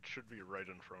 It should be right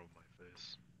in front of my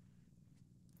face.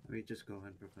 Let me just go ahead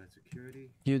and provide security.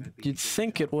 You'd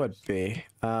think it would be.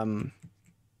 Maybe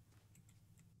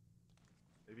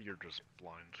you're just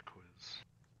blind, Quiz.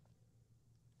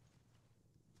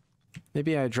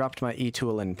 Maybe I dropped my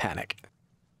E-tool in panic.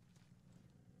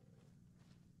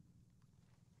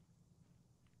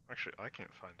 Actually, I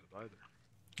can't find it either.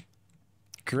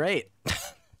 Great.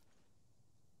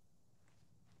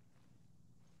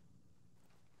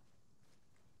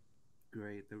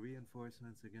 great. The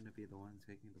reinforcements are gonna be the ones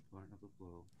taking the brunt of the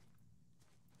blow.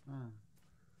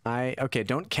 Okay,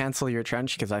 don't cancel your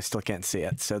trench because I still can't see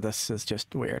it, so this is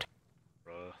just weird.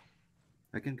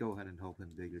 I can go ahead and help him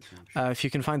dig your trench. If you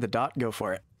can find the dot, go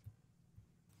for it.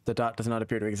 The dot does not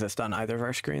appear to exist on either of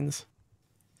our screens.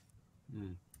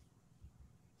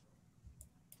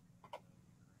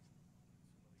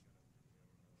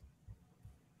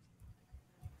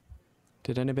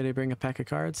 Did anybody bring a pack of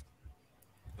cards?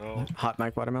 No. Hot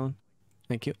mic watermelon.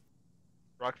 Thank you.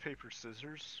 Rock, paper,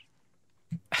 scissors.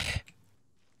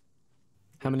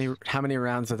 How many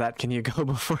rounds of that can you go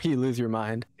before you lose your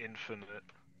mind? Infinite.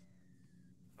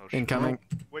 Oh, shit. Incoming.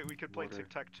 Wait, we could play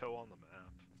tic-tac-toe on the map.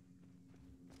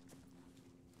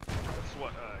 That's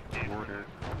what, Mortar.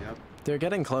 Yep. They're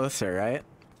getting closer, right?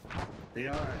 They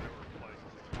are.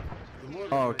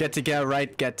 Oh, get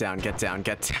right, get down, get down,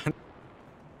 get down.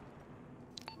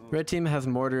 Red team has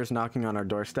mortars knocking on our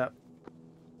doorstep.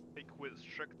 Hey, Quiz,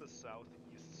 check the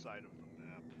southeast side of the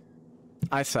map.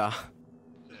 I saw.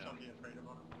 Yeah.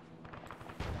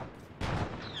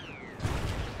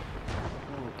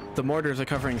 The mortars are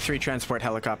covering 4 transport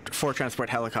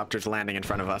helicopters landing in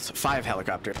front of us. 5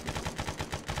 helicopters.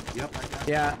 Yep.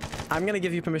 Yeah, I'm gonna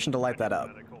give you permission to light that up.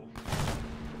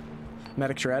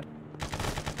 Medic shred.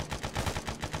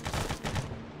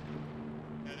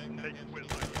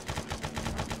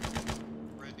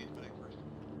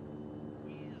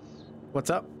 What's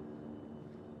up?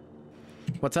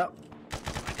 What's up?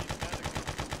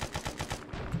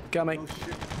 Coming.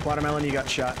 Watermelon, you got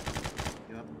shot.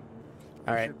 Yep.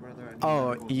 Alright.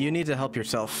 Oh, you need to help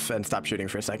yourself and stop shooting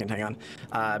for a second. Hang on.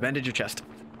 Bandage your chest.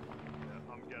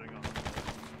 I'm getting on.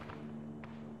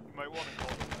 You might want to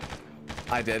call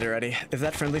it. I did already. Is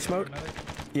that friendly smoke?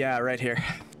 Yeah, right here.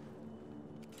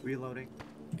 Reloading.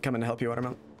 Coming to help you,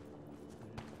 Watermelon.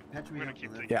 Patch me up.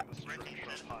 Yeah.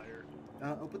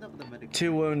 Open up the medic.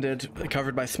 2 wounded,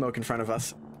 covered by smoke in front of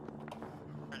us.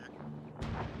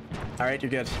 Alright, you're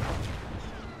good.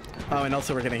 Oh, and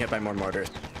also we're getting hit by more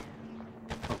mortars.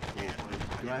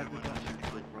 Do I have to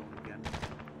again?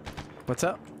 What's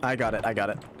up? I got it, I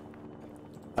got it.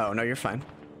 Oh, no, you're fine.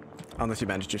 Unless you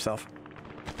bandaged yourself.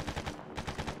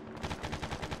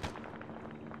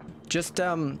 Just,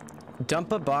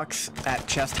 dump a box at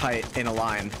chest height in a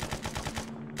line.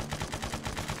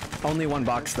 Only 1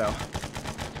 box, though.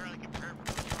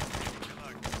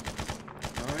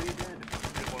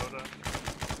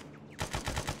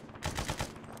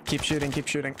 Keep shooting, keep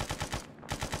shooting.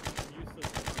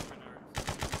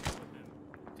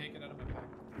 Take it out of my pack.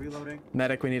 Reloading.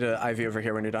 Medic, we need an IV over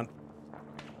here when you're done.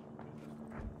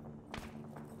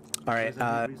 Alright,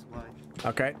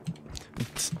 okay.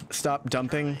 Stop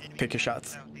dumping, pick your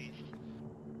shots.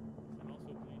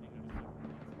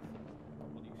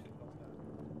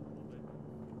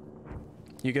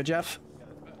 You good, Jeff?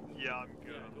 Yeah, I'm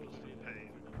good. I'm just in pain.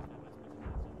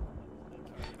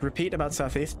 Repeat about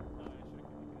southeast.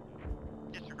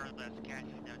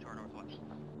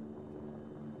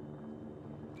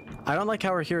 I don't like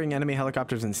how we're hearing enemy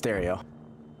helicopters in stereo.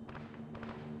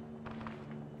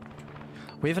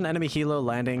 We have an enemy helo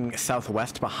landing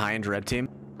southwest behind red team.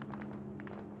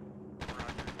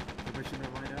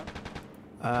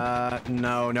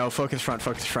 No, focus front,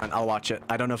 focus front. I'll watch it.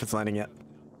 I don't know if it's landing yet.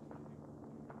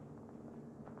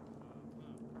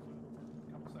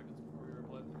 Couple seconds before we were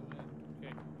bled to land.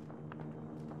 Okay.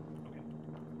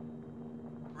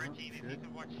 Red team, if you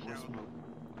can watch south.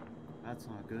 That's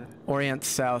not good. Orient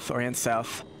south, orient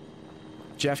south.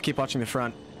 Jeff, keep watching the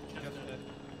front.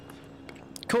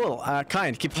 Cool,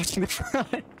 kind, keep watching the front.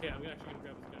 Okay, I'm actually gonna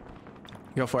grab this guy.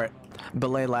 Go for it.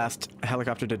 Belay last.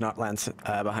 Helicopter did not land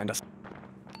behind us.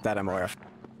 That I'm aware of.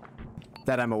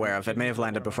 That I'm aware of. It may have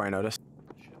landed before I noticed.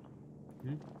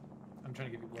 I'm trying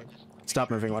to give you blood.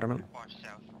 Stop moving, Watermelon.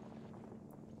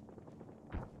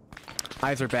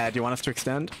 Eyes are bad. Do you want us to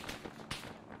extend?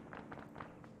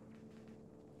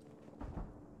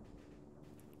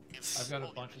 I've got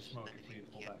a bunch of smoke if we need to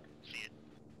pull back.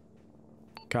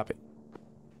 Copy.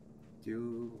 Do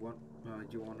you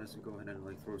want us to go ahead and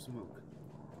like throw smoke?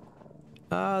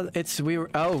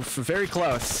 Very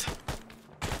close.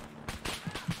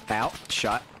 Ow,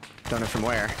 shot. Don't know from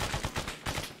where.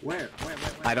 Where?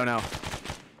 I don't know.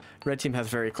 Red team has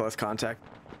very close contact.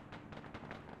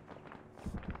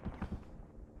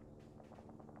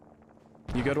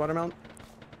 You good, Watermelon?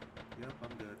 Yep,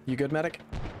 I'm good. You good, Medic?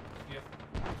 Yep.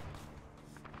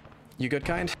 You good,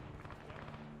 kind?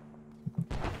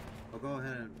 I'll go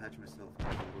ahead and patch myself. A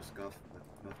little scuff, but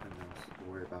nothing else to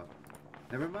worry about.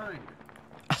 Never mind.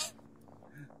 Get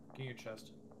in your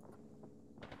chest.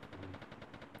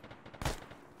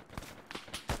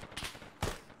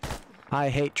 I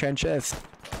hate trenches.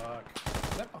 Fuck.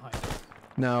 Is that behind us?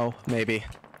 No, maybe.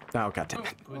 Oh,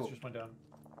 goddammit. Quiz just went down.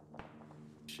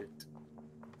 Shit.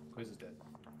 Quiz is dead.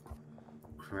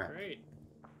 Crap. Great.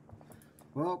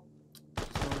 Well, so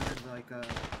it's like That's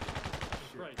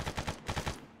right.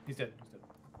 He's dead. He's dead.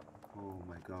 Oh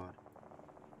my god.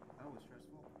 That was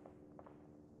stressful.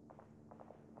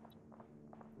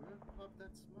 Well, pop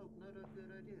that smoke, not a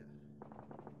good idea.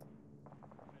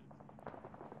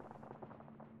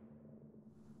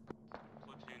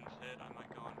 Platoon's hit, I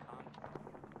might go on con.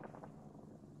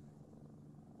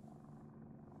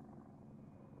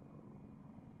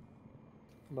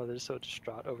 Mother's so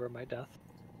distraught over my death.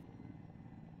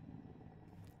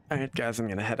 Alright, guys, I'm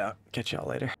gonna head out. Catch y'all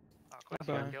later. Quiz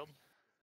got killed.